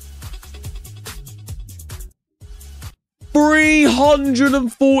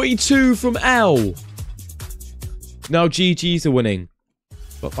 342 from L. Now GGs are winning.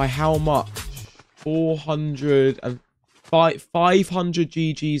 But by how much? 500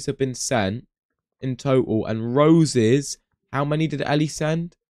 GGs have been sent in total. And roses, how many did Ellie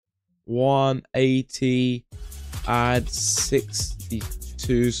send? 180, add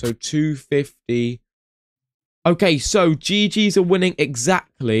 62, so 250. Okay, so GGs are winning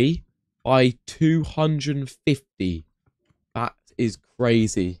exactly by 250. That is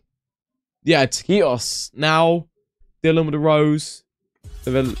crazy. Yeah, Tios. Now, Dylan with a rose.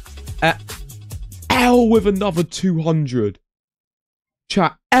 L with another 200.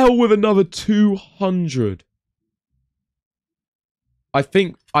 Chat, L with another 200. I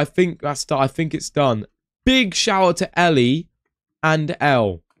think that's done. I think it's done. Big shout out to Ellie and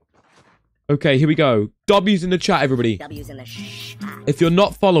L. Okay, here we go. W's in the chat, everybody. If you're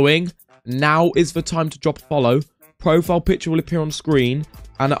not following, now is the time to drop a follow. Profile picture will appear on screen.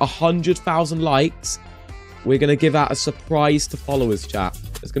 And at 100,000 likes, we're going to give out a surprise to followers, chat.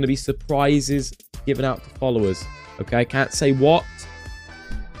 There's going to be surprises given out to followers. Okay, I can't say what.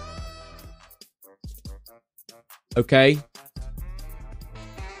 Okay.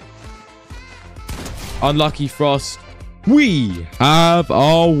 Unlucky Frost. We have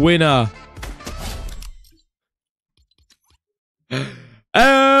our winner.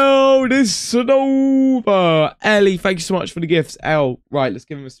 Oh, this is over. Ellie, thank you so much for the gifts. Right, let's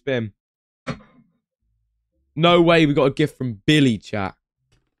give him a spin. No way we got a gift from Billy, chat.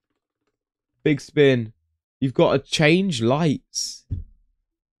 Big spin. You've got to change lights.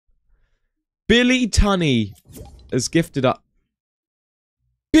 Billy Tunney has gifted up.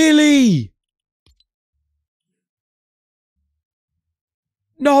 Billy!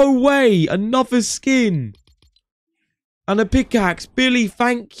 No way! Another skin! And a pickaxe. Billy,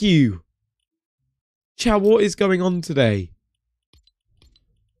 thank you. Chat, what is going on today?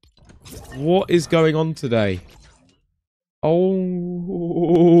 What is going on today?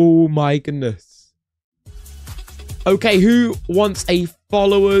 Oh my goodness. Okay, who wants a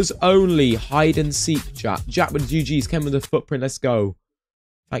followers only hide and seek, chat? Jack with GG's, Ken with the footprint. Let's go.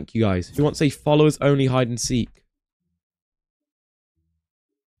 Thank you, guys. Who wants a followers only hide and seek?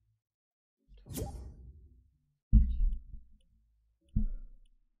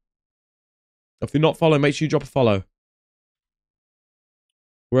 If you're not following, make sure you drop a follow.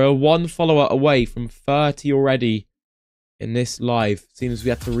 We're one follower away from 30 already in this live. Seeing as we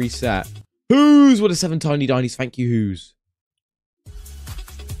had to reset. Who's with the 7 tiny dinies? Thank you, Who's.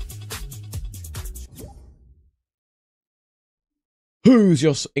 Who's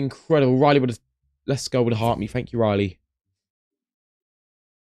you're incredible. Riley with a... Let's go with a heart me. Thank you, Riley.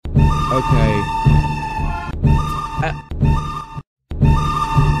 Okay.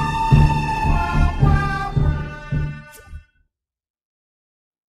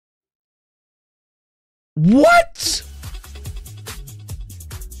 What?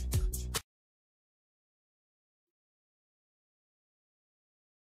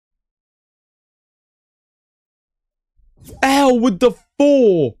 L with the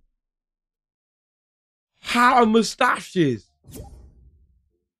 4. Hat and mustaches.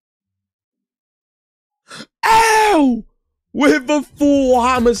 L with the 4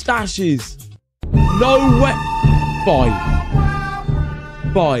 hat and mustaches. No way.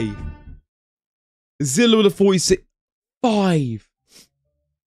 5. 5. Zilla with a 46. 5.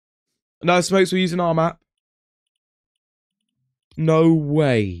 No, Smokes, we're using our map. No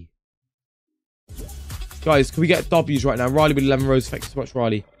way. Guys, can we get W's right now? Riley with 11 rows. Thanks so much,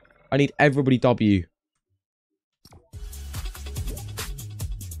 Riley. I need everybody W.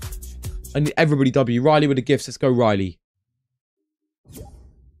 I need everybody W. Riley with the gifts. Let's go, Riley.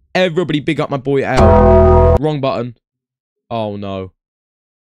 Everybody big up my boy L. Wrong button. Oh, no.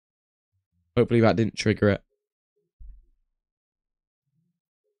 Hopefully that didn't trigger it.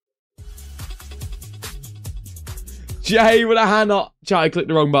 Jay with a hand up. Chat, I clicked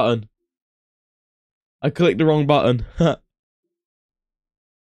the wrong button. I clicked the wrong button. Right,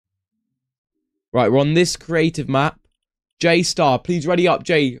 we're on this creative map. J Star, please ready up.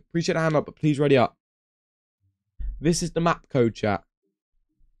 Jay, appreciate the hand up, but please ready up. This is the map code, chat.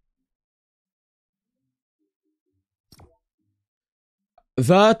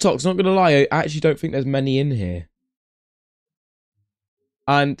 Vertox, not gonna lie, I actually don't think there's many in here.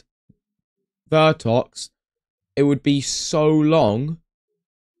 And Vertox, it would be so long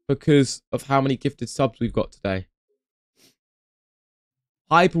because of how many gifted subs we've got today.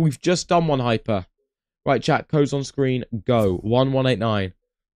 Hyper, we've just done one, Hyper. Right, chat, codes on screen, go. 1189.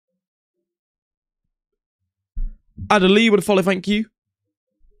 Adelie with a follow, thank you.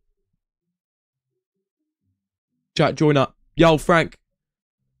 Chat, join up. Yo, Frank.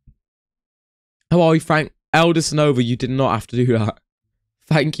 How are you, Frank? Eldest and over, you did not have to do that.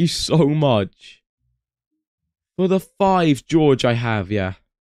 Thank you so much. For the 5, George, I have, yeah.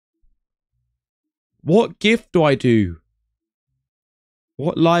 What gift do I do?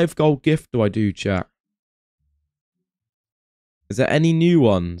 What live gold gift do I do, chat? Is there any new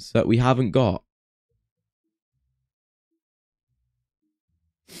ones that we haven't got?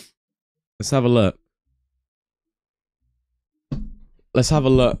 Let's have a look. Let's have a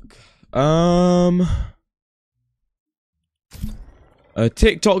look. A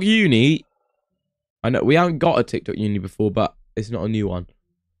TikTok uni. I know we haven't got a TikTok uni before, but it's not a new one.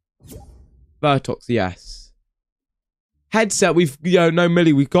 Vertox, yes. Headset, no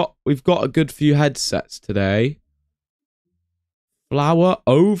Millie, we've got a good few headsets today. Flower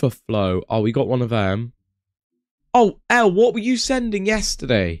Overflow. Oh, we got one of them. Oh, L, what were you sending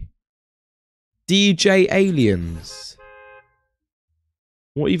yesterday? DJ aliens.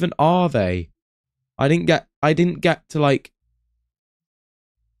 What even are they? I didn't get to like...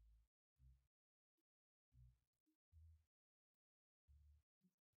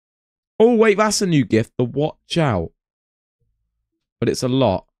 Oh, wait, that's a new gift. The watch out. But it's a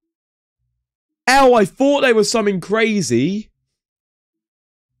lot. L, I thought they were something crazy.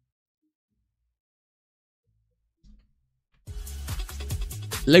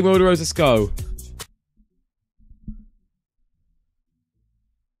 Lego Rose, let's go.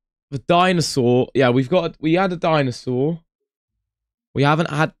 The dinosaur. Yeah, we had a dinosaur. We haven't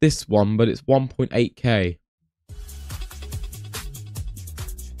had this one, but it's 1.8k.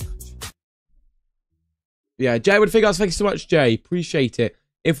 Yeah, Jay would figure out. Thank you so much, Jay. Appreciate it.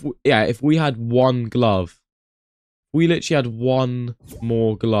 If we had one glove, we literally had one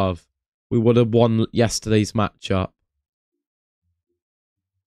more glove, we would have won yesterday's matchup.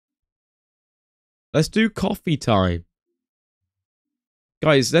 Let's do coffee time.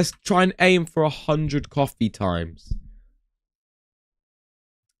 Guys, let's try and aim for 100 coffee times.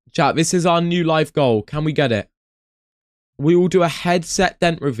 Chat, this is our new life goal. Can we get it? We will do a headset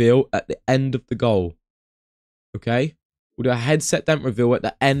dent reveal at the end of the goal. Okay? We'll do a headset dent reveal at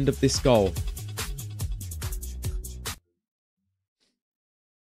the end of this goal.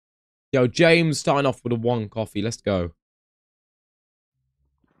 Yo, James starting off with a 1 coffee. Let's go.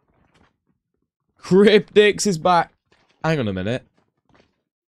 Cryptix is back. Hang on a minute.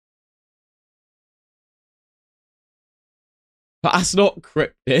 That's not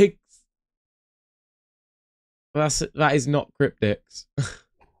Cryptix. That is not Cryptix.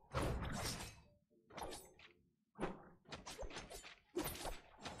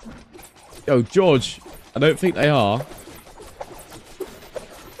 Yo, George, I don't think they are.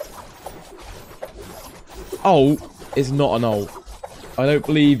 Oh, it's not an ult. I don't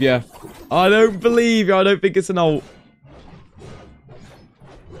believe you. I don't believe you. I don't think it's an ult.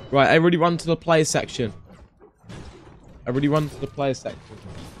 Right, everybody run to the player section. Everybody run to the player section.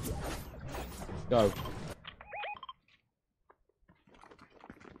 Go.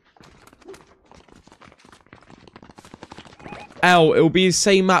 L, it'll be the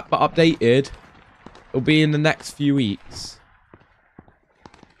same map but updated. It'll be in the next few weeks.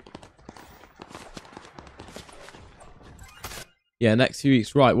 Yeah, next few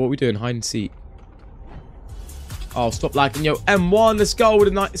weeks. Right, what are we doing? Hide and seek. Oh, stop lagging. Yo, M1, let's go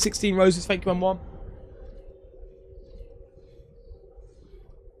with the 16 roses. Thank you, M1.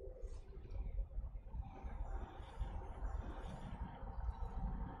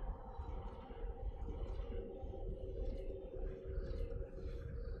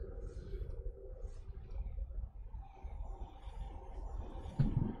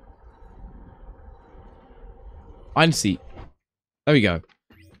 Hide and seek. There we go.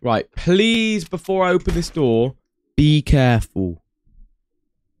 Right, please, before I open this door, be careful.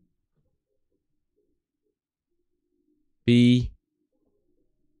 Okay,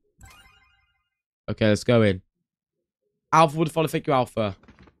 let's go in. Alpha would follow. Thank you, Alpha.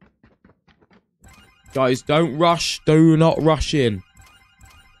 Guys, don't rush. Do not rush in.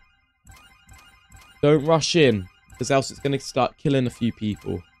 Don't rush in, because else it's going to start killing a few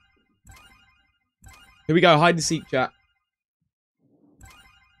people. Here we go. Hide and seek, chat.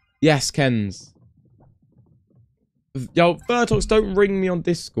 Yes, Kens. Yo, Vertox, don't ring me on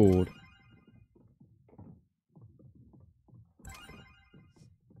Discord.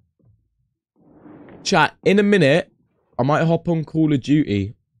 Chat, in a minute, I might hop on Call of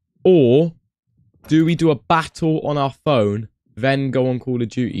Duty. Or, do we do a battle on our phone, then go on Call of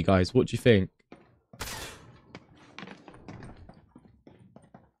Duty, guys? What do you think?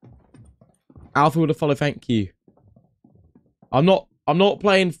 Alpha with a follow, thank you. I'm not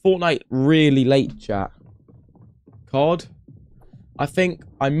playing Fortnite really late, chat. COD. I think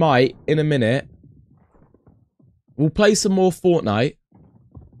I might, in a minute. We'll play some more Fortnite.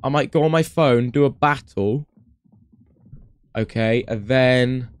 I might go on my phone, do a battle. Okay, and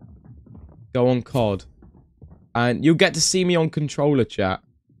then go on COD. And you'll get to see me on controller, chat.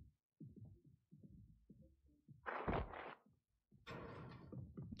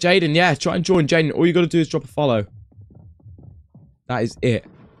 Jaden, yeah, try and join. Jaden, all you got to do is drop a follow. That is it.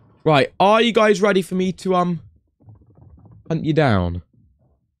 Right, are you guys ready for me to, hunt you down?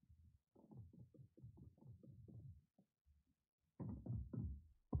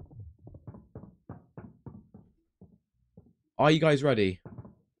 Are you guys ready?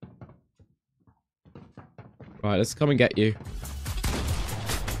 Right, let's come and get you.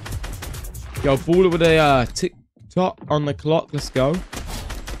 Yo, baller with a, tick-tock on the clock. Let's go.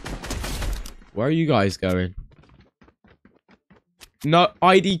 Where are you guys going? No,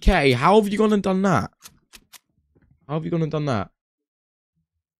 IDK. How have you gone and done that? How have you gone and done that?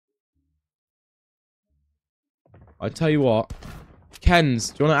 I tell you what. Kens,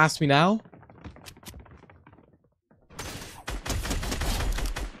 do you want to ask me now?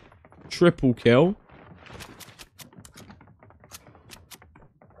 Triple kill.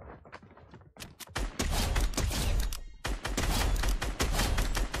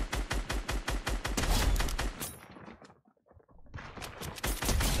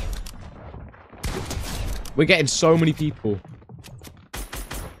 We're getting so many people.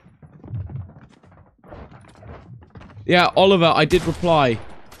 Yeah, Oliver, I did reply.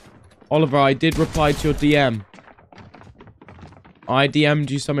 Oliver, I did reply to your DM. I DM'd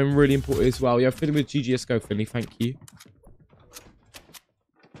you something really important as well. Yeah, filling with GGSGO, Finley. Thank you.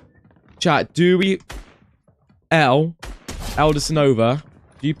 Chat, do we... Elderson over.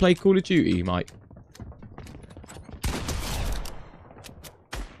 Do you play Call of Duty, Mike?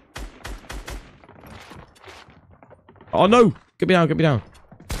 Oh, no. Get me down, get me down.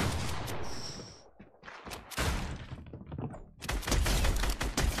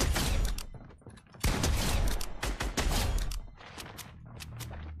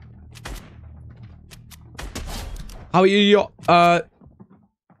 How are you? Oh,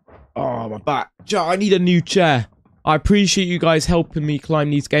 my back. I need a new chair. I appreciate you guys helping me climb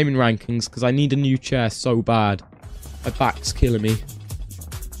these gaming rankings because I need a new chair so bad. My back's killing me.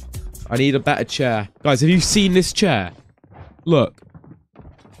 I need a better chair. Guys, have you seen this chair? Look.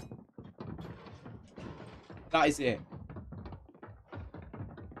 That is it.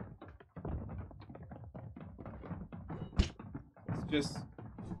 It's just...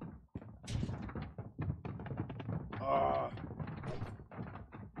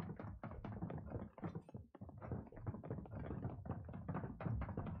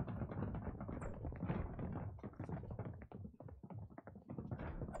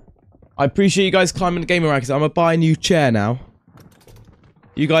 I appreciate you guys climbing the gaming rankings. I'm gonna buy a new chair now.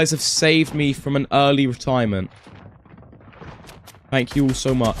 You guys have saved me from an early retirement. Thank you all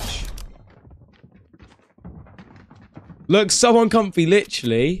so much. Look, so uncomfy,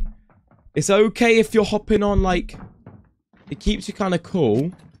 literally. It's okay if you're hopping on, like... It keeps you kind of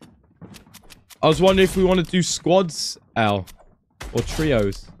cool. I was wondering if we want to do squads, L. Or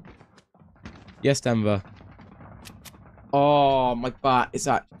trios. Yes, Denver. Oh, my back. It's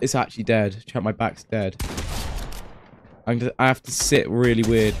actually dead. Check, my back's dead. I have to sit really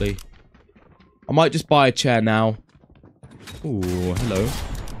weirdly. I might just buy a chair now. Ooh, hello.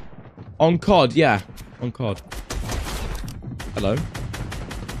 On COD, yeah. On COD. Hello.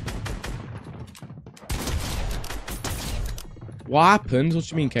 What happened? What do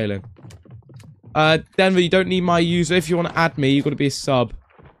you mean, Kaylin? Denver, you don't need my user. If you want to add me, you've got to be a sub.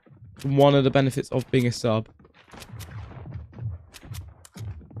 One of the benefits of being a sub.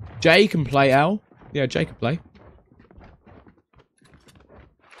 Jay can play, L. Yeah, Jay can play.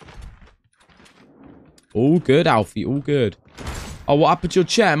 All good, Alfie. All good. Oh, what happened to your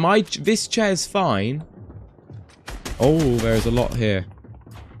chair? This chair's fine. Oh, there is a lot here.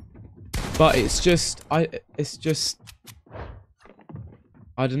 But it's just... I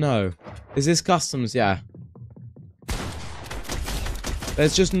don't know. Is this customs? Yeah.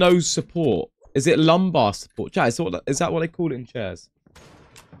 There's just no support. Is it lumbar support? Chat, is that what they call it in chairs?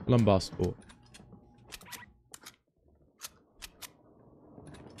 Lumbar support.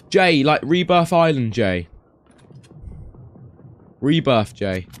 Jay, like Rebirth Island, Jay. Rebirth,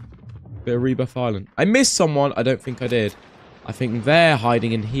 Jay. Bit of Rebirth Island. I missed someone. I don't think I did. I think they're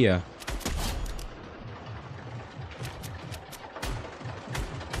hiding in here.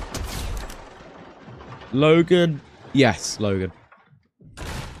 Logan. Yes, Logan.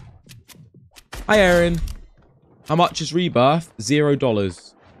 Hi, Aaron. How much is Rebirth?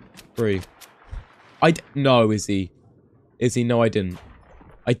 $0. Free. No, Izzy. Izzy, no, I didn't.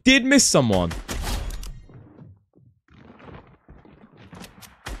 I did miss someone.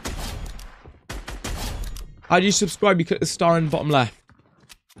 How do you subscribe? You click the star in the bottom left.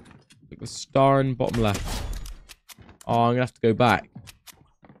 Click the star in the bottom left. Oh, I'm gonna have to go back.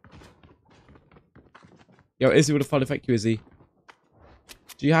 Yo, Izzy, what a fun effect you, Izzy.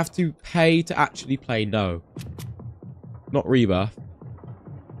 Do you have to pay to actually play? No. Not Rebirth.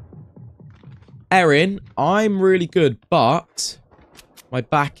 Erin, I'm really good, but my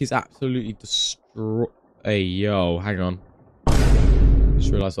back is absolutely destroyed. Hey, yo, hang on.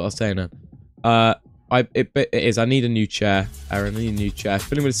 Just realised what I was saying then. It is. I need a new chair, Erin. I need a new chair.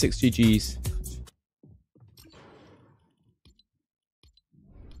 Filling with 6 GGs.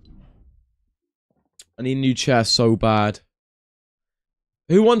 I need a new chair so bad.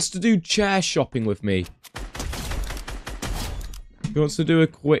 Who wants to do chair shopping with me? He wants to do a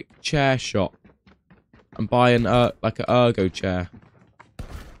quick chair shop and buy an like an ergo chair.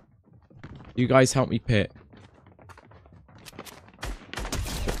 You guys help me pick.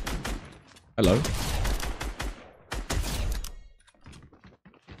 Hello.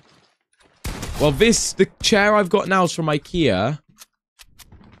 Well, the chair I've got now is from IKEA.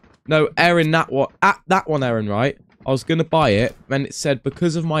 No, Aaron, that one, Aaron, right? I was gonna buy it, and it said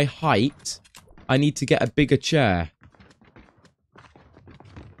because of my height, I need to get a bigger chair.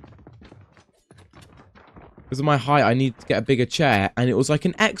 Because of my height, I need to get a bigger chair, and it was like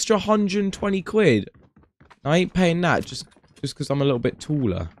an extra 120 quid. I ain't paying that just because I'm a little bit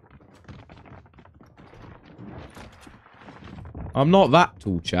taller. I'm not that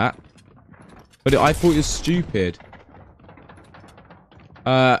tall, chat. But I thought it was stupid.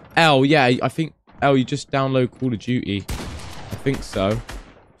 L, yeah, I think, L, you just download Call of Duty. I think so.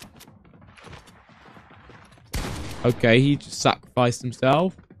 Okay, he just sacrificed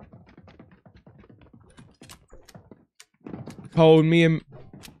himself. Cole, me and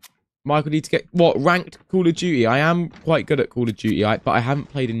Michael need to get, what, ranked Call of Duty? I am quite good at Call of Duty, but I haven't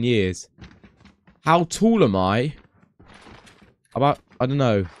played in years. How tall am I? About, I don't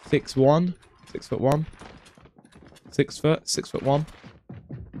know, 6'1"? 6'1"? 6 foot? 6'1"?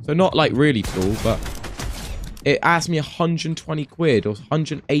 So not like really tall, but it asked me 120 quid or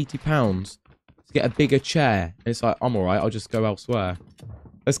 180 pounds to get a bigger chair. And it's like, I'm alright, I'll just go elsewhere.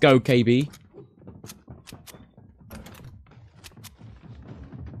 Let's go, KB.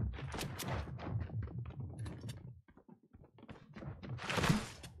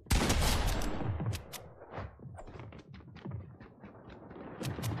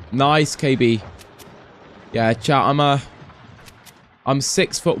 Nice, KB. Yeah, chat, I'm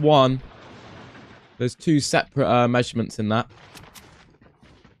 6'1". There's 2 separate measurements in that.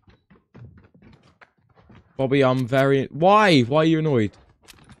 Bobby, I'm very... Why? Why are you annoyed?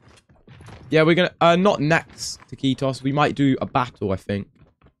 Yeah, we're gonna... not next to Ketos. We might do a battle, I think.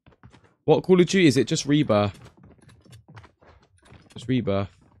 What Call of Duty is it? Just Rebirth. Just Rebirth.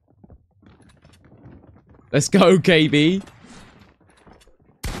 Let's go, KB.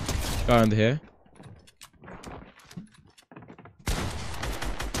 Go under here.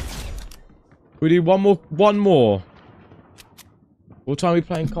 We do one more. What time are we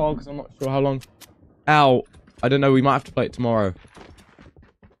playing, Carl? Because I'm not sure how long. Ow. I don't know. We might have to play it tomorrow.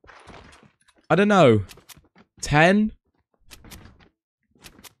 I don't know. 10?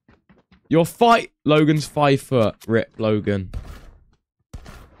 Your fight. Logan's 5 foot. Rip, Logan.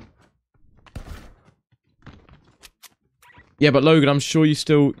 Yeah, but Logan, I'm sure you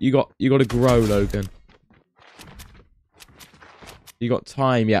got to grow, Logan. You got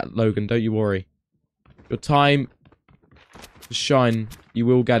time, yeah, Logan, don't you worry. Your time to shine, you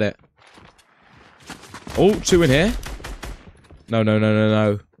will get it. Oh, 2 in here.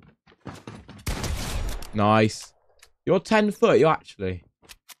 No. Nice. You're 10 foot, you're actually.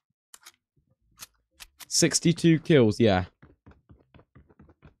 62 kills, yeah.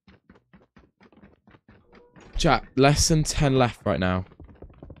 Chat, less than 10 left right now.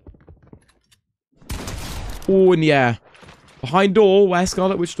 Oh, in the air. Behind door. Where,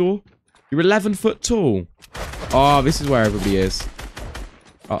 Scarlet? Which door? You're 11 foot tall. Oh, this is where everybody is.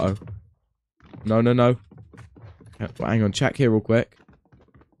 Uh-oh. No. Hang on. Check here real quick.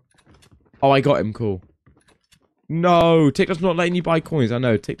 Oh, I got him. Cool. No. TikTok's not letting you buy coins. I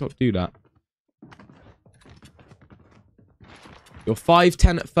know. TikTok do that. You're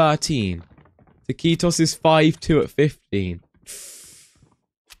 5'10" at 13. Taquitos is 5'2" at 15.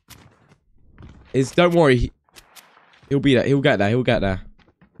 Don't worry. He'll be there. He'll get there.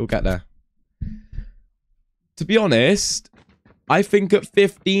 To be honest, I think at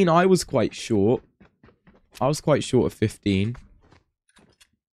 15 I was quite short. I was quite short at 15.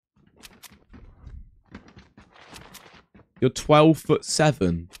 You're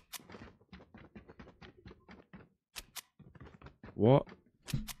 12'7". What?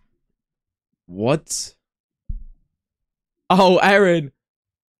 What? Oh, Aaron.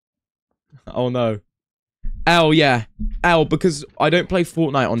 Oh, no. L, yeah. L, because I don't play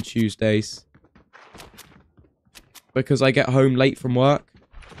Fortnite on Tuesdays. Because I get home late from work.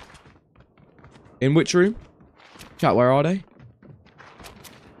 In which room? Chat, where are they?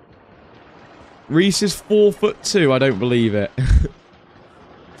 Reese is 4'2". I don't believe it.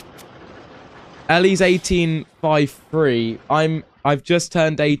 Ellie's 18'5'3". I've just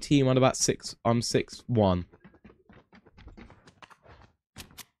turned 18. I'm about 6. I'm 6'1".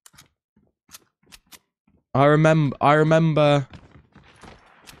 I remember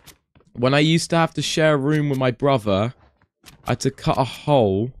when I used to have to share a room with my brother, I had to cut a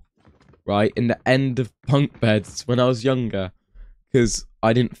hole, right, in the end of bunk beds when I was younger. because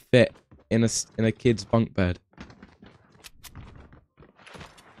I didn't fit in a kid's bunk bed.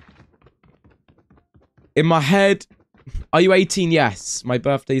 In my head, are you 18? Yes. My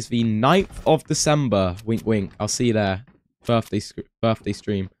birthday's the 9th of December. Wink, wink. I'll see you there. Birthday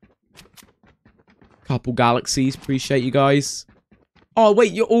stream. Couple galaxies. Appreciate you guys. Oh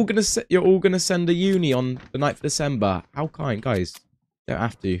wait, you're all gonna send a uni on the 9th of December. How kind, guys. Don't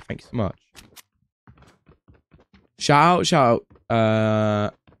have to. Thank you so much. Shout out.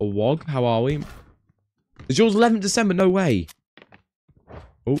 Wog, how are we? Is yours 11th December? No way.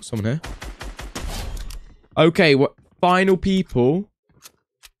 Oh, someone here. Okay, what final people?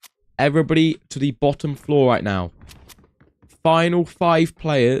 Everybody to the bottom floor right now. Final 5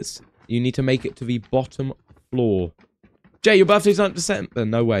 players. You need to make it to the bottom floor. Jay, your birthday's 9th December.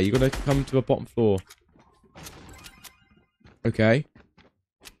 No way. You're going to come to the bottom floor. Okay.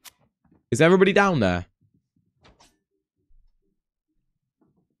 Is everybody down there?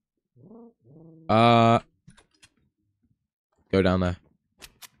 Go down there.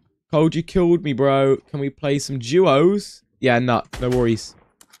 Cold, you killed me, bro. Can we play some duos? Yeah, no worries.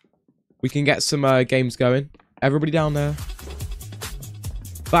 We can get some games going. Everybody down there.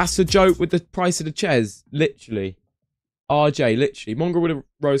 That's a joke with the price of the chairs. Literally. RJ, literally. Mongrel with a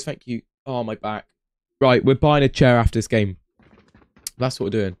rose, thank you. Oh, my back. Right, we're buying a chair after this game. That's what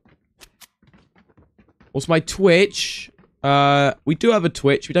we're doing. Also, my Twitch. We do have a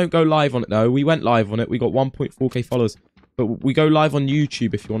Twitch. We don't go live on it, though. We went live on it. We got 1.4k followers. But we go live on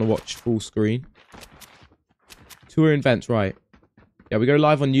YouTube if you want to watch full screen. Tour events, right. Yeah, we go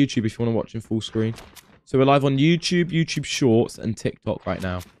live on YouTube if you want to watch in full screen. So we're live on YouTube, YouTube Shorts, and TikTok right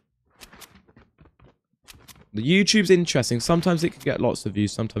now. The YouTube's interesting. Sometimes it can get lots of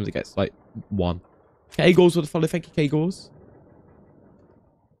views. Sometimes it gets, like, 1. K-Gores with a follow. Thank you, K-Gores.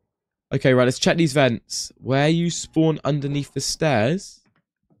 Okay, right. Let's check these vents. Where you spawn underneath the stairs?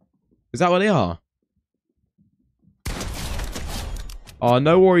 Is that where they are? Oh,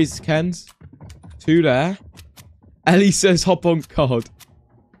 no worries, Kens. 2 there. Ellie says hop on COD.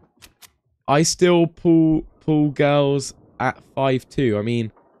 I still pull girls at 5'2". I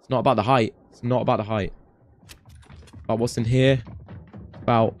mean, it's not about the height. It's not about the height. About what's in here.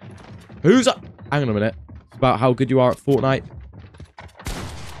 About who's up? Hang on a minute. It's about how good you are at Fortnite.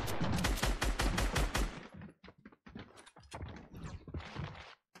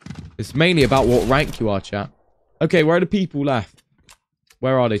 It's mainly about what rank you are, chat. Okay, where are the people left?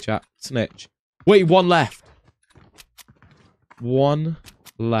 Where are they, chat? Snitch. Wait, 1 left. 1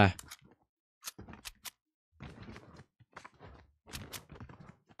 left.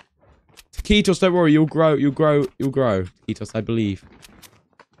 Taquitos, don't worry. You'll grow. You'll grow. You'll grow. Taquitos, I believe.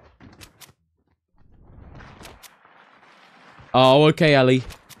 Oh, okay, Ellie.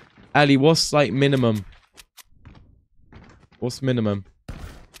 Ellie, what's, like, minimum? What's minimum?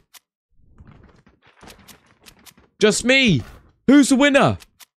 Just me! Who's the winner?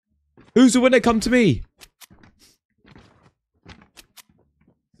 Who's the winner? Come to me.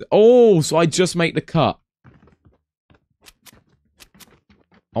 Oh, so I just make the cut.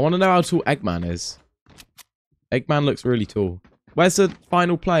 I want to know how tall Eggman is. Eggman looks really tall. Where's the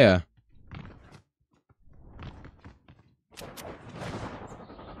final player?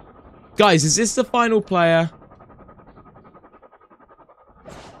 Guys, is this the final player?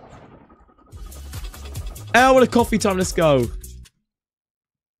 Oh, what a coffee time. Let's go.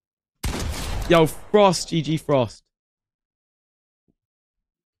 Yo, Frost. GG, Frost.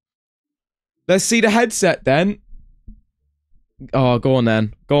 Let's see the headset, then. Oh, go on,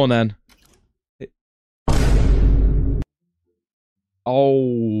 then. Go on, then.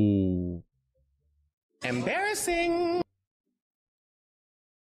 Oh. Embarrassing.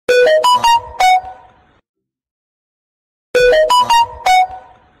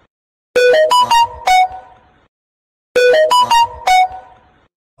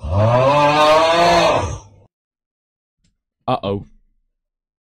 Uh-oh.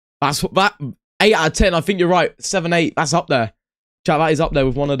 That's what that 8 out of 10. I think you're right. 7, 8. That's up there. Chat, that is up there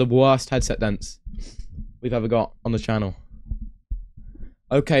with one of the worst headset dents we've ever got on the channel.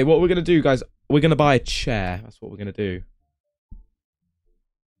 Okay, what we're gonna do, guys? We're gonna buy a chair. That's what we're gonna do.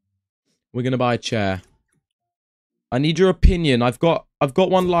 We're gonna buy a chair. I need your opinion. I've got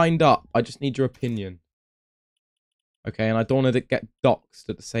one lined up. I just need your opinion. Okay, and I don't want to get doxed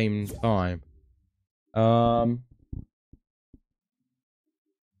at the same time. I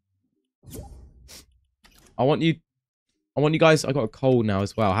want you guys. I got a cold now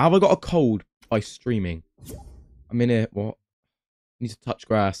as well. How have I got a cold? By streaming. I'm in here. What? I need to touch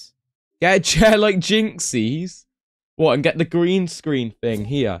grass. Get a chair like Jinxies. What? And get the green screen thing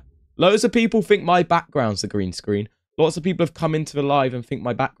here. Loads of people think my background's the green screen. Lots of people have come into the live and think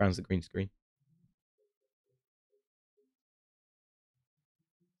my background's a green screen.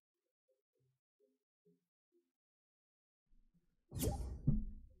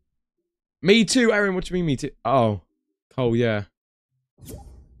 Me too, Aaron. What do you mean me too? Oh, Cole, yeah.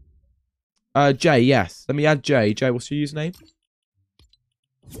 Jay, yes. Let me add Jay. Jay, what's your username?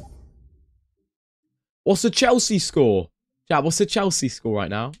 What's the Chelsea score? Chat, what's the Chelsea score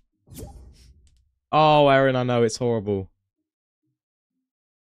right now? Oh, Aaron, I know. It's horrible.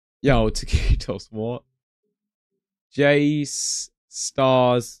 Yo, Taquitos, what? J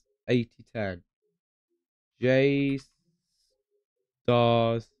stars 8010. J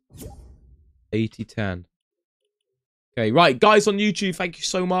stars 8010. Okay, right, guys on YouTube, thank you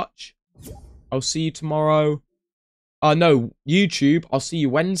so much. I'll see you tomorrow. No, YouTube, I'll see you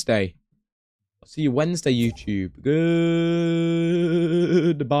Wednesday. I'll see you Wednesday, YouTube.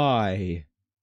 Goodbye.